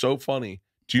was so funny.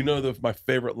 Do you know my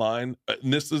favorite line?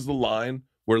 And this is the line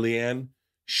where Leanne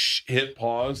hit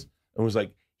pause and was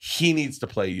like, he needs to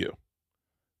play you.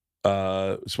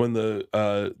 It's when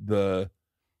the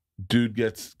dude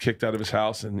gets kicked out of his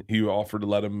house and you offer to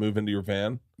let him move into your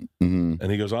van. Mm-hmm.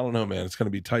 And he goes, I don't know, man. It's going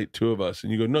to be tight, 2 of us.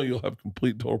 And you go, no, you'll have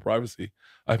complete total privacy.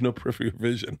 I have no peripheral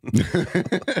vision.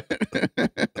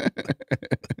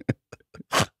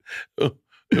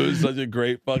 It was such a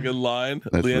great fucking line.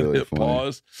 That's Leanne really hit funny.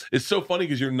 pause. It's so funny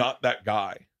because you're not that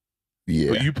guy.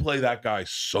 Yeah. But you play that guy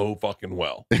so fucking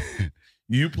well.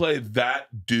 You play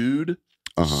that dude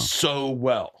so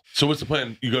well. So what's the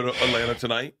plan? You go to Atlanta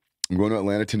tonight? I'm going to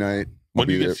Atlanta tonight. When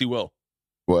do you get to see Will?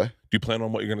 What? Do you plan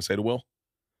on what you're going to say to Will?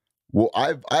 Well,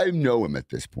 I know him at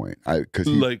this point. Because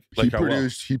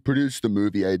he produced the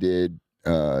movie I did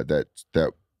that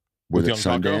was at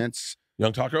Sundance.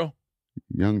 Young Taco?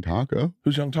 Young Taco?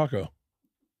 Who's Young Taco?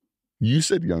 You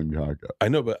said Young Taco. I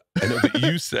know, but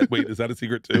you said, wait, is that a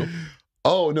secret too?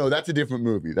 Oh no, that's a different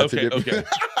movie. That's okay.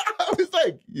 I was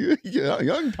like,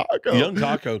 Young Taco. Young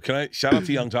Taco. Can I shout out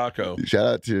to Young Taco? Shout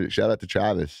out to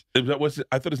Travis. I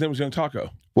thought his name was Young Taco.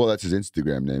 Well, that's his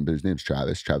Instagram name, but his name's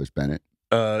Travis Bennett.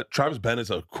 Travis Bennett's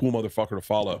a cool motherfucker to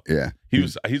follow. Yeah.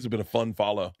 He's been a fun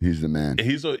follow. He's the man.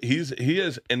 He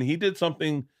is, and he did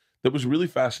something that was really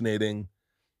fascinating.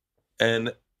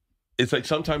 And it's like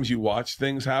sometimes you watch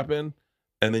things happen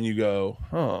and then you go,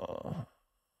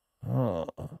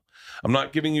 I'm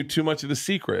not giving you too much of the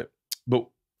secret, but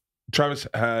Travis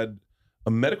had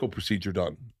a medical procedure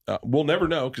done. We'll never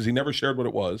know because he never shared what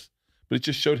it was, but it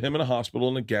just showed him in a hospital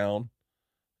in a gown.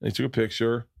 And he took a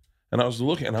picture and I was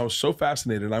looking and I was so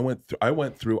fascinated. I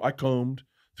combed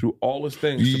through all his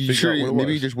things to figure out what it was.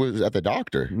 Maybe he just was at the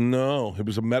doctor. No, it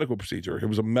was a medical procedure.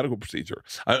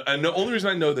 I know. Only reason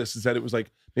I know this is that it was like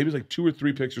maybe it was like 2 or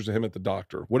 3 pictures of him at the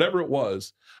doctor. Whatever it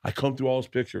was, I combed through all his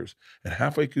pictures, and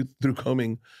halfway through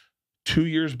combing 2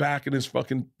 years back in his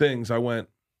fucking things, I went,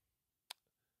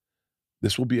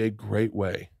 "This will be a great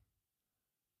way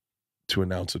to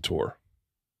announce a tour."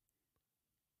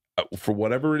 For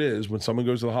whatever it is, when someone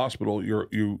goes to the hospital, your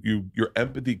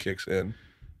empathy kicks in,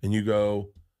 and you go.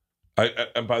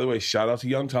 And by the way, shout out to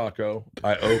Young Taco.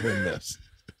 I owe him this.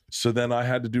 So then I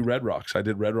had to do Red Rocks. I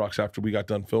did Red Rocks after we got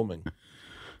done filming.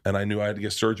 And I knew I had to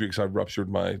get surgery because I ruptured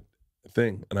my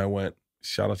thing. And I went,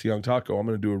 shout out to Young Taco. I'm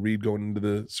going to do a read going into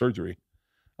the surgery.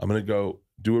 I'm going to go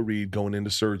do a read going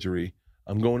into surgery.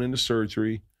 I'm going into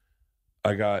surgery.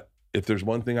 If there's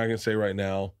one thing I can say right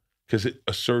now, because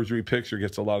a surgery picture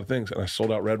gets a lot of things. And I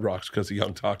sold out Red Rocks because of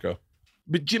Young Taco.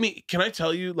 But Jimmy, can I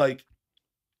tell you, like,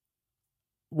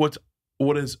 what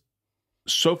is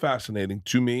so fascinating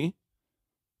to me,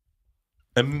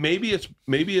 and maybe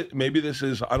this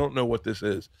is, I don't know what this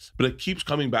is, but it keeps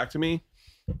coming back to me,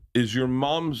 is your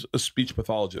mom's a speech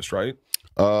pathologist, right?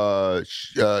 No,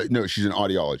 she's an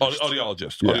audiologist.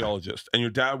 Audiologist. And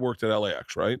your dad worked at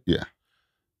LAX, right? Yeah.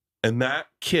 And that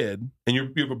kid, and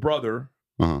you have a brother,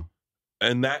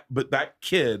 and that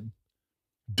kid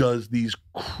does these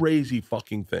crazy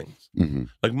fucking things. Mm-hmm.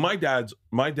 Like my dad.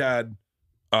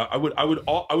 I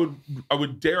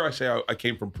would dare I say I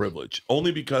came from privilege,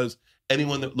 only because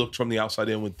anyone that looked from the outside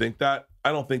in would think that.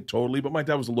 I don't think totally, but my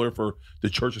dad was a lawyer for the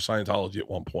Church of Scientology at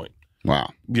one point.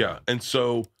 Wow. Yeah, and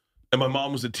my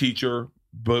mom was a teacher,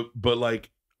 but like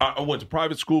I went to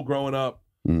private school growing up.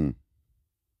 Mm.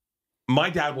 My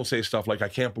dad will say stuff like, "I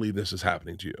can't believe this is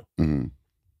happening to you,"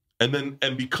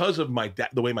 and because of my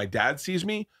dad, the way my dad sees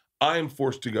me, I am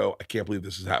forced to go, "I can't believe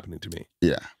this is happening to me."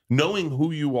 Yeah. Knowing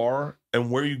who you are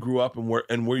and where you grew up and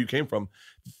where you came from,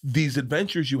 these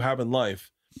adventures you have in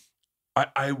life,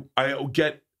 I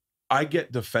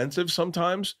get defensive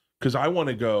sometimes because I want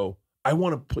to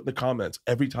put in the comments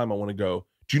every time I want to go,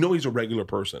 do you know he's a regular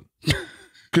person?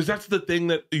 Because that's the thing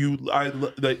that you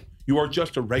are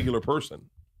just a regular person.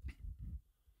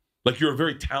 Like you're a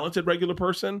very talented regular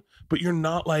person, but you're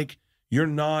not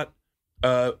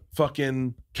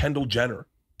fucking Kendall Jenner.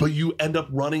 But you end up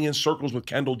running in circles with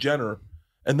Kendall Jenner.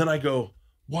 And then I go,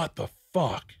 what the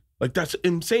fuck? Like, that's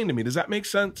insane to me. Does that make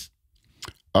sense?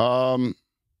 Yeah.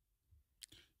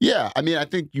 I mean, I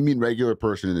think you mean regular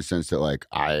person in the sense that, like,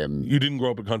 I am. You didn't grow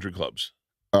up in country clubs.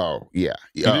 Oh, yeah.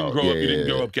 You didn't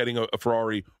grow up getting a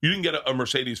Ferrari. You didn't get a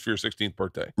Mercedes for your 16th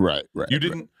birthday. Right. You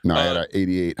didn't. Right. No, I had an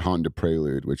 88 Honda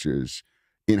Prelude, which is,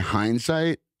 in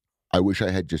hindsight, I wish I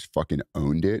had just fucking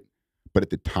owned it. But at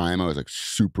the time, I was like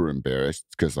super embarrassed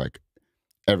because like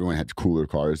everyone had cooler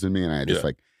cars than me, and I had this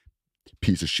like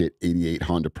piece of shit 88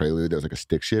 Honda Prelude that was like a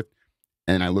stick shift.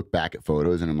 And I look back at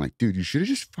photos, and I'm like, dude, you should have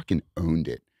just fucking owned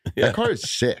it. Yeah. That car is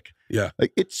sick. Yeah,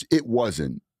 like it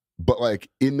wasn't, but like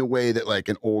in the way that like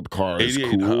an old car is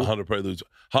 88 cool. Honda Preludes.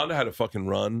 Honda had a fucking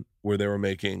run where they were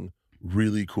making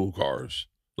really cool cars.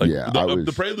 Like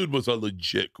the Prelude was a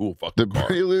legit cool fucking car. The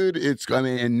Prelude,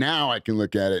 and now I can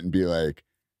look at it and be like,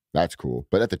 That's cool.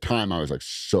 But at the time, I was like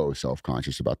so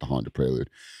self-conscious about the Honda Prelude.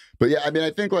 But yeah, I mean,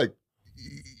 I think like,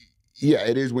 yeah,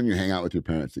 it is when you hang out with your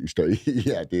parents that you start.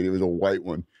 Yeah, dude, it was a white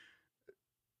one.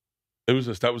 That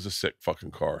was a sick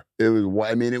fucking car. It was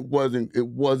white. I mean, it wasn't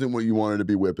what you wanted to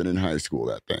be whipping in high school,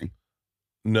 that thing.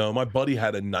 No, my buddy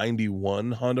had a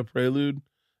 91 Honda Prelude,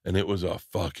 and it was a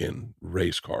fucking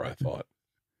race car, I thought.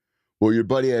 Well, your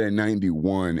buddy had a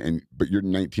 91, but you're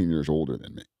 19 years older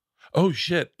than me. Oh,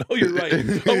 shit. Oh, you're right.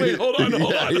 Oh, wait, hold on.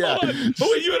 Hold on. Oh,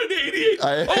 wait, you had an 88.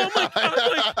 Oh, my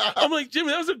God. I'm like, Jimmy,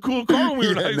 that was a cool car when we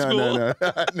were in high school. No.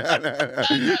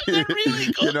 That's a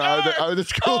really cool car. I was at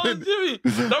school. Oh, Jimmy.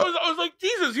 I was like,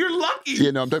 Jesus, you're lucky.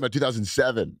 Yeah, no, I'm talking about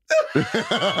 2007.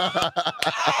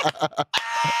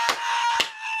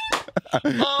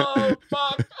 Oh,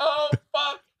 fuck. Oh,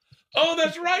 fuck. Oh,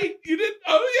 that's right. You did.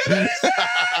 Oh, yeah.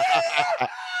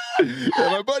 Yeah,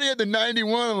 my buddy had the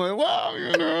 91. I'm like, wow,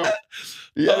 you know.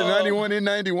 He had a 91 in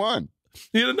 91.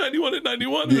 He had a 91 in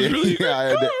 91. It was really a great I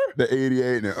had car. the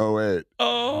 88 and the 08.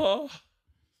 Oh.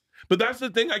 But that's the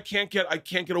thing I can't get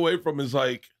away from is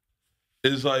like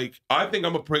I think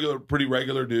I'm a pretty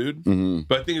regular dude. Mm-hmm.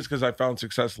 But I think it's because I found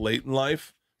success late in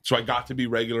life. So I got to be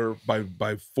regular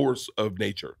by force of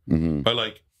nature. Mm-hmm. By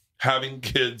like having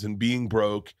kids and being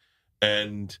broke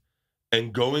and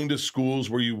going to schools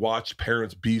where you watch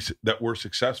parents that were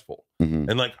successful. Mm-hmm.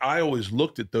 And like I always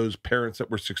looked at those parents that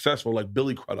were successful, like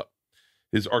Billy Crudup.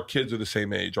 Our kids are the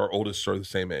same age. Our oldest are the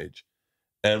same age.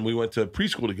 And we went to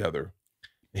preschool together.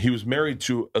 He was married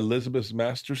to Elizabeth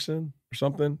Masterson or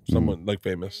something, someone like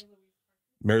famous.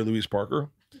 Mary Louise Parker.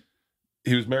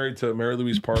 He was married to Mary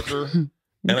Louise Parker.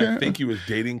 And I think he was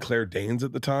dating Claire Danes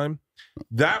at the time.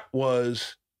 That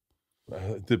was,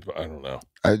 I don't know.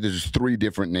 There's 3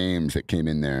 different names that came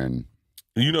in there. And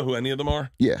you know who any of them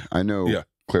are? Yeah, I know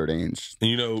Claire Danes.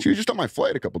 And you know, she was just on my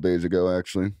flight a couple days ago,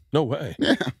 actually. No way.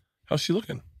 Yeah. How's she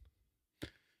looking?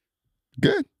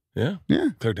 Good. Yeah.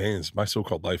 Yeah. Claire Danes, my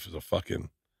so-called life is a fucking,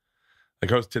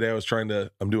 like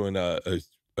I'm doing a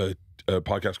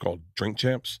podcast called Drink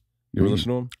Champs. You ever listen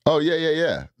to them? Oh,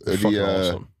 yeah. They're fucking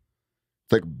awesome.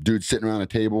 It's like dudes sitting around a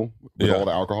table with all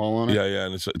the alcohol on it. Yeah.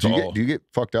 And it's do you get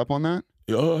fucked up on that?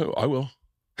 Oh, I will.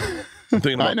 I'm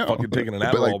thinking about fucking taking an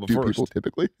Adderall before. People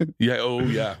typically? Yeah. Oh,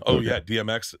 yeah.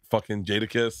 DMX, fucking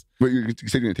Jadakiss. But you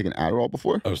said you're going to take an Adderall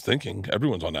before? I was thinking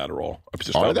everyone's on Adderall.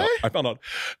 I found out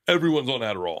everyone's on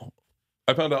Adderall.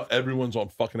 I found out everyone's on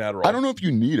fucking Adderall. I don't know if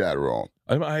you need Adderall.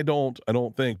 I don't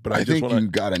think, but I think you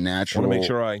got a natural. I want to make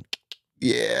sure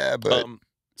Yeah, but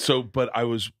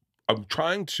I'm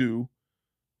trying to.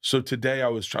 So today I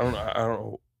was trying. I don't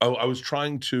know. I was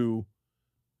trying to.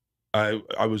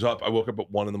 I was up. I woke up at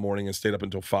 1 in the morning and stayed up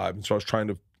until 5, and so I was trying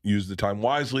to use the time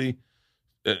wisely,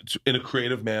 in a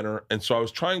creative manner. And so I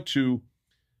was trying to,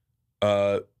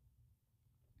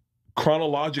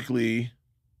 chronologically,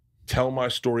 tell my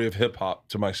story of hip hop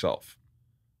to myself.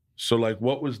 So like,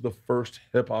 what was the first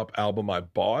hip hop album I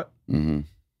bought, and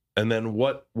then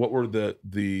what were the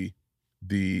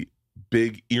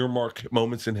big earmark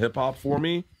moments in hip hop for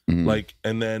me, like,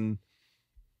 and then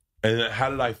how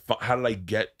did I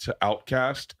get to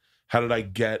Outkast? How did I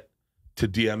get to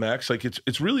DMX? Like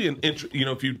it's really an you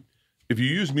know, if you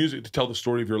use music to tell the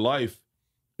story of your life,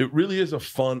 it really is a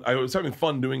fun. I was having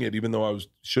fun doing it, even though I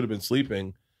should have been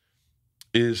sleeping.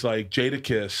 Is like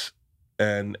Jadakiss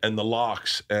and the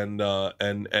Locks and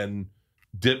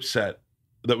Dipset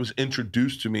that was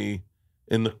introduced to me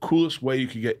in the coolest way you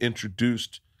could get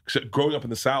introduced. Because growing up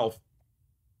in the South,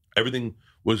 everything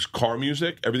was car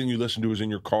music. Everything you listened to was in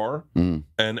your car. And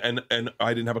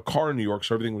I didn't have a car in New York,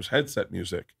 so everything was headset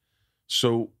music.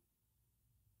 So,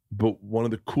 but one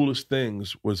of the coolest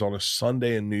things was on a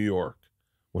Sunday in New York,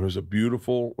 when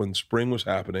when spring was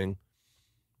happening,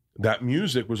 that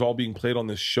music was all being played on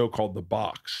this show called The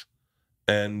Box.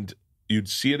 And you'd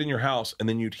see it in your house, and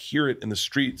then you'd hear it in the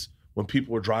streets when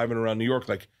people were driving around New York,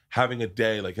 like having a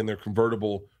day, like in their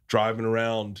convertible, driving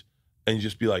around, and you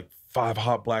just be like 5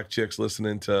 hot black chicks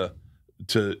listening to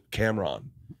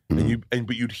Cameron.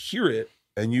 But you'd hear it,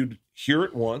 and you'd hear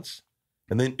it once,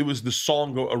 and then it was the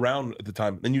song go around at the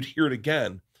time. Then you'd hear it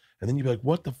again, and then you'd be like,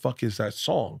 what the fuck is that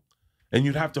song? And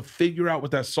you'd have to figure out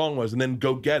what that song was, and then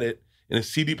go get it in a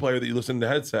CD player that you listen to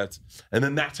headsets. And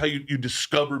then that's how you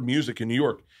discovered music in New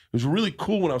York. It was really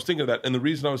cool when I was thinking of that. And the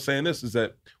reason I was saying this is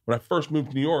that when I first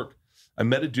moved to New York, I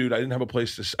met a dude. I didn't have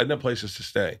places to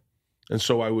stay. And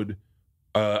so I would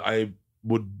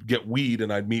get weed,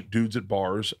 and I'd meet dudes at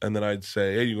bars, and then I'd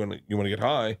say, hey, you want to get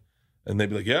high? And they'd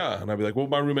be like, yeah. And I'd be like, well,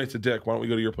 my roommate's a dick. Why don't we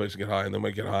go to your place and get high? And then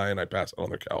we get high, and I pass out on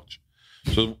their couch.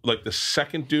 So like the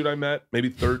second dude I met, maybe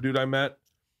third dude I met,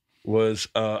 was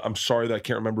I'm sorry that I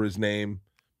can't remember his name,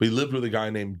 but he lived with a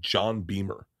guy named John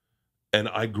Beamer, and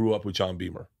I grew up with John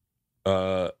Beamer.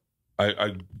 I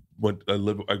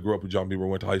grew up with John Beamer.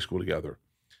 Went to high school together,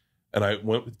 and I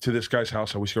went to this guy's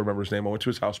house. I wish I could remember his name. I went to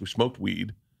his house. We smoked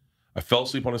weed. I fell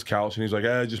asleep on his couch, and he's like,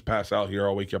 just pass out here.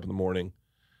 I'll wake you up in the morning.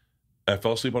 I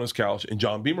fell asleep on his couch, and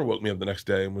John Beamer woke me up the next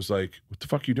day and was like, what the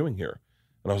fuck are you doing here?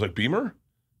 And I was like, Beamer?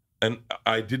 And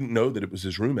I didn't know that it was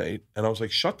his roommate. And I was like,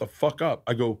 shut the fuck up.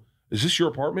 I go, is this your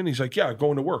apartment? He's like, yeah,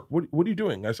 going to work. What are you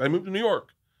doing? I said, I moved to New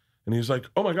York. And he's like,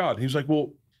 oh my God. He was like,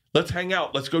 well, let's hang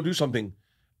out. Let's go do something.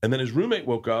 And then his roommate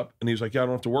woke up and he was like, yeah, I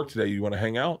don't have to work today. You want to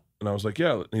hang out? And I was like,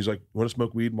 yeah. And he's like, want to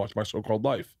smoke weed and watch My So-Called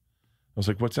Life? I was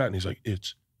like, what's that? And he's like,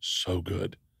 it's so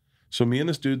good. So me and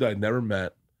this dude that I'd never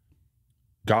met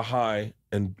got high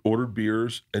and ordered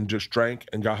beers and just drank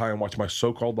and got high and watched My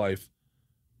So-Called Life.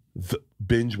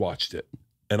 Binge watched it.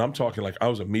 And I'm talking like I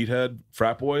was a meathead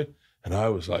frat boy and I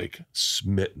was like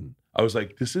smitten. I was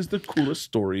like, this is the coolest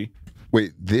story.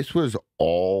 Wait, this was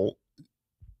all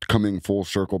coming full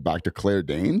circle back to Claire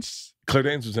Danes? Claire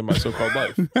Danes was in My So-Called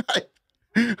Life.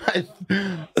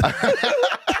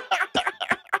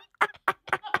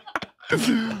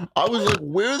 I was like,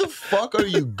 where the fuck are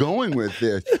you going with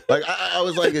this? Like, I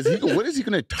was like, what is he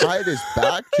going to tie this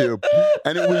back to?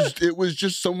 And it was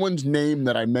just someone's name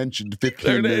that I mentioned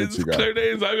 15 minutes ago. Claire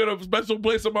Danes. I've got a special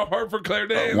place in my heart for Claire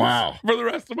Danes. Wow. For the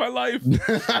rest of my life. When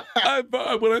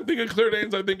I think of Claire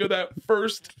Danes, I think of that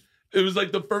first. It was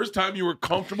like the first time you were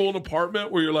comfortable in an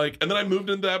apartment where you're like, and then I moved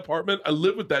into that apartment. I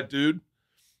lived with that dude.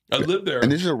 I lived there.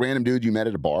 And this is a random dude you met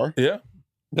at a bar? Yeah.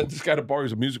 This guy at a bar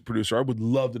is a music producer. I would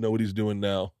love to know what he's doing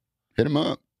now. Hit him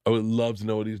up. I would love to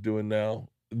know what he's doing now.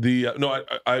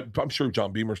 I'm sure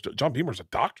John Beamer's a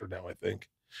doctor now, I think.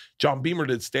 John Beamer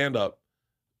did stand-up.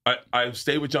 I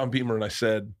stayed with John Beamer and I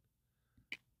said,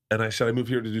 I moved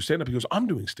here to do stand-up. He goes, I'm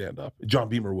doing stand-up. John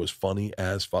Beamer was funny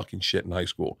as fucking shit in high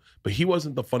school. But he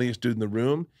wasn't the funniest dude in the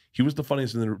room. He was the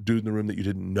funniest dude in the room that you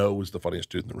didn't know was the funniest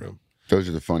dude in the room. Those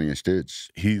are the funniest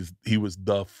dudes. He was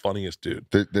the funniest dude.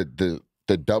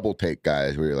 The double take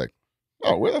guys where you're like,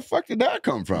 oh, where the fuck did that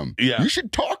come from? Yeah. You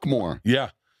should talk more.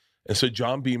 Yeah. And so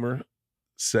John Beamer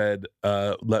said,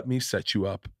 let me set you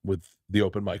up with the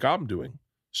open mic I'm doing.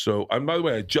 So, by the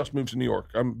way, I just moved to New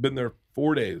York. I've been there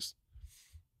 4 days.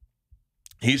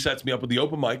 He sets me up with the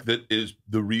open mic that is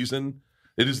the reason,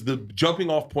 it is the jumping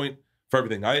off point for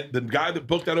everything. The guy that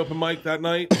booked that open mic that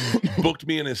night booked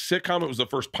me in his sitcom. It was the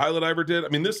first pilot I ever did. I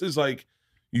mean, this is like,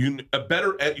 your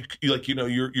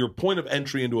point of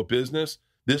entry into a business.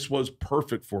 This was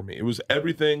perfect for me. It was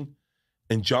everything.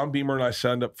 And John Beamer and I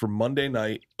signed up for Monday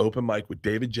night open mic with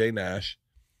David J. Nash.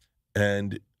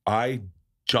 And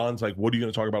John's like, what are you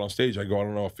going to talk about on stage? I go, I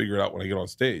don't know. I'll figure it out when I get on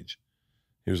stage.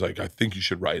 He was like, I think you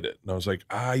should write it. And I was like,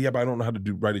 yeah, but I don't know how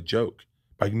to write a joke.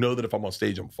 But I know that if I'm on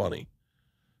stage, I'm funny.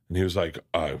 And he was like,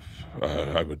 I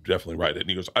would definitely write it. And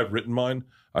he goes, I've written mine.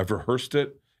 I've rehearsed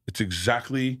it. It's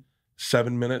exactly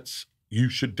 7 minutes. You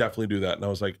should definitely do that. And I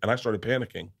was like, and I started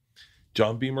panicking.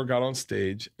 John Beamer got on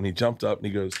stage and he jumped up and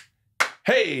he goes,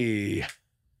 hey.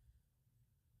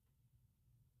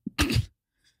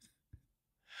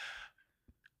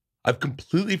 I've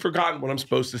completely forgotten what I'm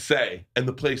supposed to say. And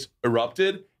the place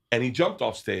erupted and he jumped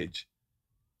off stage.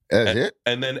 That's it?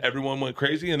 And then everyone went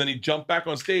crazy. And then he jumped back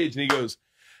on stage and he goes,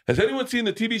 has anyone seen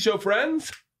the TV show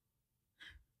Friends?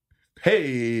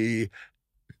 Hey.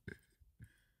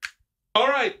 All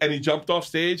right. And he jumped off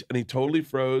stage and he totally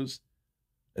froze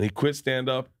and he quit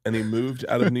stand-up and he moved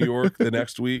out of New York the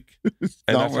next week. And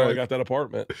that's how I got that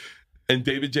apartment. And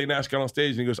David J. Nash got on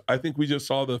stage and he goes, I think we just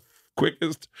saw the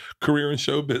quickest career in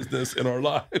show business in our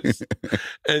lives.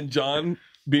 And John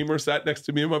Beamer sat next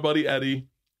to me and my buddy Eddie.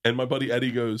 And my buddy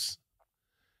Eddie goes,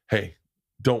 hey,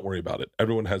 don't worry about it.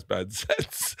 Everyone has bad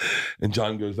sets. And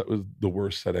John goes, that was the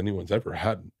worst set anyone's ever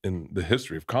had in the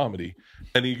history of comedy.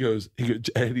 And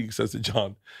Eddie says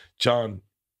to John,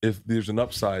 if there's an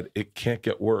upside, it can't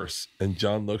get worse. And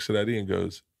John looks at Eddie and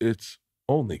goes, it's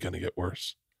only going to get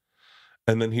worse.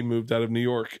 And then he moved out of New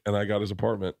York and I got his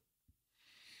apartment.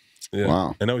 Yeah.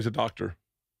 Wow. And now he's a doctor.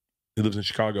 He lives in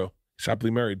Chicago. He's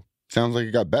happily married. Sounds like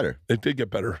it got better. It did get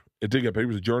better. It did get better. He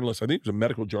was a journalist. I think he was a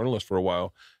medical journalist for a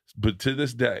while. But to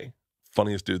this day,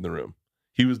 funniest dude in the room.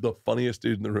 He was the funniest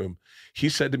dude in the room. He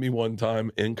said to me one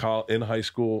time in high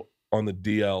school on the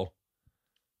DL,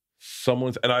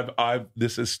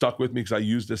 this has stuck with me because I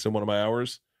used this in one of my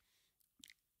hours.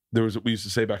 We used to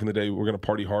say back in the day, we're going to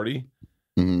party hardy.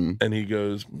 Mm-hmm. And he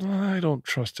goes, I don't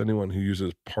trust anyone who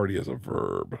uses party as a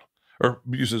verb or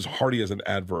uses hardy as an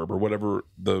adverb or whatever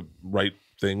the right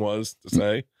thing was to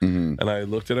say. Mm-hmm. And I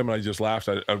looked at him and I just laughed.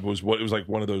 It was like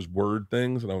one of those word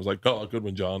things. And I was like, oh, good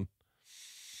one, John.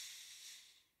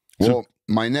 Well,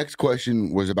 my next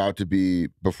question was about to be,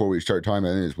 before we start talking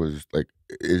about this, was like,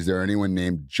 is there anyone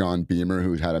named John Beamer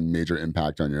who's had a major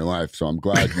impact on your life? So I'm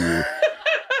glad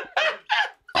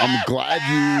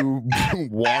you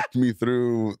walked me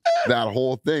through that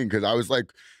whole thing, because I was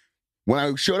like, when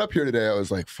I showed up here today, I was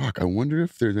like, fuck, I wonder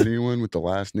if there's anyone with the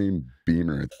last name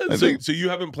Beamer. So you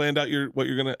haven't planned out what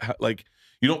you're gonna like.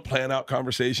 You don't plan out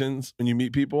conversations when you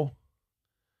meet people.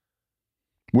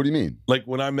 What do you mean? Like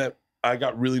when I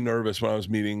got really nervous when I was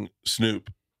meeting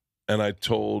Snoop, and I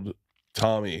told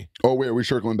Tommy. Oh wait, are we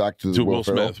circling back to Will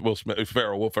Ferrell?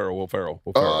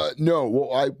 No.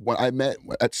 Well, when I met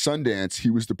at Sundance, he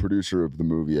was the producer of the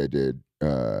movie I did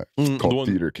called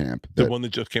Theater Camp. The one that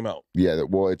just came out. Yeah.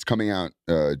 Well, it's coming out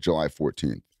July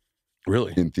 14th.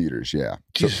 Really? In theaters, yeah.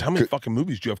 Jesus, how many fucking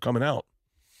movies do you have coming out?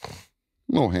 A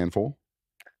little handful.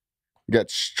 You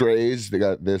got Strays, they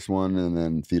got this one, and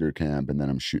then Theater Camp, and then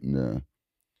I'm shooting the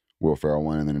Will Ferrell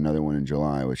one, and then another one in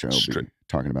July, which I'll be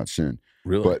talking about soon.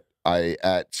 Really? But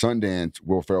at Sundance,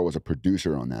 Will Ferrell was a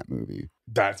producer on that movie.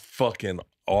 That's fucking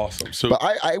awesome. So, but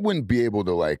I wouldn't be able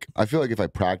to, like, I feel like if I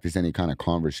practiced any kind of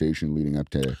conversation leading up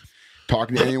to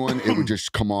talking to anyone, it would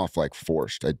just come off like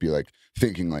forced. I'd be like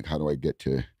thinking like, how do I get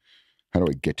to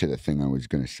the thing I was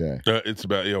going to say? It's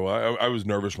about, I was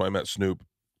nervous when I met Snoop.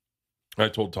 I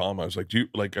told Tom, I was like,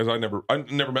 I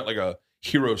never met like a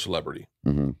hero celebrity.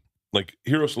 Mm-hmm. Like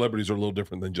hero celebrities are a little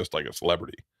different than just like a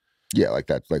celebrity. Yeah, like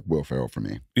that's like Will Ferrell for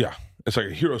me. Yeah, it's like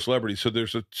a hero celebrity. So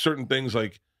there's certain things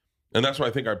like, and that's why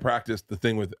I think I practiced the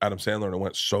thing with Adam Sandler and it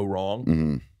went so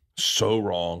wrong, so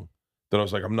wrong that I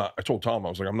was like, I told Tom, I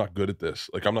was like, I'm not good at this.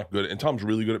 Like, I'm not good. And Tom's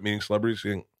really good at meeting celebrities.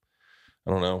 I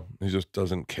don't know. He just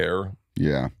doesn't care.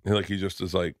 Yeah. He just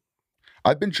is like.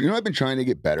 I've been trying to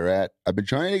get better at. I've been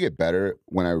trying to get better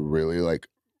when I really like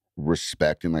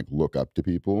respect and like look up to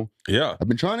people. Yeah. I've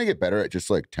been trying to get better at just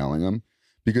like telling them,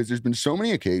 because there's been so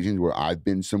many occasions where I've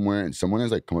been somewhere and someone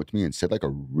has like come up to me and said like a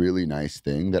really nice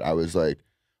thing that I was like,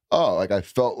 oh, like I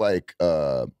felt like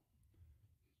when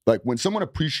someone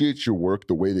appreciates your work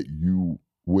the way that you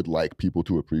would like people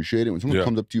to appreciate it, when someone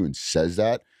comes up to you and says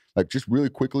that, like just really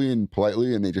quickly and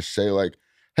politely, and they just say like,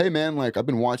 hey man, like I've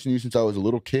been watching you since I was a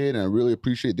little kid and I really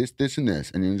appreciate this, this, and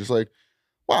this. And you're just like,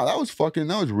 wow, that was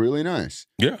really nice.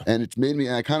 Yeah. And it's made me,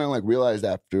 and I kind of like realized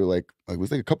after like it was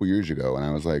like a couple years ago, and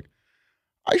I was like,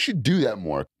 I should do that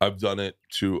more. I've been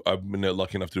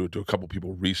lucky enough to do it to a couple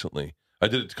people recently. I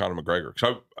did it to Conor McGregor.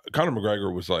 Because Conor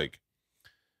McGregor was like,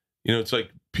 it's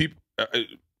like people,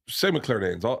 same with Claire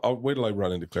Danes. I'll wait till I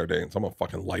run into Claire Danes. I'm going to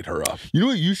fucking light her up. You know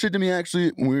what you said to me actually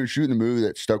when we were shooting the movie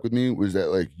that stuck with me was that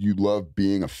like you love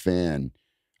being a fan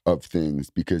of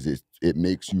things because it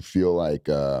makes you feel like,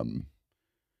 I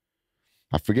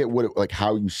forget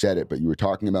how you said it, but you were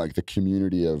talking about like the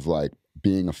community of like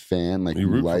being a fan, like you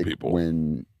like people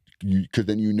when because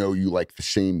then you like the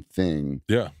same thing.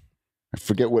 Yeah, I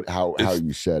forget how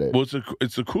you said it. Well,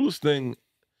 it's the coolest thing.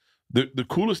 The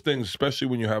coolest thing, especially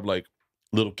when you have like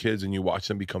little kids and you watch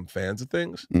them become fans of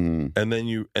things, and then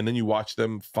you watch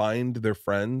them find their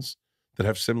friends that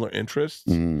have similar interests.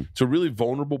 It's a really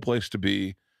vulnerable place to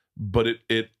be, but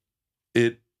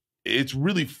it's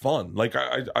really fun. Like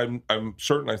I'm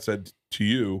certain I said to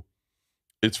you,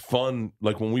 it's fun.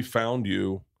 Like when we found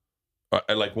you, it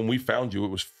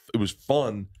was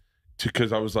fun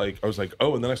because I was like,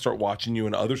 oh, and then I start watching you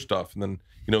and other stuff, and then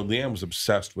Leanne was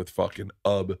obsessed with the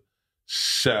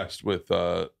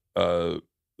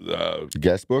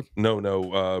guest book. No,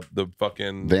 the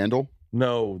fucking Vandal.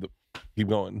 No, keep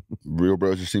going. Real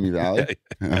Bros of Simi Valley.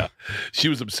 Yeah. She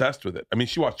was obsessed with it. I mean,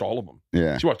 she watched all of them.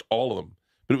 Yeah, she watched all of them.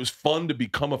 But it was fun to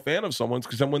become a fan of someone's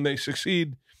because then when they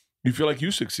succeed, you feel like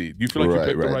you succeed. You feel like you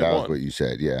picked the right that one. Was what you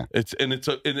said. Yeah. That's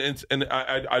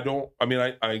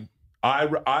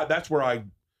where I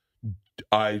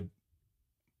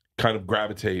kind of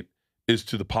gravitate is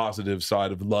to the positive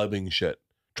side of loving shit,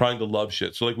 trying to love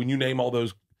shit. So like when you name all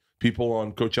those people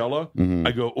on Coachella,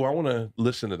 I go, oh, I want to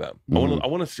listen to them. I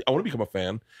want to become a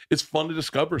fan. It's fun to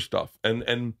discover stuff,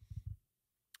 and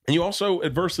you also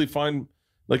adversely find.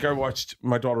 Like I watched,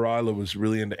 my daughter Isla was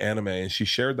really into anime and she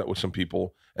shared that with some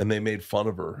people and they made fun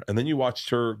of her. And then you watched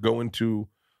her go into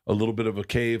a little bit of a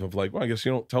cave of like, well, I guess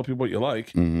you don't tell people what you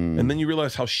like. And then you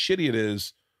realize how shitty it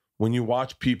is when you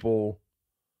watch people,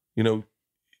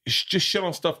 just shit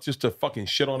on stuff just to fucking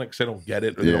shit on it because they don't get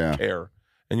it or they don't care.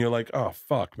 And you're like, oh,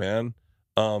 fuck, man.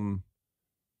 When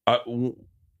I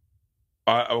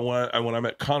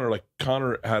met Connor, like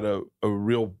Connor had a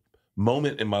real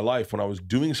moment in my life when I was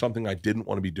doing something I didn't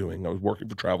want to be doing. I was working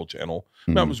for Travel Channel.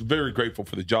 And I was very grateful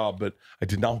for the job, but I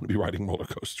did not want to be riding roller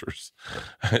coasters.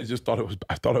 I just thought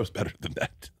I thought I was better than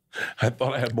that. I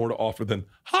thought I had more to offer than,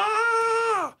 hi.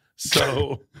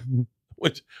 So,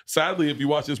 which sadly, if you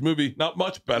watch this movie, not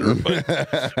much better, but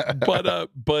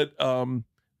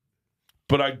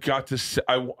I got to say,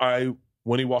 I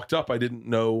when he walked up, I didn't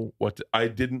know I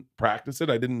didn't practice it.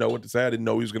 I didn't know what to say. I didn't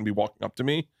know he was going to be walking up to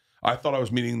me. I thought I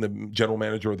was meeting the general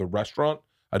manager of the restaurant.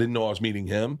 I didn't know I was meeting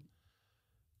him.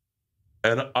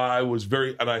 And I was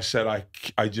and I said, and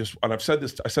I said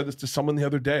this to someone the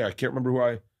other day. I can't remember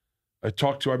who I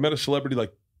talked to. I met a celebrity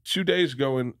like 2 days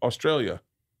ago in Australia.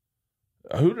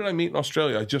 Who did I meet in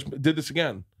Australia? I just did this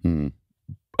again.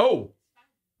 Oh,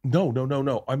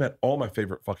 no. I met all my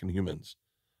favorite fucking humans.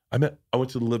 I went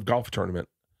to the Live Golf tournament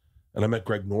and I met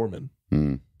Greg Norman.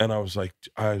 And I was like,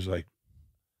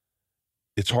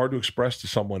 it's hard to express to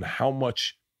someone how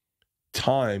much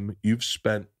time you've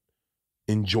spent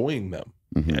enjoying them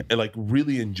and like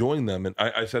really enjoying them. And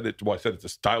I said it to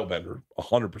Style Bender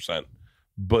 100%,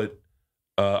 but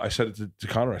I said it to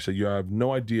Connor. I said, you have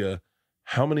no idea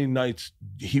how many nights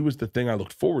he was the thing I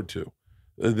looked forward to.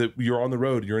 That you're on the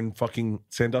road, you're in fucking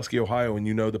Sandusky, Ohio, and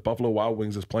you know the Buffalo Wild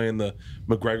Wings is playing the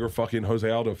McGregor fucking Jose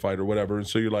Aldo fight or whatever. And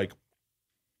so you're like,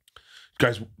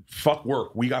 guys, fuck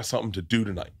work. We got something to do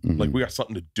tonight. Like, we got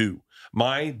something to do.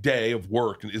 My day of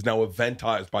work is now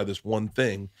eventized by this one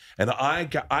thing. And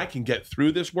I can get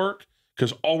through this work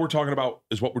because all we're talking about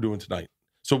is what we're doing tonight.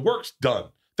 So work's done.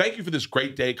 Thank you for this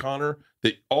great day, Connor.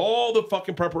 That all the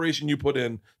fucking preparation you put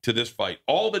in to this fight,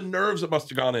 all the nerves that must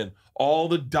have gone in, all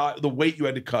the weight you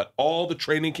had to cut, all the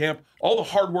training camp, all the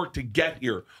hard work to get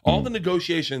here, all the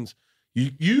negotiations.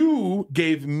 You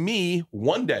gave me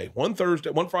one day, one Thursday,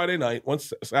 one Friday night, one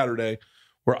Saturday,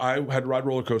 where I had to ride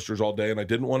roller coasters all day and I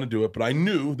didn't want to do it. But I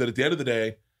knew that at the end of the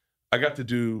day, I got to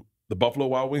do the Buffalo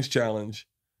Wild Wings challenge,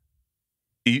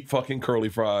 eat fucking curly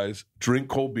fries, drink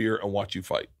cold beer, and watch you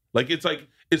fight.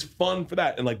 It's fun for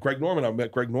that. And like Greg Norman, I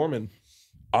met Greg Norman.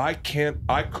 I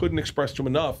couldn't express to him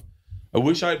enough. I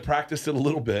wish I had practiced it a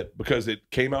little bit because it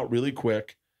came out really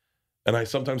quick. And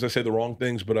sometimes I say the wrong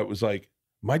things, but it was like,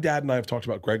 my dad and I have talked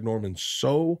about Greg Norman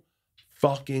so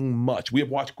fucking much. We have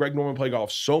watched Greg Norman play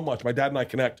golf so much. My dad and I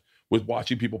connect with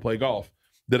watching people play golf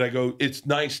that I go, it's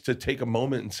nice to take a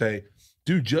moment and say,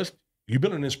 dude, you've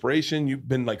been an inspiration. You've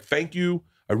been like, thank you.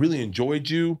 I really enjoyed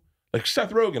you. Like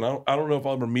Seth Rogen, I don't know if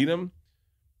I'll ever meet him.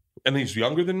 And he's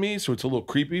younger than me, so it's a little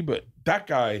creepy. But that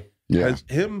guy, has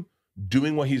him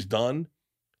doing what he's done,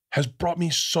 has brought me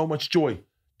so much joy.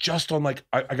 Just on like,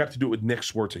 I got to do it with Nick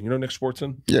Swartzen. You know Nick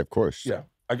Swartzen? Yeah, of course. Yeah,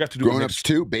 I got to do Grown Ups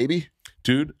too, baby.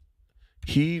 Dude,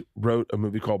 he wrote a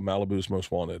movie called Malibu's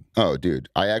Most Wanted. Oh, dude,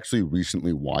 I actually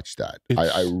recently watched that.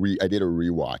 I did a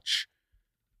rewatch.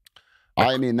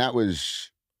 I mean, that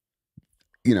was,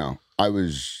 I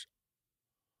was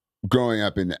growing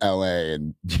up in LA,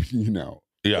 and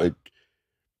like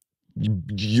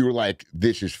you were like,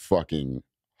 this is fucking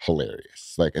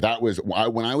hilarious. Like that was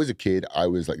when I was a kid, I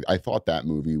was like, I thought that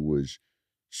movie was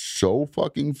so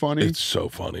fucking funny. It's so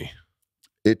funny.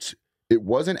 It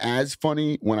wasn't as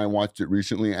funny when I watched it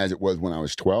recently as it was when I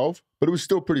was 12, but it was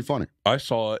still pretty funny. I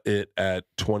saw it at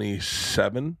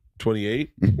 27,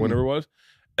 28, whenever it was,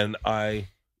 and I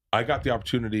got the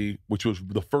opportunity, which was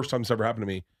the first time this ever happened to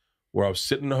me, where I was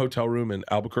sitting in a hotel room in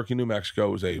Albuquerque, New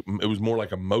Mexico. It was more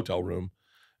like a motel room.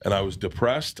 And I was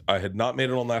depressed. I had not made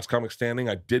it on Last Comic Standing.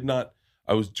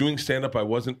 I was doing stand-up. I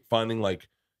wasn't finding like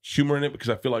humor in it because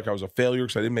I feel like I was a failure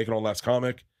because I didn't make it on Last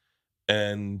Comic.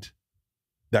 And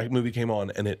that movie came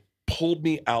on and it pulled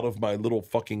me out of my little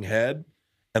fucking head.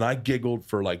 And I giggled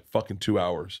for like fucking 2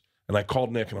 hours. And I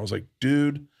called Nick and I was like,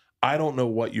 dude, I don't know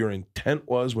what your intent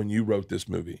was when you wrote this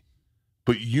movie,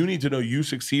 but you need to know you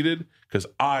succeeded because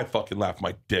I fucking laughed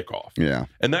my dick off. Yeah.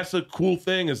 And that's the cool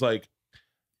thing is like,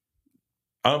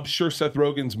 I'm sure Seth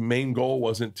Rogen's main goal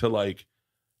wasn't to like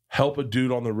help a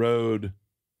dude on the road.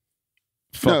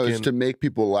 No, it's to make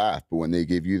people laugh. But when they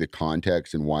give you the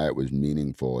context and why it was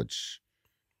meaningful, it's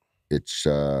just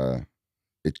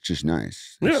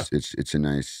nice. It's a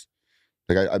nice.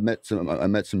 Like I met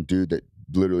some dude that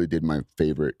literally did my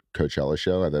favorite Coachella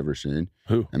show I've ever seen.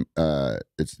 Who? And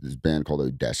it's this band called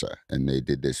Odessa, and they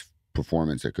did this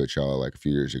performance at Coachella like a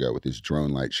few years ago with this drone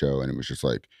light show, and it was just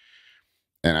like.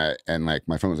 And like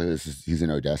my friend was like, he's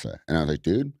in Odessa. And I was like,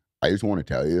 dude, I just want to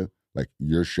tell you, like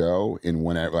your show and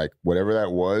whatever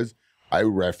that was, I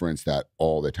reference that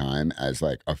all the time as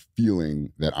like a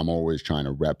feeling that I'm always trying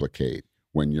to replicate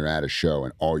when you're at a show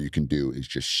and all you can do is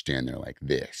just stand there like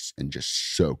this and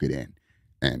just soak it in.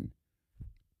 And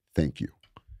thank you.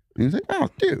 And he's like, oh,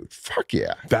 dude, fuck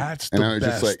yeah. That's and the I was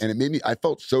best. just like, and it made me, I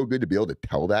felt so good to be able to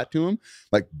tell that to him.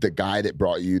 Like the guy that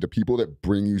brought you, the people that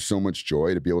bring you so much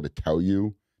joy, to be able to tell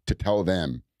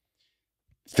them,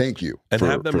 thank you. And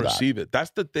have them receive it.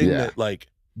 That's the thing that like,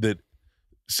 that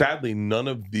sadly none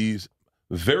of these,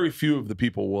 very few of the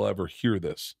people will ever hear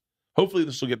this. Hopefully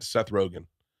this will get to Seth Rogen,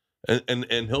 and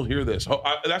he'll hear this.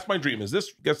 That's my dream, is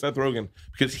this gets Seth Rogen,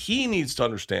 because he needs to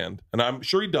understand, and I'm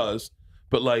sure he does,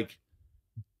 but like,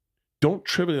 don't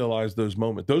trivialize those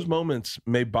moments. Those moments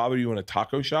may bother you in a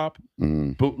taco shop,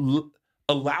 but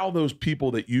allow those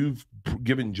people that you've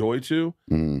given joy to,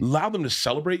 allow them to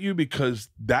celebrate you, because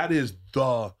that is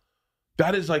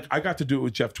like, I got to do it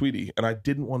with Jeff Tweedy, and I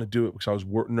didn't want to do it because I was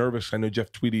nervous. I know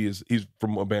Jeff Tweedy he's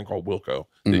from a band called Wilco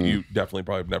that you definitely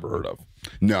probably have never heard of.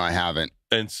 No, I haven't.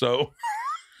 And so,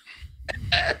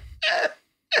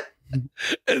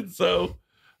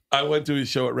 I went to his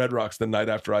show at Red Rocks the night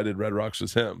after I did Red Rocks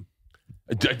with him.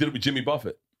 I did it with Jimmy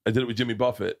Buffett.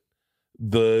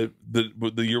 The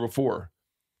year before.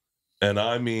 And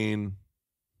I mean,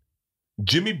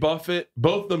 Jimmy Buffett,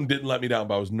 both of them didn't let me down,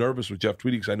 but I was nervous with Jeff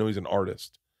Tweedy because I know he's an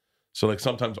artist. So like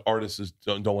sometimes artists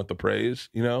don't want the praise,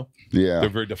 you know? Yeah. They're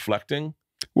very deflecting.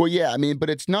 Well, yeah, I mean, but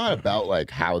it's not about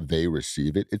like how they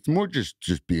receive it. It's more just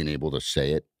being able to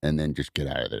say it and then just get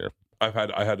out of there. I've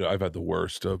had the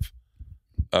worst of,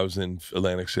 I was in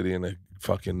Atlantic City and a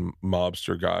fucking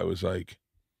mobster guy was like,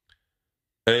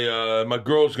 hey, my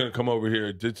girl's gonna come over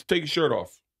here. Just take your shirt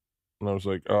off. And I was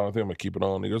like, oh, I think I'm gonna keep it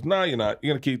on. He goes, nah, you're not.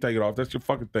 You're gonna take it off. That's your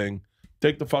fucking thing.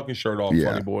 Take the fucking shirt off,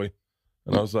 funny boy.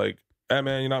 And I was like, hey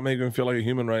man, you're not making me feel like a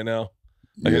human right now.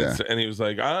 And he was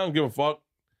like, I don't give a fuck.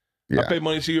 I pay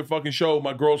money to see your fucking show.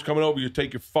 My girl's coming over. You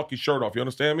take your fucking shirt off. You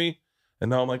understand me?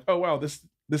 And now I'm like, oh wow, this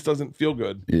doesn't feel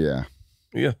good. Yeah.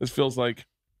 This feels like.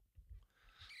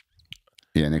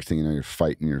 Yeah. Next thing you know, you're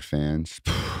fighting your fans.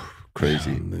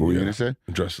 Crazy. What were you gonna say?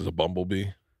 Dressed as a bumblebee.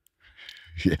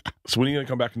 Yeah. So when are you gonna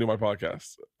come back and do my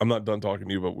podcast? I'm not done talking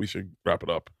to you, but we should wrap it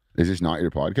up. Is this not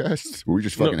your podcast? Were we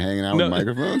just fucking hanging out with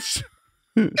microphones?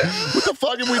 What the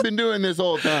fuck have we been doing this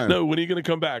whole time? No, when are you gonna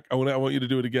come back? I want you to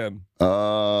do it again. When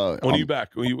are you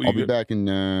back? I'll be back in.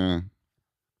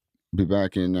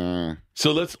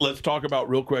 So let's talk about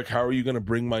real quick. How are you gonna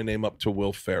bring my name up to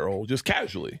Will Ferrell, just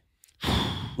casually?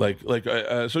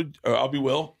 So I'll be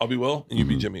Will, and you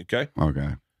be Jimmy. Okay.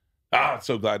 Okay.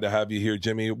 So glad to have you here,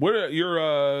 Jimmy.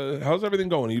 How's everything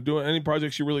going? Are you doing any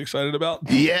projects you're really excited about?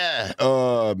 Yeah.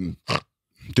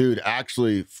 Dude,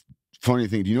 actually, funny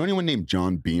thing. Do you know anyone named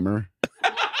John Beamer?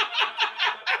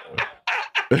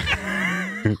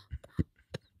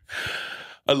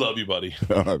 I love you, buddy.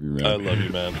 I love you, man. I love you,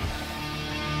 man.